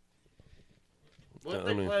 What if I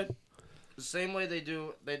they mean- play the same way they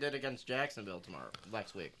did against Jacksonville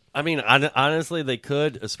next week? I mean, honestly, they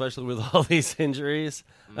could, especially with all these injuries.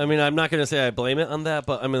 I mean, I'm not going to say I blame it on that,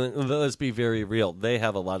 but I mean, let's be very real. They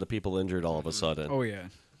have a lot of people injured all of a sudden. Oh yeah.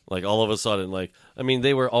 Like, all of a sudden, like, I mean,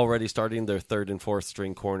 they were already starting their third and fourth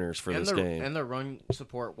string corners for this game. And their run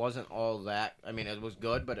support wasn't all that. I mean, it was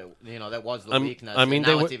good, but that was the weakness. I mean,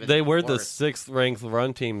 and now it's even they were the worse. 6th ranked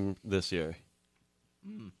run team this year.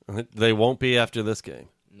 They won't be after this game.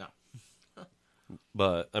 No.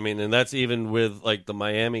 But I mean, and that's even with like the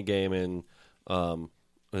Miami game and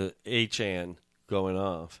Achan going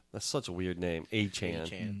off. That's such a weird name, Achan.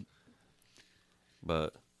 Chan.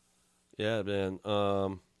 But yeah, man,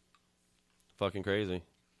 fucking crazy.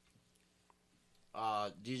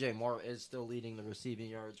 DJ Moore is still leading the receiving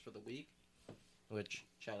yards for the week, which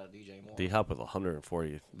shout out DJ Moore. D Hop with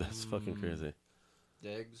 140. That's fucking crazy.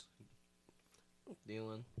 Diggs,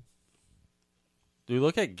 Thielen. Dude,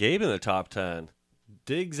 look at Gabe in the top 10.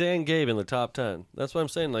 Diggs and Gabe in the top 10. That's what I'm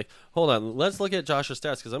saying. Like, hold on. Let's look at Josh's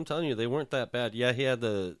stats because I'm telling you, they weren't that bad. Yeah, he had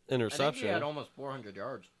the I interception. think he had almost 400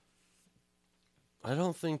 yards. I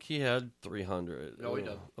don't think he had 300. No, he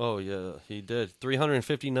did. Oh, yeah, he did.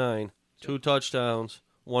 359, 2 touchdowns,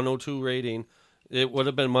 102 rating. It would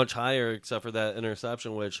have been much higher except for that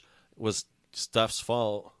interception, which was Steph's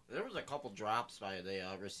fault. There was a couple drops by the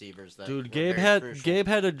receivers that. Dude, were Gabe very crucial.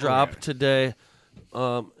 had a drop today,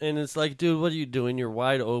 and it's like, dude, what are you doing? You're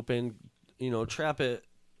wide open. Trap it.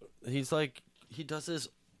 He's like, he does this,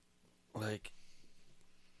 like,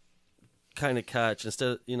 kind of catch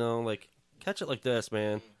instead, like, catch it like this,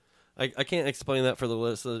 man. I can't explain that for the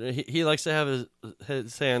listener. He likes to have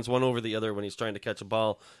his hands one over the other when he's trying to catch a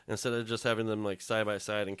ball instead of just having them like side by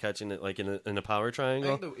side and catching it like in a power I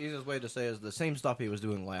triangle. think the easiest way to say is the same stuff he was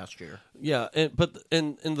doing last year. Yeah, but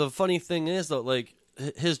the funny thing is though, like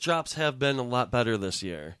his drops have been a lot better this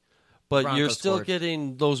year, but Broncos you're still scored.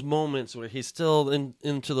 getting those moments where he's still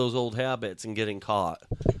into those old habits and getting caught.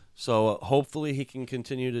 So hopefully he can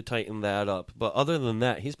continue to tighten that up. But other than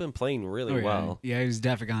that, he's been playing really well. Yeah, he's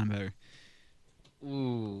definitely gotten better.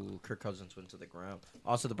 Ooh, Kirk Cousins went to the ground.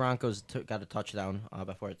 Also, the Broncos got a touchdown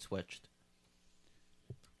before it switched.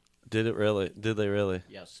 Did it really? Did they really?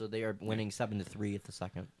 Yes, so they are winning 7-3 at the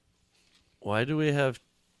second. Why do we have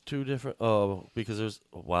two different? Oh, because there's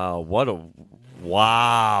wow.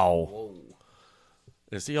 Whoa.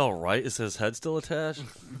 Is he all right? Is his head still attached?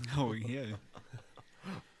 Oh yeah.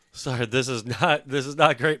 Sorry, this is not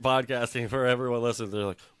great podcasting for everyone listening. They're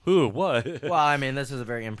like, who? What? Well, I mean, this is a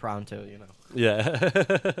very impromptu,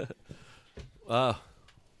 Yeah. Wow.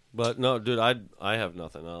 But no, dude, I have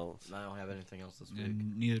nothing else. I don't have anything else this week.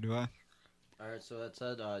 And neither do I. All right, so that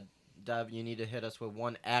said, Dev, you need to hit us with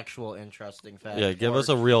one actual interesting fact. Yeah, give or- us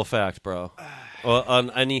a real fact, bro. Well, on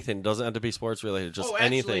anything. Doesn't have to be sports related. Just actually,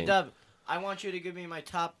 anything. Dev, I want you to give me my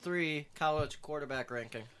top 3 college quarterback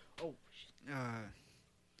ranking.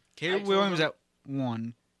 Caleb told Williams him- at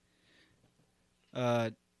 1.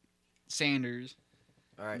 Sanders.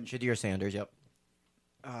 All right, Shadir Sanders. Yep.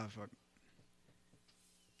 Ah, fuck.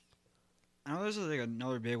 I know there's like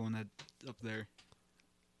another big one that's up there.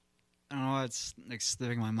 I don't know why it's like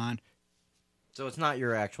slipping my mind. So it's not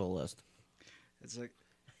your actual list. It's like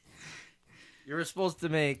You were supposed to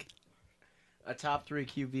make a top 3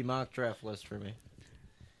 QB mock draft list for me.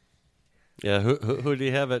 Yeah, who do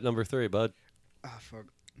you have at number 3, bud?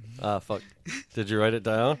 fuck. Did you write it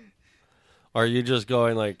down? Or are you just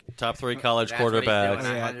going like top 3 college That's what he's quarterbacks?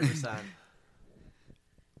 doing, Yeah. 100%.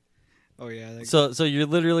 Oh yeah. Like, So you're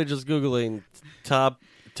literally just googling top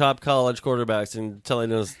college quarterbacks and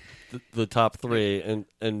telling us the top 3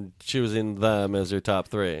 and choosing them as your top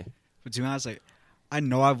 3. but to be honest, like I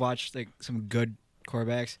know I've watched like some good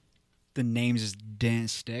quarterbacks. The names just didn't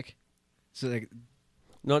stick. So like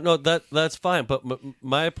No, that's fine. But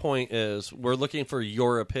my point is, we're looking for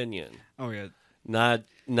your opinion, oh yeah. not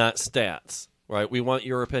stats, right? We want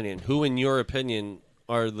your opinion. Who, in your opinion,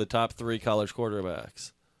 are the top 3 college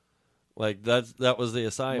quarterbacks? Like that was the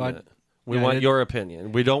assignment. What? We Yeah, want your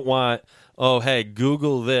opinion. We don't want, oh, hey,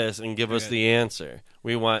 Google this and give us Okay. the answer.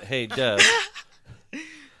 We want, hey, Dev.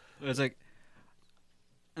 It's like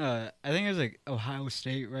I think it was like Ohio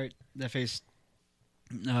State, right? That faced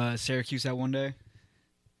Syracuse that one day.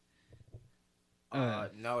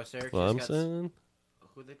 No, Syracuse got... Clemson?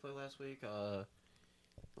 Who'd they play last week?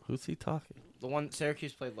 Who's he talking? The one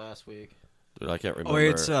Syracuse played last week. Dude, I can't remember. Oh,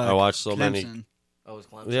 it's I watched so Clemson. many. Oh, it was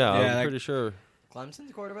Clemson? Yeah, Yeah, I'm like- pretty sure.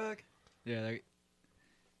 Clemson's quarterback? Yeah, like,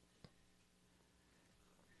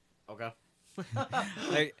 Okay.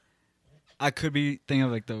 like I could be thinking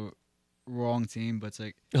of like the wrong team, but it's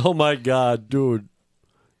like Oh my god, dude!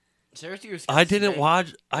 Syracuse. I didn't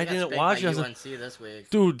watch. I didn't watch. UNC As this week.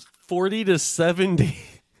 dude, 40-70.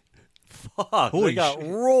 Fuck, Holy they got shit.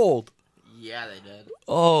 rolled. Yeah, they did.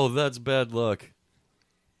 Oh, that's bad luck.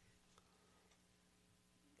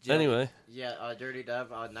 Yeah. Anyway, Yeah, Dirty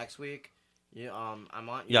Dev. Next week, I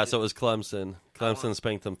want you. yeah. to, So it was Clemson. Clemson want-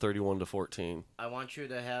 spanked them 31-14. I want you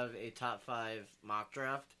to have a top 5 mock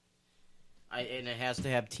draft. And it has to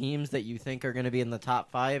have teams that you think are going to be in the top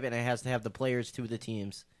 5, and it has to have the players to the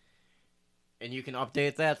teams. And you can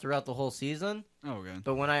update that throughout the whole season. oh god.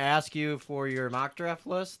 But when I ask you for your mock draft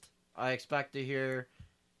list, I expect to hear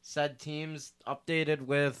said teams updated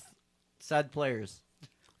with said players.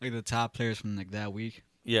 Like the top players from like that week.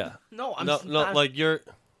 Yeah. No, I'm No, like you're.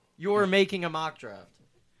 you're making a mock draft.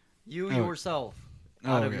 You Oh. yourself,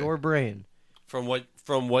 Oh, out of okay. your brain. From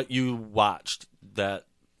what you watched, that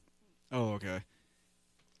Oh, okay.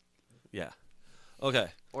 yeah, okay.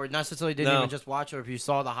 Or necessarily didn't No. even just watch, or if you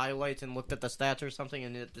saw the highlights and looked at the stats or something,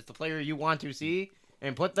 and it's the player you want to see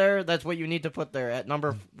and put there, that's what you need to put there at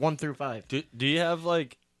number 1 through 5. Do you have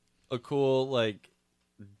like a cool like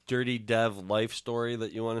Dirty Dev life story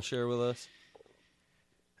that you want to share with us?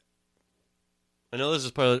 I know this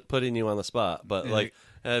is putting you on the spot, but Yeah. like,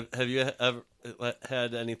 have you ever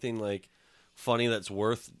had anything like funny that's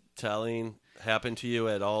worth telling happen to you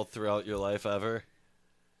at all throughout your life ever?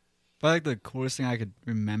 But like the coolest thing I could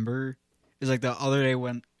remember is like the other day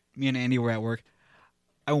when me and Andy were at work.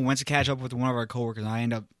 I went to catch up with one of our coworkers, and I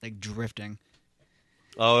ended up like drifting.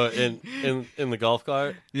 Oh, in the golf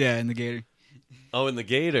cart? Yeah, in the Gator. Oh, in the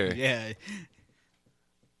Gator. Yeah.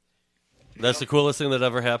 That's the coolest thing that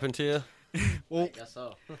ever happened to you? I guess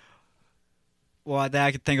so. Well, that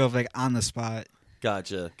I could think of like on the spot.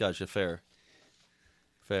 Gotcha. Fair.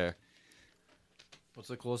 What's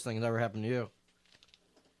the coolest thing that ever happened to you?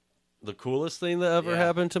 The coolest thing that ever Yeah.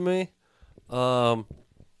 happened to me?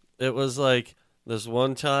 It was like this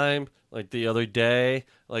one time, like the other day,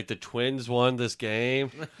 like the Twins won this game.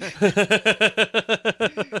 For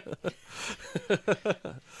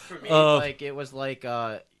me, like it was like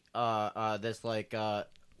this like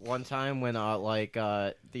one time when like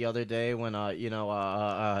the other day when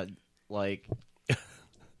like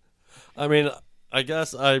I mean, I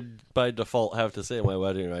guess I by default have to say my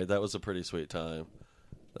wedding, right? That was a pretty sweet time.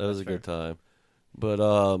 That was a good time. But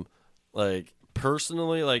like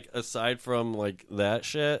personally, like aside from like that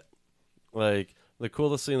shit, like the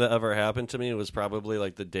coolest thing that ever happened to me was probably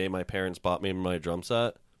like the day my parents bought me my drum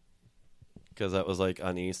set. Because that was like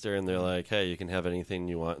on Easter, and they're like, "Hey, you can have anything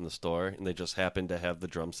you want in the store," and they just happened to have the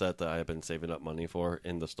drum set that I had been saving up money for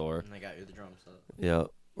in the store. and they got you the drum set. Yeah,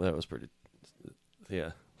 that was pretty.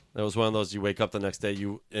 Yeah, that was one of those you wake up the next day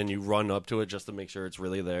you run up to it just to make sure it's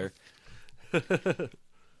really there.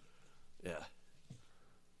 Yeah,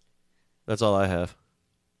 that's all I have.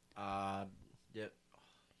 Yep.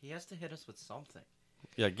 He has to hit us with something.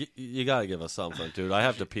 Yeah, you gotta give us something, dude. I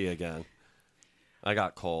have to pee again. I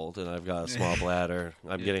got cold and I've got a small bladder.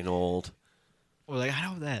 I'm getting old. Well, like I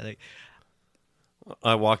know that. Like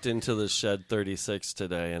I walked into the shed 36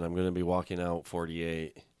 today, and I'm going to be walking out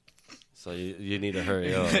 48. So you need to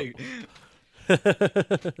hurry up.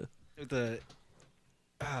 with the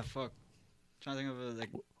fuck. Trying to think of like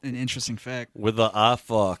an interesting fact. With the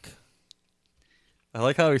fuck. I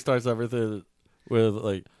like how he starts everything with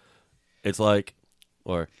like, it's like,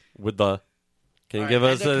 or with the. Can you give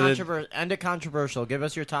us end it controversial? Give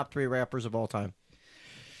us your top 3 rappers of all time.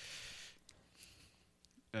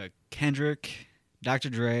 Kendrick, Dr.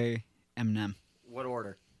 Dre, Eminem. What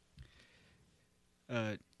order?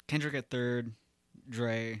 Kendrick at 3rd,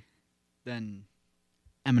 Dre, then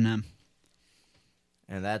Eminem.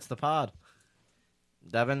 And that's the pod.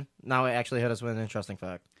 Devin, now it actually hit us with an interesting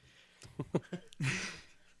fact.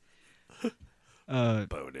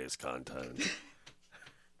 Bonus content.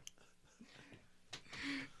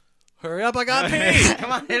 Hurry up, I got pee!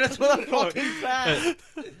 Come on, hit us with a fucking fact.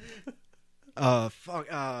 Fuck.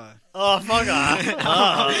 Oh, fuck off.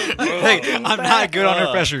 Hey, I'm not good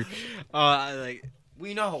under pressure. Like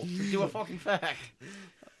We know. Do a fucking fact.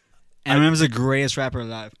 Eminem's the greatest rapper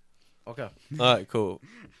alive. Okay. All right, cool.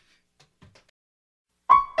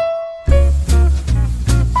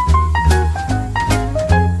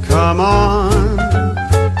 Come on,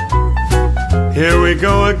 here we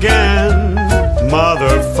go again,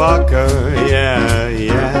 motherfucker, yeah,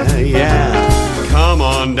 yeah, yeah. Come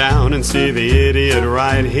on down and see the idiot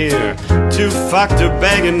right here, too fucked to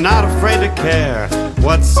beg and not afraid to care.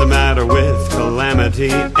 What's the matter with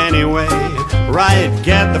calamity anyway? Right,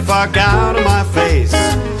 get the fuck out of my face.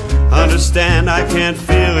 Understand I can't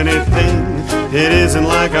feel anything. It isn't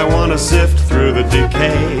like I wanna sift through the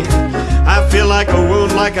decay. I feel like a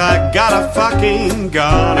wound, like I got a fucking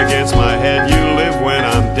gun against my head. You live when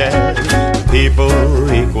I'm dead. People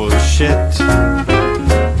equal shit.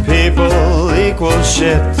 People equal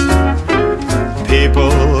shit.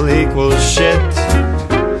 People equal shit.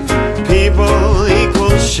 People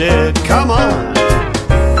equal shit. Come on.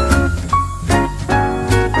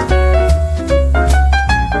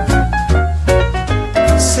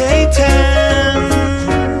 Satan.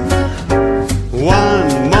 One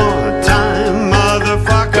more time,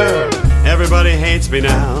 motherfucker. Everybody hates me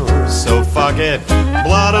now, so fuck it.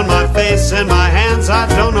 Blood on my face and my hands, I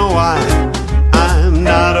don't know why. I'm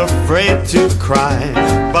not afraid to cry,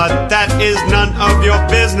 but that is none of your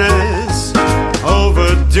business.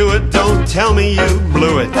 Overdo it, don't tell me you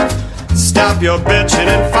blew it. Stop your bitching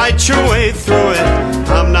and fight your way through it.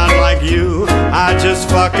 I'm not like you, I just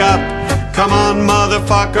fuck up. Come on,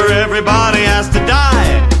 motherfucker, everybody has to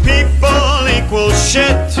die. People equal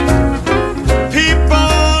shit.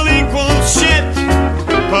 People equal shit.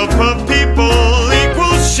 People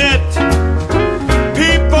equal shit.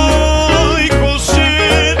 People equal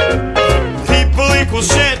shit. People equal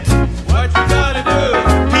shit. What you gotta do?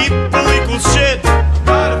 People equal shit.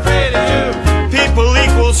 Not afraid of you. People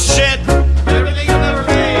equal shit. Everything you'll never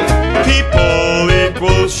be. People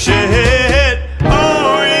equal shit.